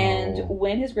 and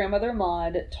when his grandmother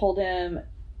Maud told him,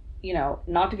 you know,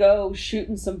 not to go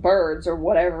shooting some birds or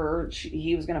whatever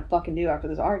he was going to fucking do after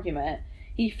this argument,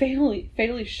 he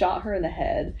fatally shot her in the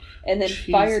head and then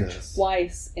fired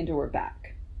twice into her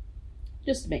back.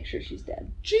 Just to make sure she's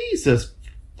dead. Jesus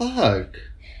fuck.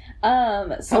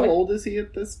 How old is he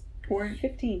at this point?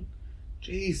 15.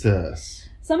 Jesus.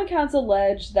 Some accounts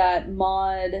allege that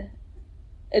Maud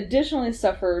additionally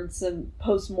suffered some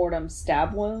post-mortem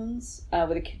stab wounds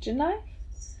with a kitchen knife.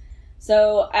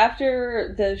 So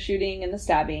after the shooting and the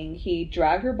stabbing, he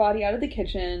dragged her body out of the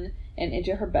kitchen and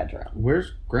into her bedroom.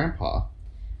 Where's Grandpa?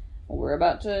 Well, we're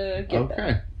about to get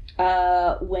there.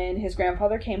 When his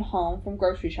grandfather came home from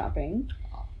grocery shopping,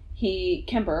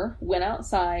 Kemper went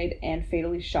outside and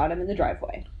fatally shot him in the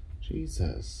driveway.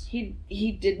 Jesus.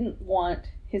 He didn't want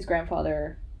his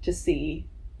grandfather to see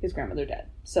his grandmother dead.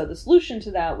 So the solution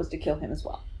to that was to kill him as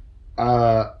well.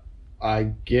 I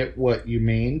get what you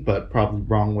mean, but probably the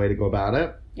wrong way to go about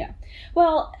it. Yeah.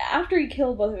 Well, after he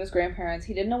killed both of his grandparents,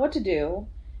 he didn't know what to do.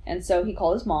 And so he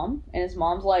called his mom. And his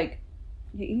mom's like,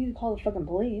 you need to call the fucking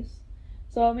police.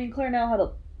 So, I mean, Claire now had a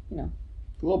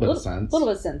little bit of sense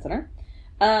in her.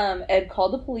 Ed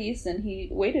called the police and he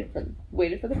waited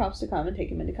for the cops to come and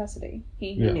take him into custody.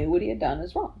 He knew what he had done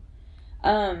was wrong.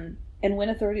 And when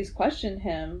authorities questioned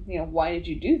him, you know, why did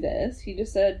you do this? He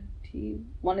just said he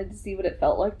wanted to see what it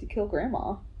felt like to kill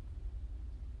Grandma.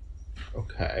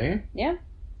 Okay. Yeah.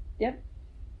 Yep.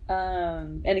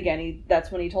 And again,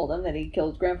 that's when he told him that he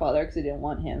killed his grandfather because he didn't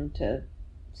want him to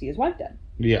see his wife dead.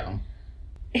 Yeah.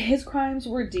 His crimes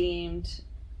were deemed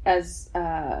as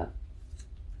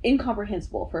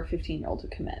incomprehensible for a 15-year-old to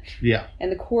commit. Yeah.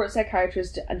 And the court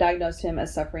psychiatrist diagnosed him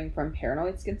as suffering from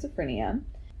paranoid schizophrenia,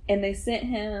 and they sent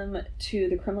him to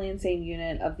the criminally insane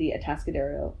unit of the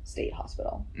Atascadero State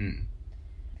Hospital.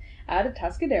 At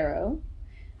Atascadero,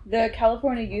 the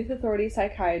California Youth Authority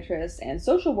psychiatrists and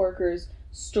social workers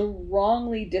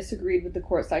strongly disagreed with the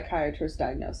court psychiatrist's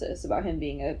diagnosis about him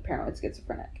being a paranoid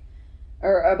schizophrenic.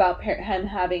 Or about him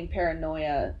having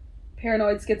paranoid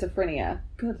schizophrenia.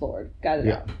 Good Lord. Got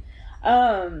it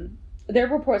out. Their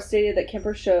report stated that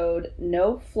Kemper showed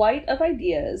no flight of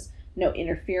ideas, no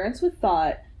interference with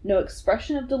thought, no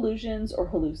expression of delusions or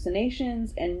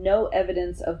hallucinations, and no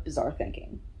evidence of bizarre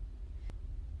thinking.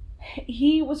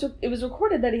 It was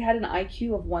recorded that he had an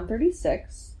IQ of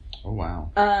 136. Oh,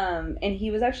 wow. And he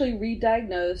was actually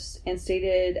re-diagnosed and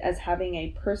stated as having a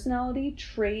personality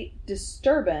trait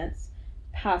disturbance,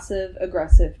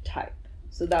 passive-aggressive type.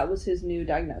 So that was his new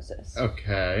diagnosis.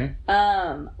 Okay.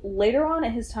 Later on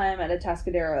at his time at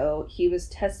Atascadero, he was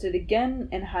tested again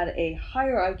and had a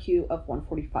higher IQ of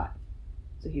 145.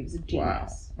 So he was a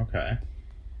genius. Wow. Okay.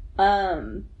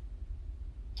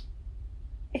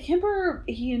 Kemper,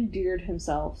 he endeared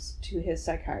himself to his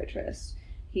psychiatrist.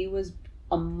 He was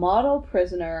a model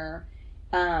prisoner.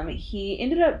 He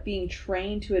ended up being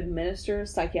trained to administer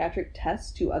psychiatric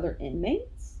tests to other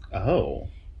inmates. Oh.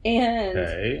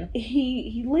 And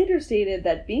he later stated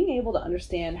that being able to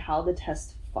understand how the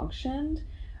test functioned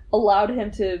allowed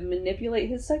him to manipulate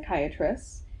his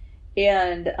psychiatrist.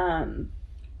 And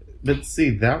but see,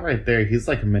 that right there, he's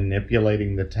like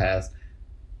manipulating the test.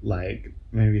 Like,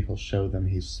 maybe he'll show them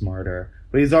he's smarter.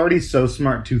 But he's already so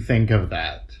smart to think of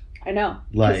that. I know,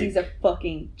 because he's a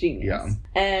fucking genius. Yeah.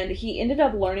 And he ended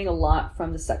up learning a lot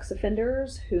from the sex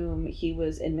offenders whom he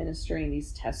was administering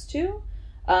these tests to.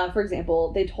 For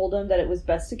example, they told him that it was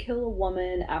best to kill a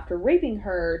woman after raping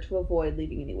her to avoid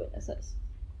leaving any witnesses.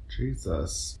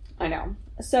 Jesus. I know.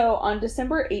 So, on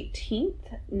December 18th,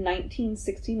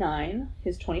 1969,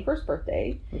 his 21st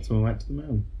birthday... That's when we went to the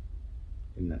moon.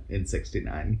 In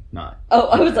 69, not... Oh,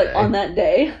 I was like, on that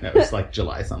day. It was like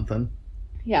July something.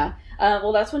 Yeah.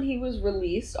 Well, that's when he was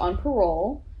released on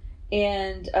parole.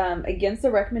 And against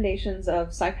the recommendations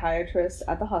of psychiatrists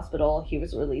at the hospital, he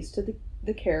was released to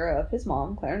the care of his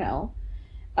mom, Claire Nell.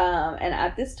 And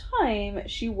at this time,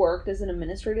 she worked as an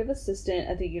administrative assistant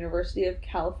at the University of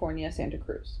California, Santa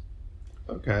Cruz.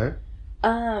 Okay.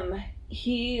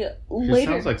 He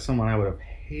sounds like someone I would have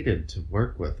hated to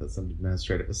work with as an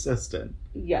administrative assistant.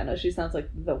 Yeah, no, she sounds like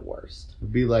the worst.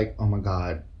 It'd be like, oh my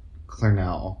god, Claire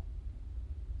Nell,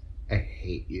 I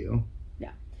hate you.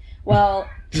 Yeah. Well...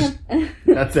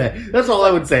 That's it. That's all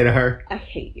I would say to her. I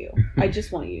hate you. I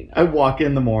just want you to know. I walk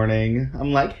in the morning.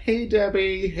 I'm like, hey,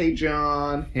 Debbie. Hey,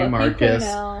 John. Hey, Marcus.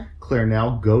 Claire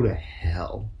Nell, go to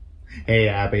hell. Hey,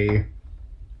 Abby.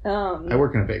 I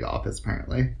work in a big office,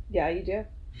 apparently. Yeah, you do.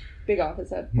 Big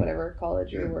office at whatever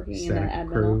college you're working in, that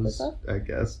admin Cruz, office of. I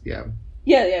guess, yeah.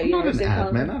 Yeah, I'm not an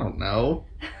admin, I don't know.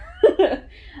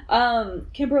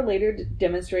 Kemper later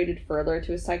demonstrated further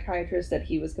to a psychiatrist that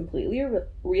he was completely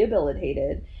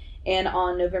rehabilitated, and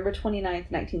on November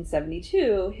 29th,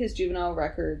 1972, his juvenile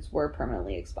records were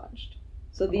permanently expunged.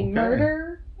 So the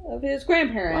murder of his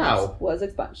grandparents was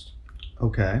expunged.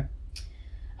 Okay.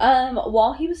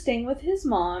 While he was staying with his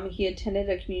mom, he attended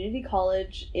a community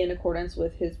college in accordance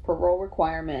with his parole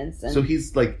requirements. And so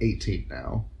he's like 18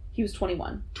 now. He was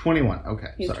 21. 21, okay.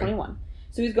 He was 21.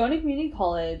 So he's going to community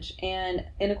college, and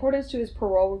in accordance to his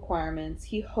parole requirements,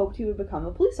 he hoped he would become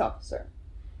a police officer.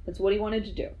 That's what he wanted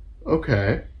to do.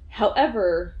 Okay.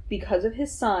 However, because of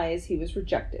his size, he was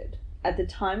rejected. At the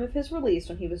time of his release,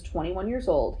 when he was 21 years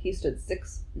old, he stood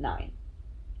 6'9".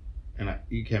 And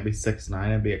you can't be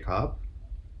 6'9" and be a cop?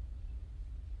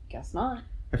 Guess not.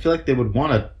 I feel like they would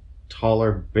want a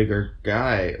taller, bigger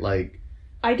guy. Like,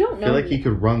 I don't know. I feel like he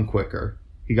could run quicker.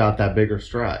 He got that bigger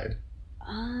stride.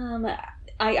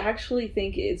 I actually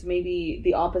think it's maybe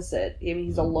the opposite. I mean,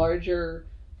 he's a larger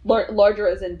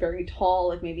as in very tall.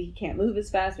 Like, maybe he can't move as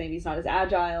fast. Maybe he's not as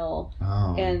agile.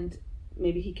 Oh. And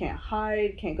maybe he can't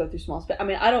hide, can't go through small space. I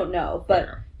mean, I don't know. But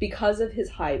because of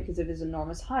his height, because of his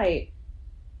enormous height,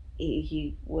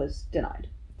 he was denied.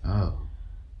 Oh.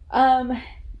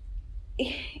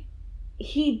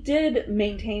 He did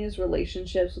maintain his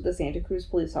relationships with the Santa Cruz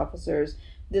police officers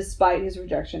despite his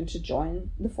rejection to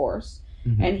join the force.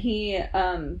 Mm-hmm. And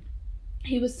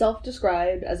he was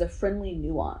self-described as a friendly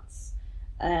nuance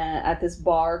at this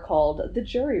bar called the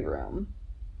Jury Room.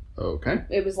 Okay.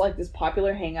 It was like this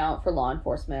popular hangout for law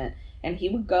enforcement, and he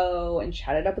would go and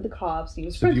chat it up with the cops. And he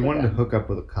was so if you wanted to hook up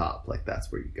with a cop, like,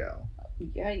 that's where you go.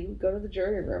 Yeah, you would go to the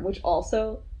Jury Room, which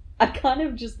also, I kind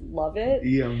of just love it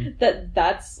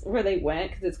that's where they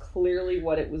went, because it's clearly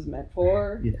what it was meant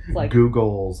for. Yeah. It's like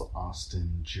Google's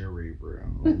Austin jury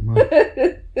room.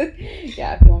 Yeah,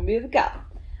 if you want to be the cop.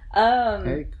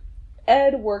 Hey.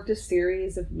 Ed worked a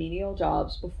series of menial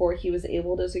jobs before he was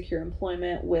able to secure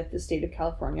employment with the state of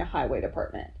California Highway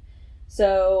Department.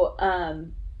 So,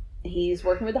 he's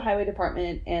working with the Highway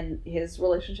Department, and his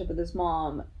relationship with his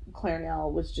mom, Claire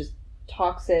Nell, was just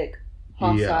toxic,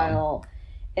 hostile,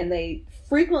 and they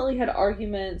frequently had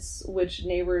arguments, which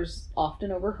neighbors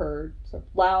often overheard. So,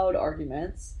 loud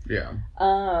arguments. Yeah.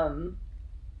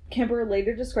 Kemper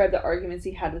later described the arguments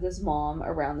he had with his mom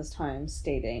around this time,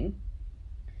 stating,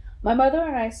 "My mother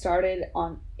and I started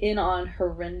on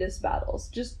horrendous battles,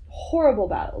 just horrible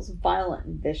battles, violent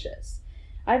and vicious.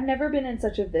 I've never been in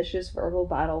such a vicious verbal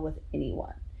battle with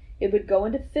anyone. It would go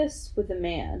into fists with a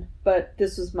man, but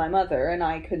this was my mother, and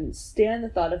I couldn't stand the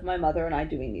thought of my mother and I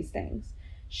doing these things.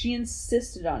 She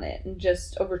insisted on it, and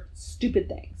just over stupid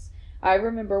things. I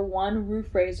remember one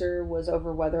roof raiser was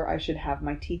over whether I should have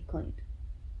my teeth cleaned."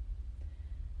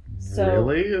 So,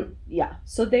 really? Yeah.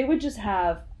 So they would just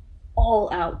have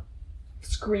all out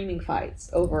screaming fights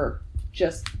over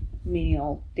just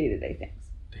menial day-to-day things.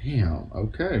 Damn,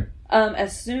 okay.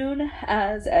 As soon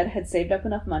as Ed had saved up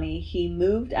enough money, he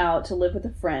moved out to live with a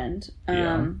friend.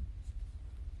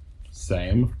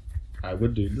 Same. I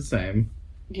would do the same.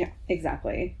 Yeah,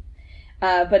 exactly.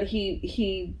 But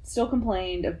he still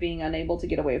complained of being unable to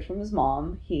get away from his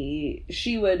mom.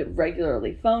 She would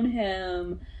regularly phone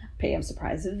him, pay him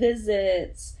surprise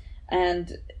visits,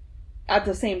 and at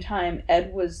the same time,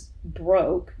 Ed was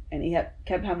broke, and he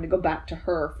kept having to go back to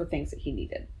her for things that he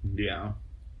needed. Yeah.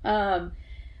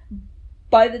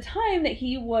 By the time that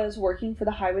he was working for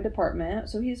the Highway Department,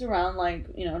 so he's around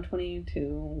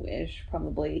 22-ish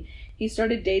probably, he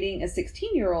started dating a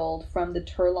 16-year-old from the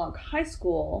Turlock High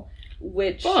School,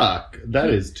 which... Fuck! That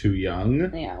is too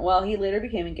young. Yeah, well, he later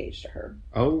became engaged to her.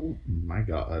 Oh my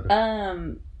god.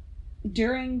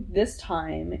 During this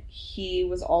time, he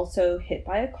was also hit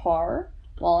by a car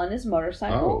while on his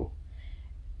motorcycle. Oh.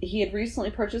 He had recently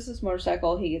purchased this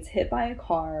motorcycle. He gets hit by a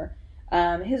car.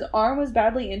 His arm was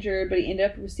badly injured, but he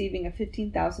ended up receiving a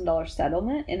 $15,000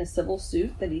 settlement in a civil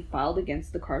suit that he filed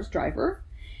against the car's driver.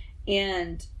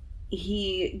 And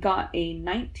he got a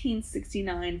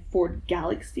 1969 Ford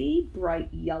Galaxy,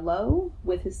 bright yellow,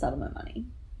 with his settlement money.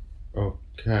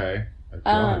 Okay. A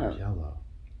bright yellow.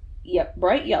 Yep,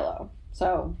 bright yellow.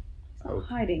 So, it's not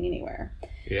hiding anywhere.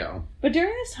 Yeah. But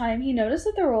during this time, he noticed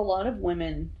that there were a lot of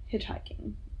women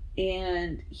hitchhiking.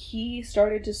 And he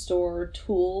started to store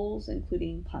tools,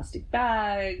 including plastic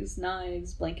bags,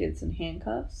 knives, blankets, and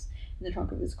handcuffs in the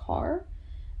trunk of his car.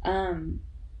 And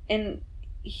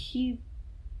he,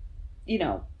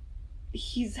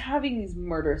 he's having these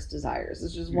murderous desires.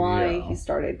 This is why he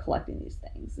started collecting these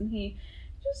things. And he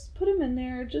just put them in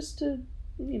there just to,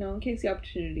 in case the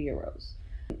opportunity arose.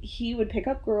 He would pick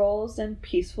up girls and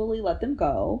peacefully let them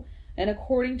go. And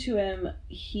according to him,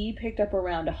 he picked up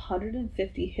around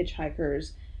 150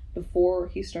 hitchhikers before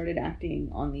he started acting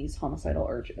on these homicidal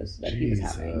urges that he was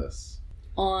having.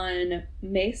 On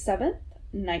May 7th,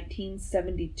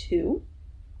 1972,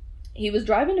 he was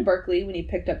driving to Berkeley when he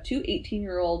picked up two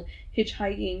 18-year-old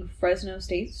hitchhiking Fresno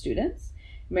State students,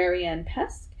 Marianne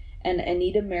Pesk and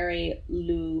Anita Mary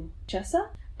Luchessa,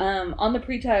 on the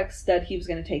pretext that he was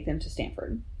going to take them to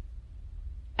Stanford.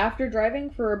 After driving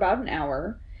for about an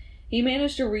hour, he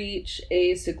managed to reach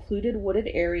a secluded wooded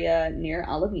area near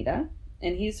Alameda,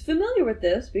 and he's familiar with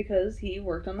this because he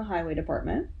worked on the Highway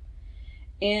Department,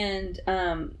 and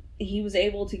he was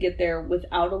able to get there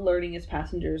without alerting his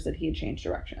passengers that he had changed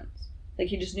directions.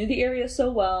 He just knew the area so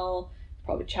well,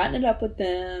 probably chatting it up with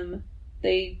them.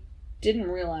 They didn't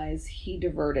realize he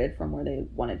diverted from where they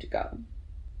wanted to go.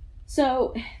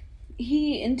 So,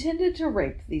 he intended to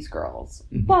rape these girls,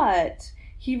 but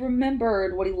he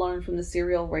remembered what he learned from the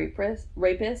serial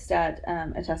rapist at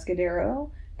Atascadero,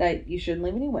 that you shouldn't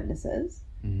leave any witnesses.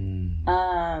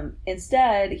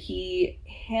 Instead, he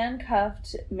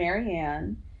handcuffed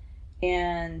Marianne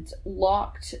and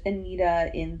locked Anita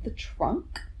in the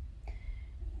trunk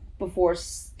before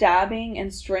stabbing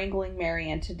and strangling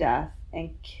Marianne to death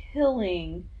and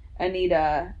killing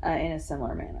Anita in a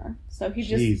similar manner. So he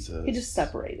just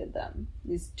separated them.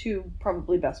 These two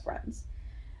probably best friends.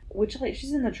 Which,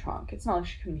 she's in the trunk. It's not like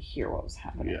she couldn't hear what was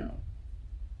happening. Yeah.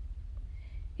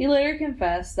 He later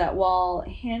confessed that while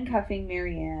handcuffing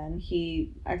Marianne,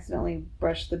 he accidentally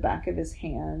brushed the back of his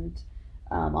hand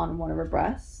on one of her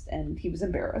breasts, and he was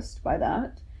embarrassed by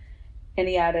that. And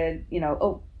he added,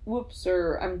 oh, whoops,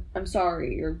 or I'm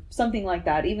sorry, or something like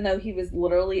that, even though he was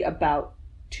literally about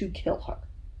to kill her.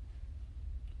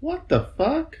 What the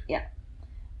fuck? Yeah.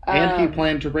 And he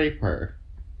planned to rape her.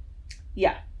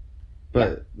 Yeah.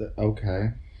 But,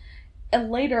 okay.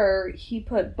 And later, he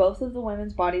put both of the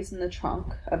women's bodies in the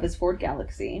trunk of his Ford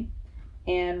Galaxy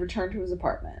and returned to his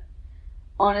apartment.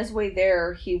 On his way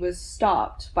there, he was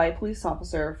stopped by a police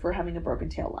officer for having a broken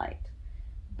tail light.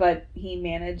 But he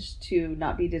managed to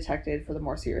not be detected for the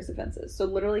more serious offenses. So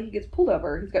literally, he gets pulled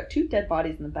over. He's got 2 dead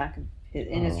bodies in the back of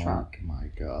his trunk. Oh my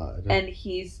god! And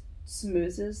he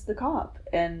smoozes the cop,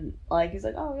 and he's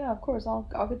like, "Oh yeah, of course, I'll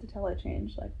get the taillight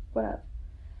changed. Like, whatever."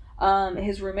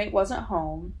 His roommate wasn't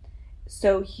home,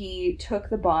 so he took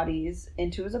the bodies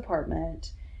into his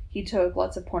apartment. He took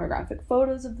lots of pornographic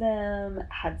photos of them,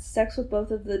 had sex with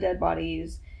both of the dead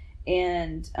bodies,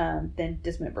 and then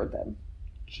dismembered them.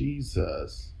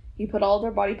 Jesus. He put all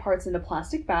their body parts into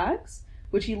plastic bags,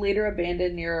 which he later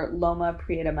abandoned near Loma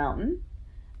Prieta Mountain,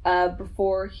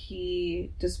 before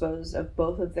he disposed of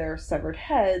both of their severed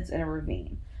heads in a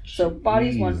ravine. So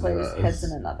bodies one place, heads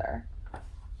in another.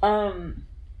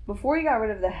 Before he got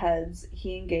rid of the heads,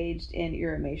 he engaged in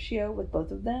erumatio with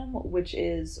both of them, which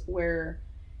is where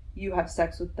you have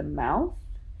sex with the mouth.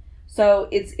 So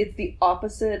it's the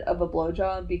opposite of a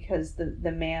blowjob, because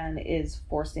the man is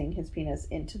forcing his penis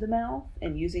into the mouth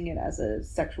and using it as a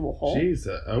sexual hole.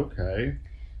 Jesus, okay.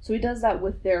 So he does that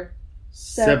with their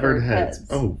severed heads.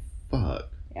 Oh,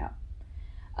 fuck. Yeah.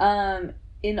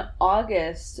 In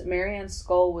August, Marianne's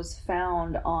skull was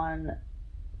found on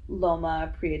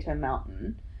Loma Prieta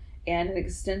Mountain, and an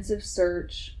extensive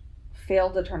search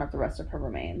failed to turn up the rest of her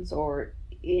remains or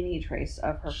any trace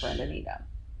of her friend Anita.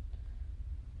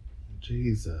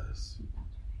 Jesus.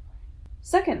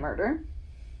 Second murder.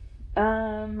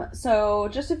 So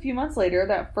just a few months later,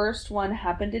 that first one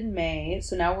happened in May,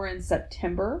 so now we're in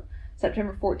September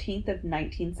 14th of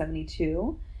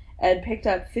 1972. Ed picked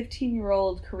up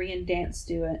 15-year-old Korean dance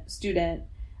student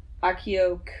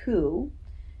Akio Koo,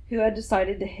 who had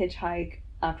decided to hitchhike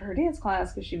after her dance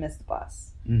class because she missed the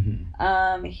bus.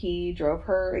 Mm-hmm. He drove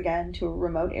her again to a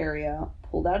remote area,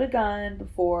 pulled out a gun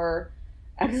before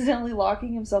accidentally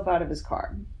locking himself out of his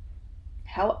car.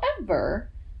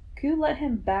 However, Koo let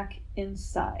him back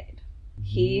inside.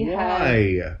 He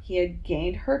had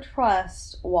gained her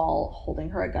trust while holding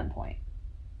her at gunpoint.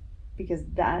 Because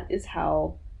that is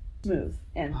how smooth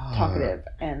and talkative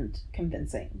and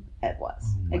convincing Ed was.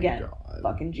 Oh Again, God.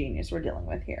 Fucking genius we're dealing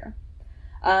with here.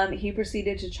 He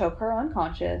proceeded to choke her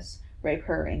unconscious, rape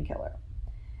her, and kill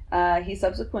her. He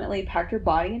subsequently packed her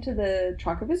body into the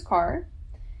trunk of his car,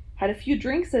 had a few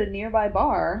drinks at a nearby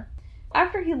bar.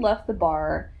 After he left the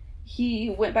bar, he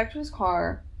went back to his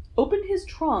car, opened his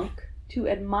trunk to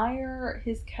admire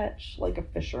his catch like a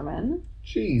fisherman.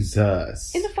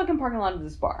 Jesus. In the fucking parking lot of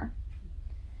this bar.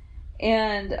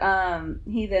 And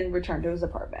he then returned to his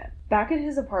apartment. Back at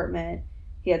his apartment,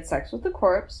 he had sex with the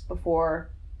corpse before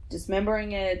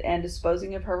dismembering it and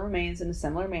disposing of her remains in a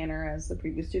similar manner as the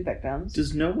previous 2 victims.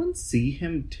 Does no one see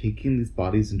him taking these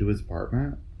bodies into his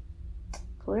apartment?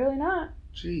 Clearly not.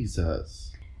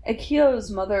 Jesus.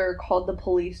 Akio's mother called the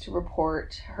police to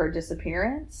report her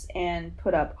disappearance and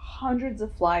put up hundreds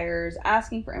of flyers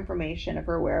asking for information of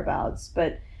her whereabouts,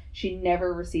 but she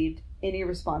never received any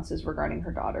responses regarding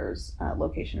her daughter's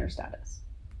location or status.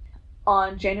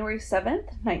 On January 7th,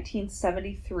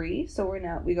 1973, so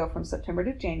we go from September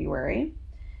to January,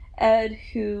 Ed,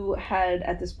 who had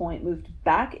at this point moved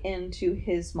back into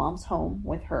his mom's home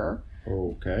with her,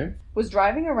 okay, was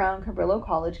driving around Cabrillo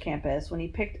College campus when he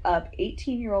picked up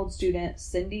 18-year-old student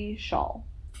Cindy Shaw.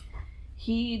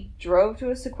 He drove to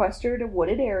a sequestered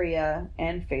wooded area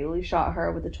and fatally shot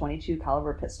her with a .22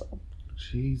 caliber pistol.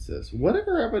 Jesus.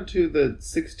 Whatever happened to the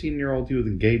 16-year-old he was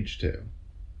engaged to?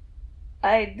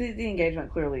 The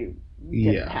engagement clearly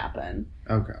didn't happen.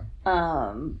 Okay.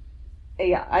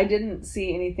 Yeah, I didn't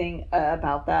see anything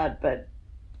about that, but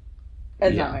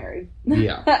Ed's not married.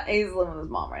 Yeah. He's living with his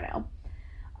mom right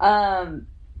now.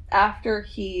 After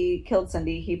he killed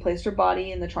Cindy, he placed her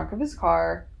body in the trunk of his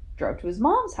car, drove to his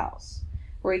mom's house,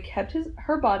 where he kept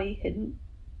her body hidden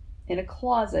in a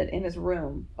closet in his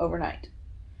room overnight.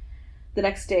 The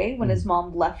next day, when his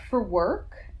mom left for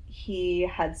work, he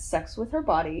had sex with her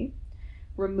body,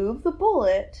 removed the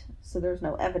bullet, so there's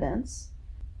no evidence,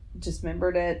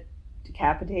 dismembered it,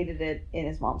 decapitated it in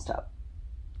his mom's tub.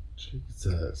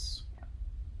 Jesus.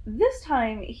 This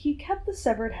time, he kept the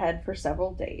severed head for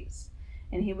several days,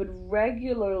 and he would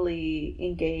regularly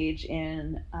engage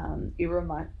in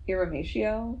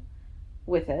erumatio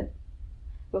with it,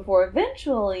 before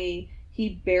eventually he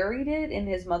buried it in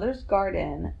his mother's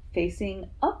garden, facing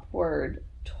upward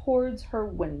towards her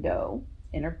window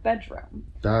in her bedroom.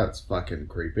 That's fucking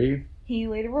creepy. He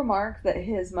later remarked that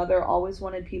his mother always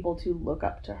wanted people to look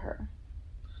up to her.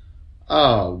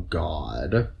 Oh,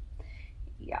 God.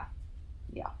 Yeah.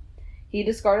 He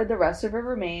discarded the rest of her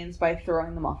remains by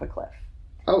throwing them off a cliff.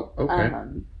 Oh, okay.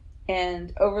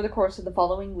 And over the course of the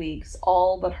following weeks,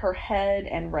 all but her head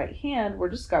and right hand were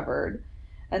discovered.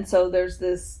 And so there's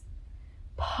this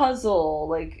puzzle,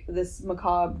 like this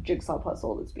macabre jigsaw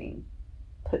puzzle that's being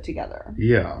put together.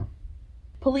 Yeah.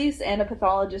 Police and a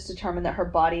pathologist determined that her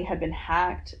body had been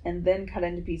hacked and then cut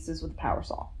into pieces with a power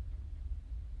saw.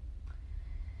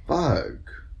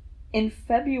 Fuck. On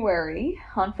February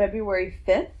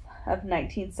 5th of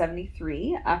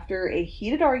 1973, after a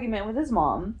heated argument with his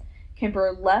mom,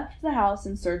 Kemper left the house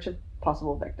in search of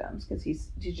possible victims because he's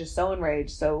just so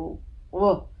enraged,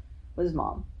 with his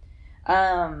mom.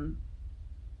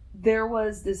 There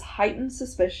was this heightened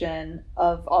suspicion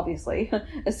of, obviously,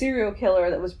 a serial killer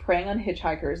that was preying on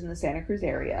hitchhikers in the Santa Cruz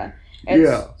area. And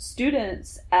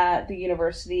students at the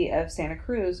University of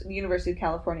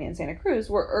California in Santa Cruz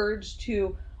were urged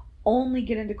to only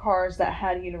get into cars that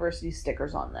had university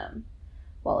stickers on them.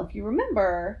 Well, if you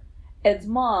remember, Ed's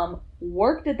mom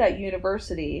worked at that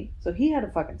university, so he had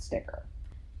a fucking sticker.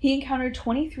 He encountered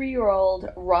 23-year-old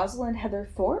Rosalind Heather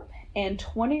Thorpe and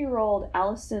 20-year-old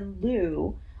Allison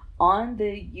Liu on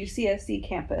the UCSC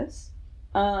campus.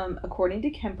 According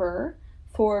to Kemper,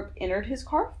 Thorpe entered his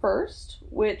car first,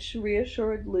 which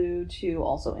reassured Liu to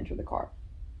also enter the car.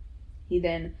 He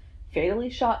then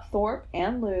fatally shot Thorpe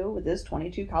and Liu with his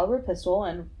 .22 caliber pistol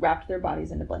and wrapped their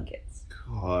bodies into blankets.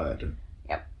 God.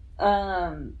 Yep.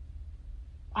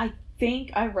 I think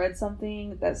I read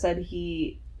something that said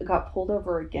he got pulled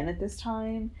over again at this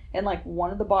time, and like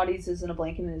one of the bodies is in a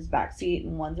blanket in his back seat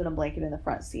and one's in a blanket in the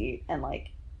front seat, and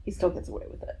like he still gets away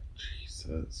with it.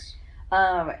 Jesus.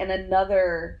 And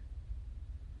another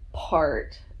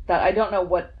part that I don't know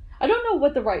what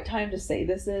the right time to say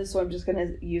this is, so I'm just going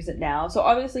to use it now. So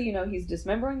obviously, he's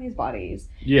dismembering these bodies.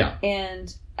 Yeah.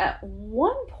 And at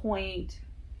one point,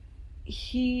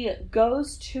 he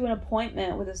goes to an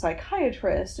appointment with a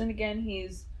psychiatrist, and again,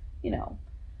 he's, in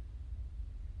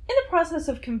the process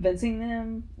of convincing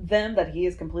them that he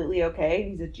is completely okay,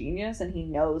 he's a genius, and he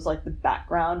knows, like, the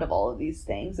background of all of these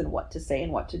things and what to say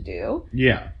and what to do.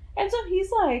 Yeah. And so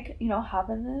he's like,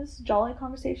 having this jolly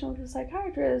conversation with his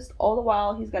psychiatrist. All the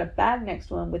while, he's got a bag next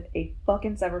to him with a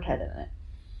fucking severed head in it.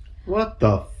 What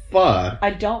the fuck?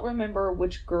 I don't remember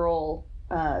which girl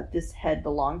this head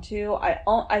belonged to.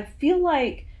 I feel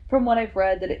like, from what I've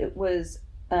read, that it was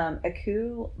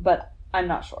Aku, but I'm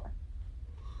not sure.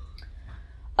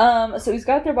 So he's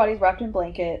got their bodies wrapped in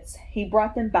blankets. He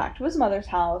brought them back to his mother's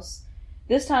house.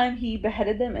 This time, he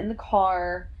beheaded them in the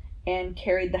car and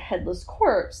carried the headless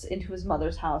corpse into his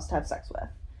mother's house to have sex with.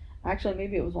 Actually,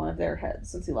 maybe it was one of their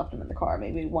heads since he left them in the car.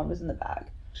 Maybe one was in the bag.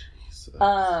 Jesus.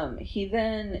 He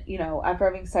then, after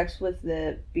having sex with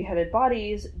the beheaded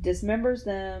bodies, dismembers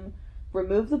them,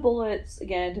 removed the bullets,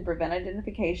 again, to prevent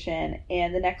identification,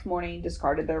 and the next morning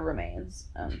discarded their remains,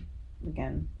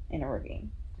 again, in a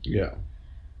ravine. Yeah.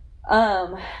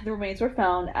 The remains were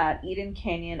found at Eden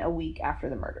Canyon a week after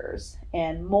the murders,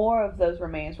 and more of those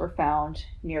remains were found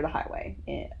near the highway,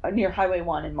 near Highway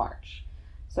 1 in March.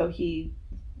 So he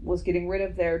was getting rid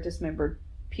of their dismembered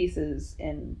pieces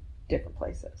in different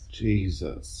places.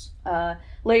 Jesus.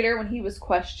 Later, when he was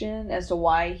questioned as to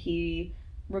why he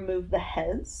removed the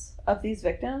heads of these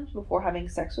victims before having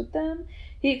sex with them,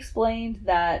 he explained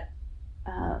that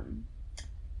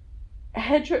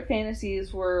head trip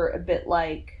fantasies were a bit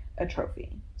like a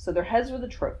trophy. So their heads were the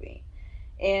trophy.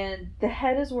 And the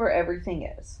head is where everything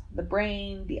is. The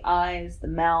brain, the eyes, the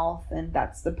mouth, and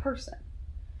that's the person.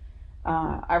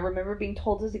 I remember being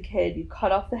told as a kid, you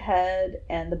cut off the head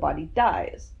and the body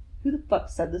dies. Who the fuck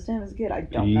said this to him as a kid? I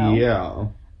don't know. Yeah.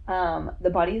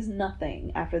 The body is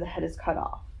nothing after the head is cut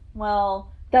off.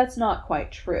 Well, that's not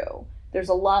quite true. There's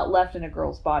a lot left in a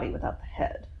girl's body without the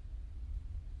head.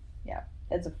 Yeah,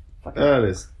 it's a fucking That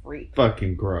is freak.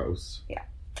 Fucking gross. Yeah.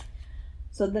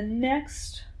 So the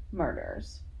next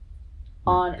murders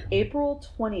on April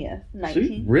 20th,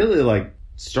 She really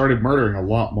started murdering a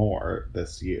lot more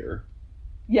this year.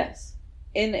 Yes.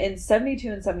 In 72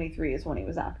 and 73 is when he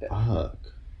was active. Fuck.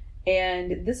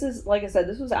 And this is, like I said,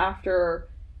 this was after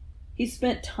he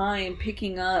spent time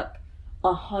picking up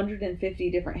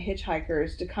 150 different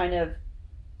hitchhikers to kind of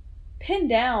pin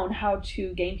down how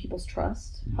to gain people's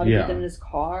trust, how to get them in his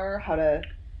car, how to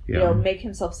make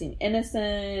himself seem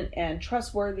innocent and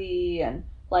trustworthy, and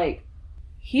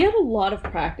he had a lot of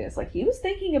practice. He was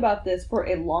thinking about this for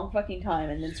a long fucking time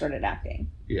and then started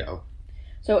acting. Yeah.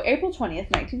 So April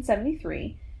 20th,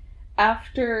 1973,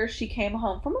 after she came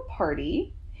home from a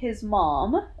party, his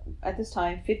mom, at this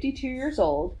time 52 years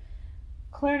old,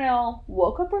 Clarnell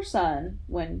woke up her son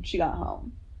when she got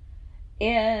home.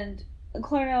 And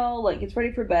Clarnell, like, gets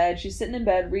ready for bed. She's sitting in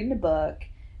bed reading a book,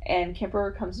 and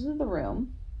Kemper comes into the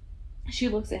room. She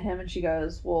looks at him and she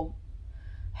goes, well,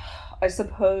 I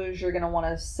suppose you're going to want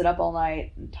to sit up all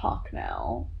night and talk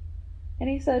now. And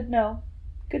he said, no,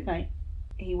 good night.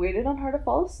 He waited on her to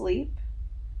fall asleep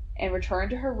and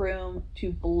returned to her room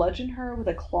to bludgeon her with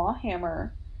a claw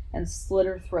hammer and slit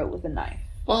her throat with a knife.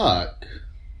 Fuck.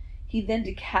 He then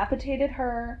decapitated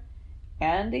her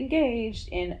and engaged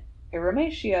in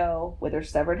erumatio with her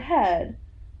severed head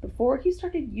before he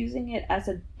started using it as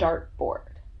a dartboard.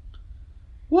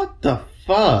 What the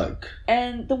fuck?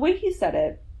 And the way he said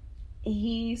it,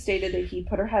 he stated that he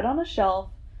put her head on a shelf,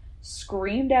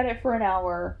 screamed at it for an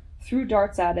hour, threw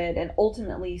darts at it, and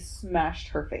ultimately smashed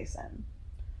her face in.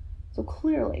 So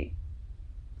clearly,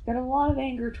 got a lot of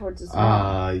anger towards his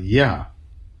mom. Yeah.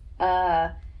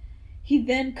 He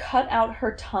then cut out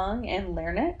her tongue and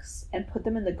larynx and put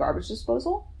them in the garbage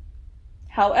disposal.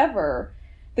 However,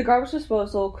 the garbage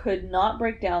disposal could not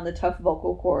break down the tough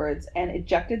vocal cords and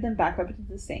ejected them back up into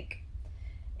the sink.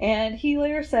 And he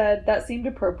later said that seemed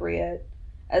appropriate,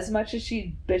 as much as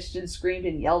she bitched and screamed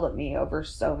and yelled at me over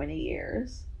so many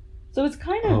years. So it's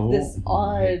kind of this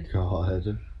odd...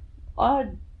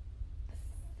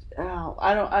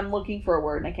 I'm looking for a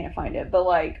word and I can't find it, but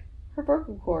like, her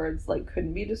vocal cords like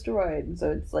couldn't be destroyed, and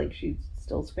so it's like she's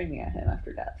still screaming at him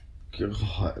after death.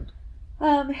 God.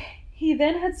 He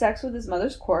then had sex with his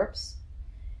mother's corpse,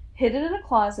 hid it in a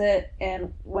closet,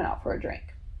 and went out for a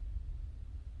drink.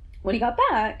 When he got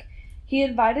back, he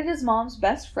invited his mom's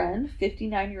best friend,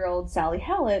 59-year-old Sally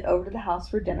Hallett, over to the house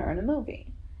for dinner and a movie.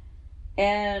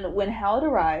 And when Hallett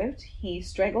arrived, he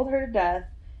strangled her to death,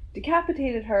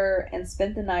 decapitated her, and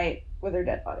spent the night with her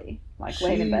dead body, like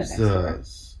laying in bed next to her.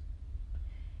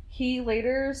 He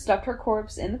later stuffed her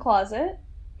corpse in the closet,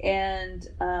 and,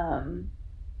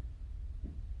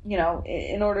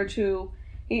 in order to...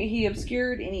 He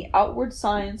obscured any outward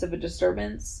signs of a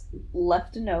disturbance,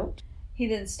 left a note. He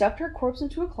then stuffed her corpse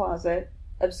into a closet,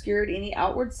 obscured any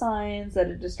outward signs that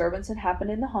a disturbance had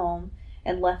happened in the home,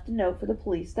 and left a note for the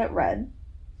police that read,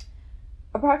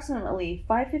 approximately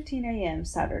 5:15 a.m.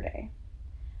 Saturday.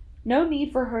 No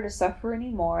need for her to suffer any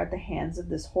more at the hands of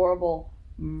this horrible,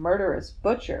 murderous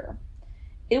butcher.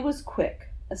 It was quick,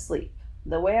 asleep,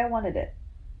 the way I wanted it.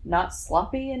 Not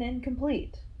sloppy and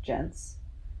incomplete, gents.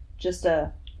 Just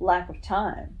a lack of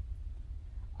time.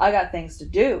 I got things to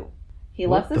do. He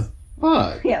left this...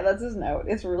 Fuck? Yeah, that's his note.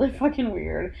 It's really fucking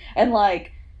weird. And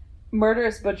like,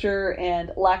 murderous butcher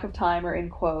and lack of time are in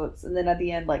quotes, and then at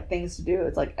the end, like, things to do,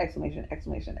 it's like exclamation,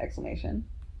 exclamation, exclamation.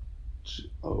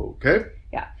 Okay.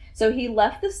 Yeah. So he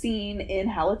left the scene in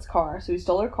Hallett's car, so he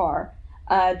stole her car,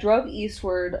 drove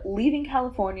eastward, leaving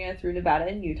California through Nevada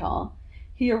and Utah.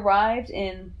 He arrived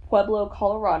in Pueblo,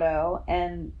 Colorado,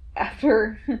 and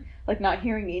after like not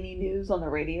hearing any news on the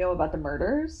radio about the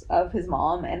murders of his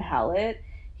mom and Hallett,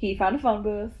 he found a phone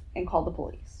booth and called the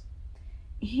police.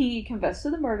 He confessed to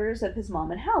the murders of his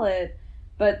mom and Hallett,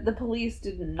 but the police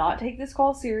did not take this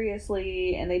call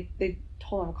seriously, and they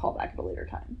told him to call back at a later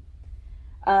time.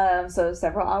 So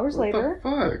several hours later...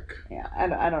 What the fuck? Yeah,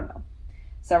 I don't know.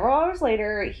 Several hours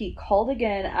later, he called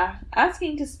again,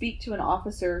 asking to speak to an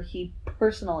officer he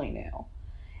personally knew.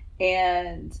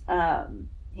 And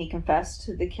he confessed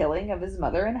to the killing of his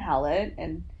mother and Hallett,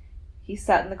 and he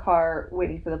sat in the car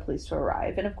waiting for the police to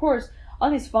arrive. And of course,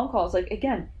 on these phone calls, like,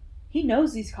 again, he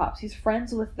knows these cops. He's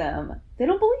friends with them. They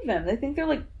don't believe him. They think they're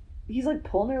like, he's like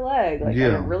pulling their leg, like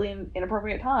at a really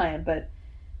inappropriate time. But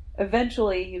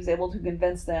eventually he was able to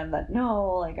convince them that,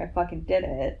 no, like, I fucking did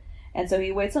it. And so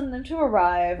he waits on them to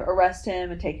arrive, arrest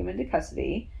him, and take him into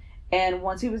custody. And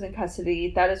once he was in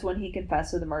custody, that is when he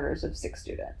confessed to the murders of 6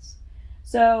 students.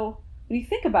 So when you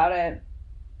think about it,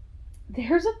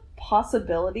 there's a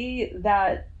possibility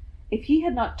that if he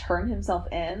had not turned himself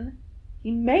in,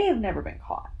 he may have never been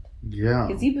caught. Yeah.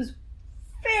 Because he was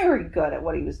very good at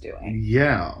what he was doing.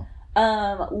 Yeah.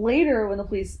 Later, when the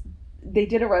police, they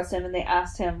did arrest him and they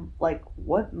asked him, like,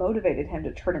 what motivated him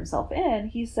to turn himself in,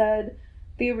 he said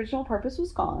the original purpose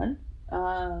was gone,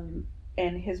 and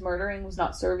his murdering was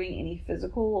not serving any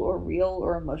physical or real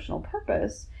or emotional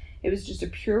purpose. It was just a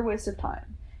pure waste of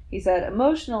time. He said,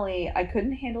 emotionally, I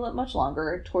couldn't handle it much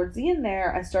longer. Towards the end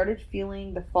there, I started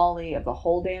feeling the folly of the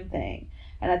whole damn thing.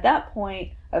 And at that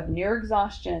point of near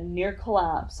exhaustion, near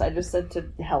collapse, I just said to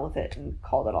hell with it and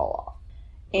called it all off.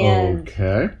 And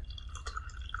okay.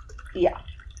 Yeah.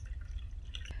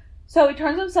 So he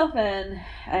turns himself in,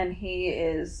 and he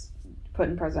is put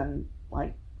in prison,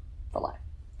 like, for life.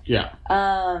 Yeah.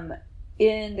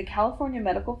 In the California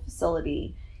Medical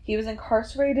Facility, he was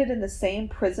incarcerated in the same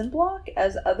prison block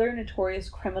as other notorious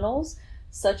criminals,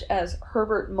 such as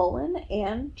Herbert Mullen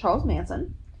and Charles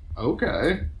Manson.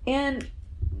 Okay. And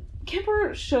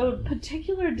Kemper showed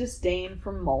particular disdain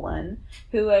for Mullen,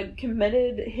 who had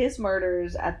committed his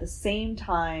murders at the same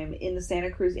time in the Santa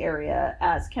Cruz area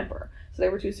as Kemper. So they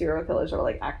were two serial killers that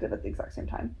were active at the exact same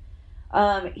time.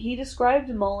 He described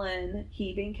Mullen,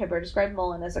 he being Kemper, described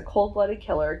Mullen as a cold-blooded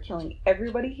killer, killing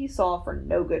everybody he saw for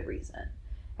no good reason.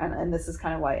 And this is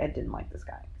kind of why Ed didn't like this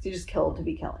guy. Because he just killed to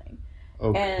be killing.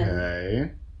 Okay.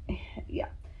 And, yeah.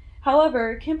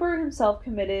 However, Kemper himself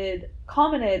commented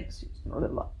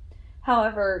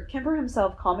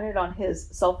on his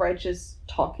self-righteous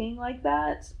talking like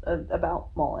that about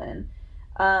Mullen,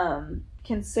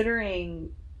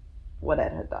 considering what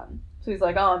Ed had done. So he's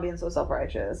like, oh, I'm being so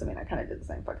self-righteous. I mean, I kind of did the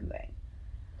same fucking thing.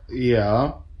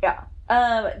 Yeah. Yeah.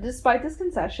 Despite this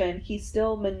concession, he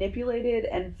still manipulated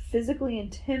and physically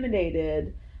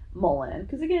intimidated Mullen.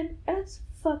 Because again, Ed's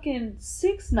fucking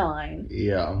 6'9".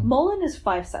 Yeah. Mullen is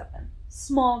 5'7".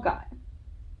 Small guy.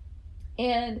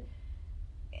 And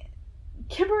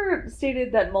Kemper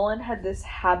stated that Mullen had this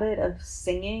habit of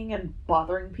singing and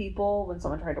bothering people when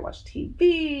someone tried to watch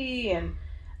TV, and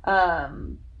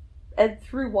Ed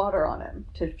threw water on him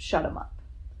to shut him up.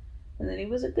 And then he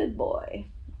was a good boy.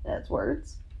 Ed's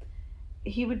words.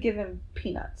 He would give him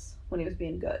peanuts when he was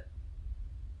being good.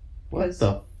 What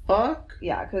the fuck?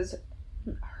 Yeah, because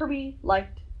Herbie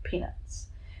liked peanuts.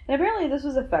 And apparently this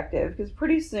was effective, because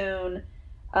pretty soon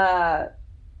Herbert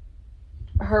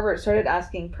started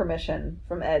asking permission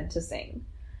from Ed to sing.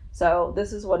 So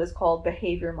this is what is called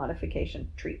behavior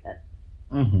modification treatment.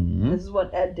 Mm-hmm. This is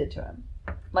what Ed did to him.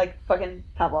 Like fucking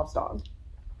Pavlov's dog.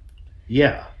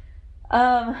 Yeah.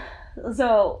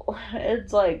 So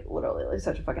it's literally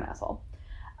such a fucking asshole.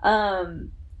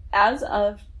 As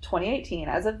of 2018,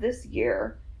 as of this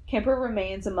year, Kemper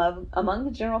remains among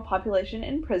the general population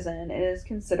in prison and is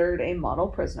considered a model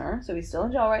prisoner. So he's still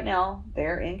in jail right now,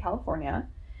 there in California.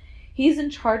 He's in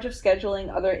charge of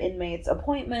scheduling other inmates'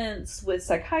 appointments with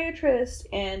psychiatrists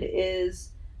and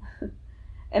is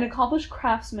an accomplished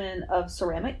craftsman of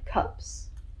ceramic cups.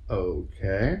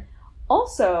 Okay.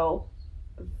 Also,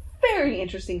 very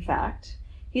interesting fact,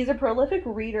 he's a prolific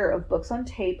reader of books on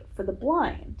tape for the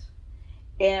blind.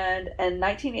 And a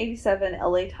 1987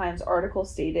 LA Times article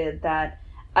stated that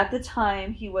at the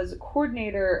time he was a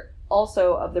coordinator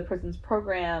also of the prison's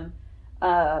program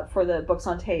for the books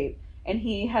on tape. And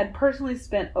he had personally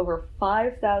spent over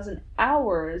 5,000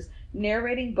 hours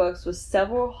narrating books with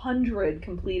several hundred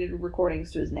completed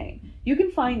recordings to his name. You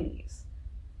can find these.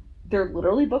 They're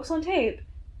literally books on tape,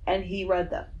 and he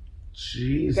read them.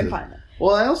 Jesus. You can find them.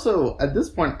 Well, I also, at this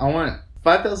point, I want...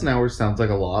 5,000 hours sounds like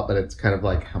a lot, but it's kind of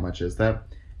like, how much is that?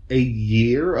 A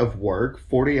year of work,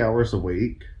 40 hours a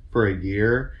week for a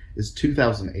year, is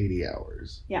 2,080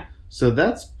 hours. Yeah. So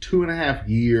that's 2.5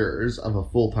 years of a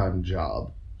full-time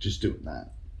job just doing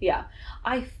that. Yeah.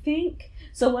 I think...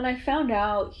 So when I found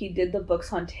out he did the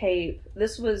books on tape,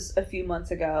 this was a few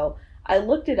months ago, I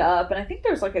looked it up, and I think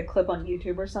there's a clip on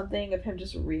YouTube or something of him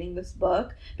just reading this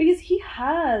book, because he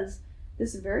has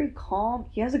this very calm,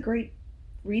 he has a great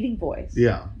reading voice.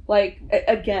 Yeah.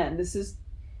 Again,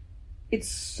 it's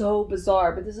so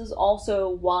bizarre, but this is also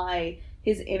why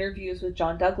his interviews with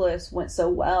John Douglas went so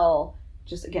well.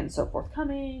 Just, again, so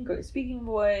forthcoming, great speaking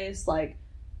voice, but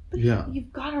yeah.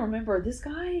 You've got to remember, this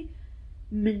guy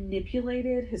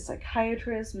manipulated his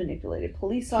psychiatrist, manipulated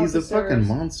police officers. He's a fucking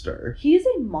monster. He is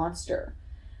a monster.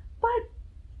 But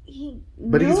he's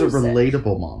a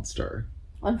relatable monster.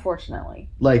 Unfortunately.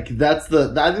 I think that's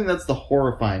the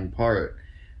horrifying part.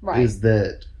 Right. Is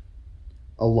that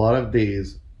a lot of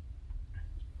these...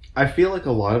 I feel like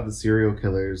a lot of the serial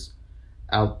killers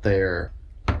out there,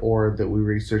 or that we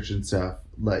research and stuff,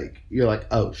 you're like,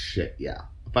 oh shit, yeah.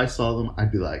 If I saw them,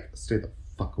 I'd be like, stay the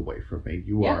fuck away from me.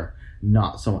 You are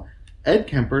not someone. Ed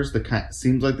Kemper's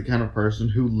seems like the kind of person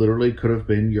who literally could have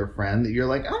been your friend that you're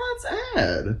like, oh, that's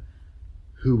Ed,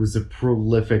 who was a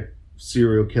prolific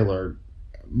serial killer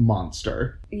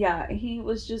monster. Yeah, he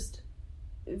was just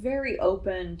very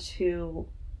open to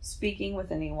speaking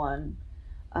with anyone.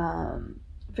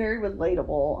 Very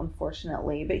relatable,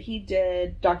 unfortunately. But he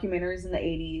did documentaries in the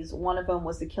 80s. One of them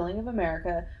was The Killing of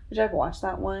America, which I've watched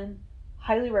that one.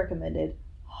 Highly recommended.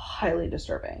 Highly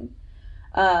disturbing.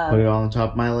 Put it on the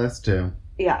top of my list too.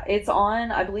 Yeah,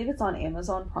 I believe it's on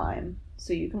Amazon Prime,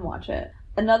 so you can watch it.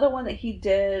 Another one that he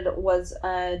did was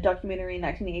a documentary in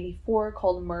 1984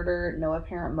 called Murder, No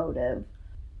Apparent Motive.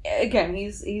 Again,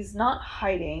 he's not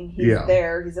hiding. He's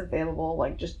there. He's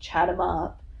available. Just chat him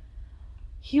up.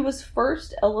 He was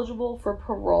first eligible for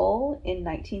parole in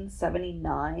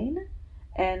 1979,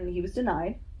 and he was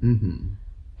denied. Mm-hmm.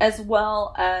 As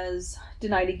well as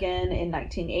denied again in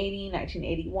 1980,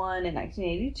 1981, and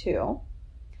 1982.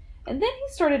 And then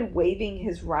he started waiving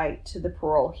his right to the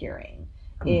parole hearing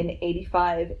in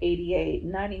 85, 88,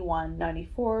 91,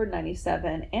 94,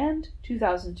 97, and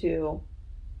 2002,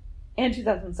 and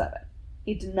 2007.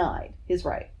 He denied his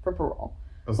right for parole.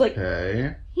 Okay. So,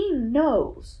 like, he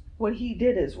knows what he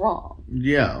did is wrong.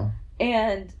 Yeah.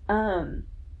 And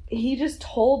he just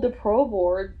told the parole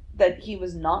board that he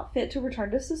was not fit to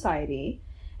return to society.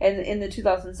 And in the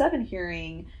 2007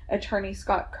 hearing, attorney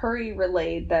Scott Curry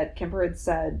relayed that Kemper had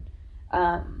said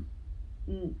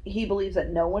he believes that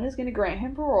no one is going to grant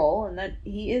him parole and that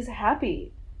he is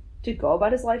happy to go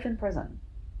about his life in prison.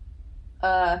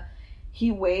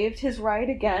 He waived his right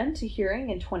again to hearing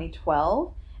in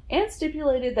 2012 and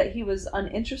stipulated that he was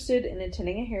uninterested in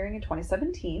attending a hearing in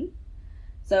 2017.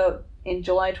 So in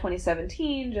July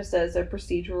 2017, just as a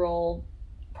procedural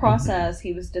process,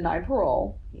 he was denied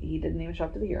parole. He didn't even show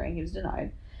up to the hearing. He was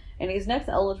denied. And he's next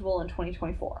eligible in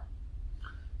 2024.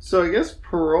 So I guess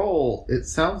parole, it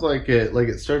sounds like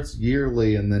it starts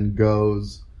yearly and then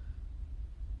goes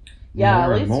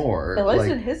more and more. At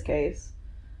least in his case.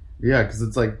 Yeah, because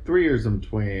it's like 3 years in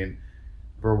between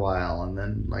for a while and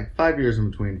then like 5 years in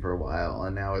between for a while.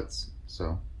 And now it's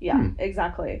so. Yeah,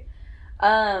 exactly.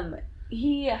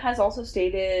 He has also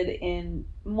stated in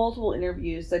multiple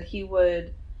interviews that he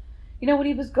would, when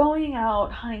he was going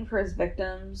out hunting for his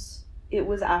victims, it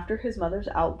was after his mother's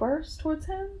outburst towards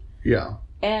him. Yeah.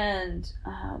 And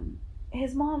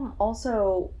his mom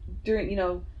also,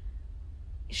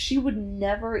 she would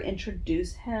never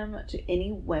introduce him to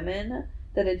any women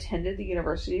that attended the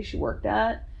university she worked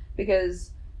at,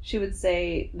 because she would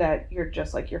say that you're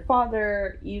just like your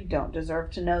father, you don't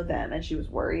deserve to know them, and she was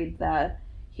worried that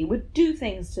he would do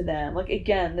things to them. Like,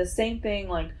 again, the same thing,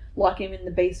 like lock him in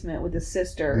the basement with his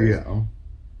sisters. Yeah.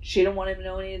 She didn't want him to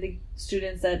know any of the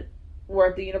students that were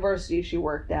at the university she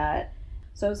worked at.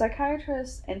 So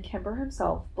psychiatrists and Kemper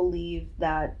himself believe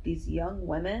that these young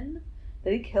women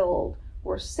that he killed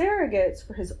were surrogates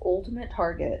for his ultimate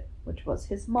target, which was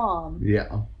his mom.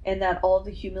 Yeah. And that all of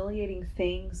the humiliating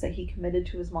things that he committed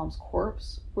to his mom's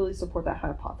corpse really support that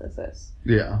hypothesis.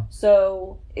 Yeah.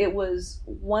 So it was,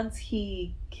 once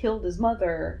he killed his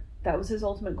mother, that was his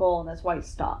ultimate goal, and that's why he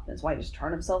stopped. That's why he just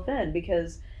turned himself in,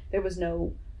 because there was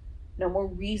no more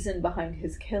reason behind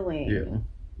his killing. Yeah.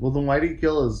 Well, then why did he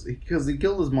kill because he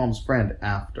killed his mom's friend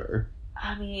after.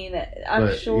 I mean,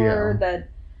 I'm sure that,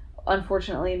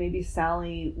 unfortunately, maybe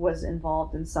Sally was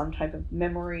involved in some type of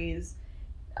memories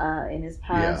in his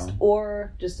past,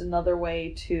 or just another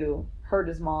way to hurt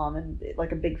his mom and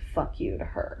like a big fuck you to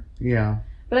her. Yeah.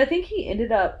 But I think he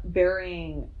ended up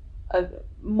burying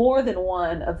more than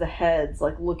one of the heads,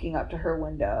 like looking up to her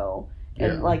window.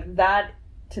 And like that,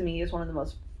 to me, is one of the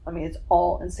most, it's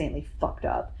all insanely fucked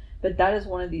up. But that is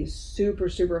one of these super,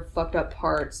 super fucked up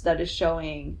parts that is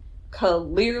showing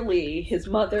clearly his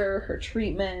mother, her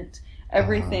treatment,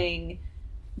 everything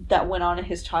that went on in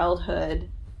his childhood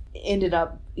ended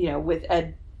up, with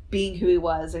Ed being who he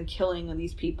was and killing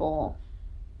these people.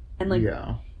 And like,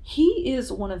 he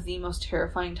is one of the most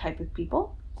terrifying type of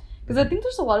people. Because I think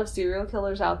there's a lot of serial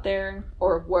killers out there,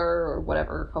 or were, or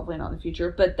whatever, hopefully not in the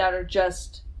future, but that are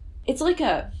just, it's like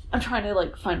I'm trying to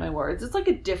like find my words. It's like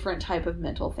a different type of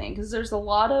mental thing. Because there's a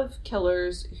lot of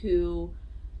killers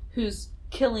whose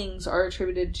killings are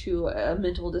attributed to a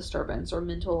mental disturbance or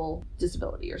mental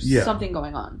disability or something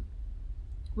going on.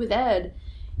 With Ed,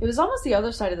 it was almost the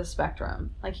other side of the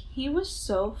spectrum. Like, he was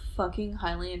so fucking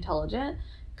highly intelligent,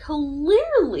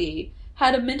 clearly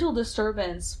had a mental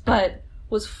disturbance, but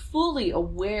was fully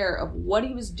aware of what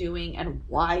he was doing and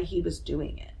why he was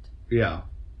doing it. Yeah.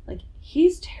 Like,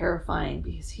 he's terrifying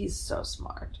because he's so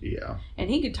smart. Yeah. And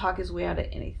he could talk his way out of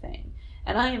anything.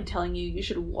 And I am telling you, you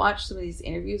should watch some of these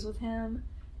interviews with him,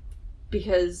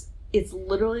 because it's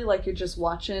literally like you're just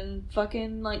watching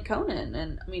fucking like Conan,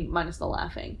 and minus the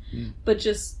laughing, but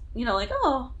just, like,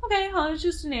 oh, okay, well, it was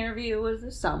just an interview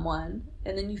with someone,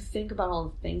 and then you think about all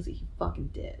the things that he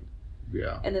fucking did.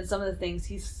 Yeah. And then some of the things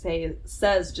he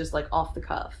says just like off the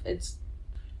cuff. It's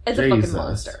a fucking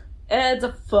monster. It's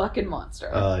a fucking monster.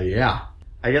 Yeah.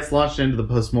 I guess launched into the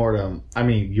postmortem.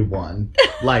 You won.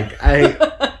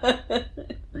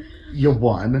 You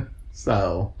won.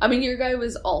 So. Your guy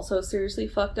was also seriously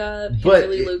fucked up.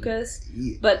 Lee Lucas.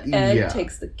 But Ed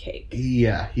takes the cake.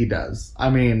 Yeah, he does.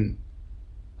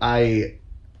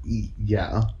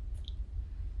 Yeah.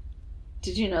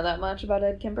 Did you know that much about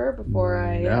Ed Kemper before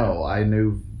I... No, I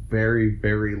knew very,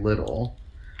 very little.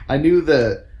 I knew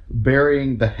that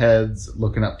burying the heads,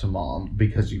 looking up to Mom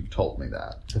because you've told me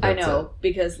that. I know,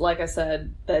 because like I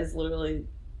said, that is literally,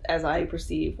 as I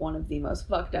perceive, one of the most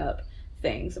fucked up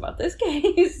things about this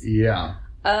case. Yeah.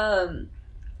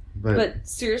 But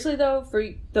seriously though, for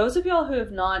those of y'all who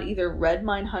have not either read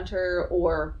Mindhunter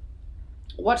or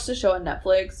watched the show on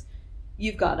Netflix,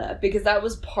 you've gotta, because that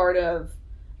was part of,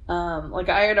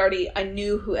 I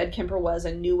knew who Ed Kemper was,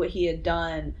 I knew what he had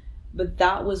done, but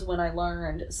that was when I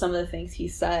learned some of the things he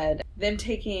said. Them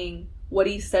taking what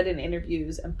he said in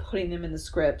interviews and putting them in the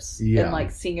scripts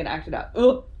and seeing it acted out.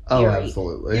 Ugh. Oh, eerie.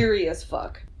 absolutely. Eerie as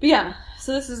fuck. But yeah,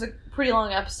 so this is a pretty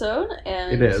long episode,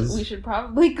 and it is. We should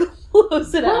probably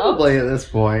close it out. Probably at this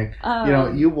point.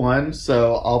 You won,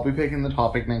 so I'll be picking the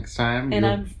topic next time. And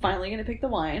I'm finally going to pick the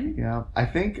wine. Yeah. I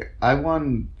think I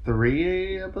won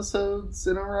 3 episodes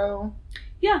in a row.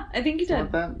 Yeah, I think you did.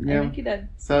 Like that? Yeah. I think you did.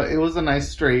 So it was a nice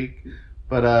streak.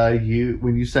 But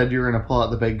when you said you were going to pull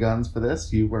out the big guns for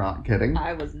this, you were not kidding.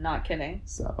 I was not kidding.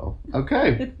 So,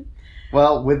 okay.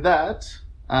 Well, with that...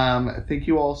 thank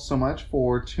you all so much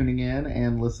for tuning in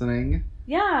and listening.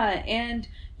 Yeah, and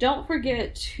don't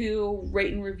forget to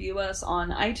rate and review us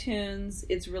on iTunes.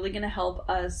 It's really going to help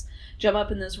us jump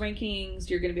up in those rankings.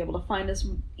 You're going to be able to find us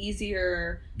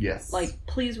easier. Yes.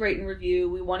 Please rate and review.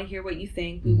 We want to hear what you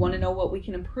think. We want to know what we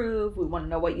can improve. We want to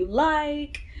know what you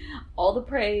like. All the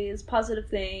praise, positive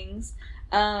things.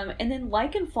 And then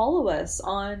like and follow us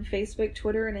on Facebook,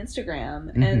 Twitter, and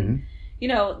Instagram. And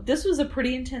this was a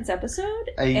pretty intense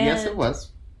episode. Yes, it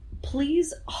was.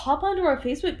 Please hop onto our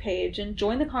Facebook page and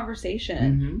join the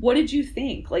conversation. What did you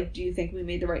think? Do you think we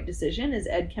made the right decision? Is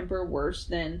Ed Kemper worse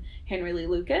than Henry Lee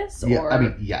Lucas?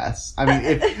 Yeah, yes.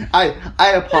 If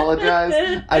I apologize.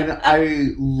 I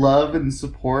love and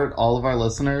support all of our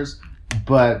listeners,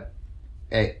 but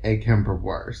Ed Kemper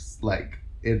worse.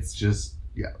 It's just,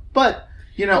 yeah. But,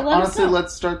 honestly,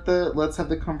 let's have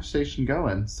the conversation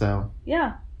going, so.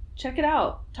 Yeah. Check it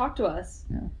out. Talk to us.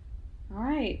 Yeah. All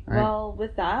right. Well,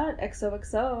 with that,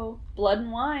 XOXO, Blood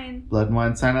and Wine. Blood and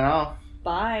Wine signing off.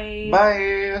 Bye.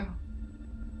 Bye.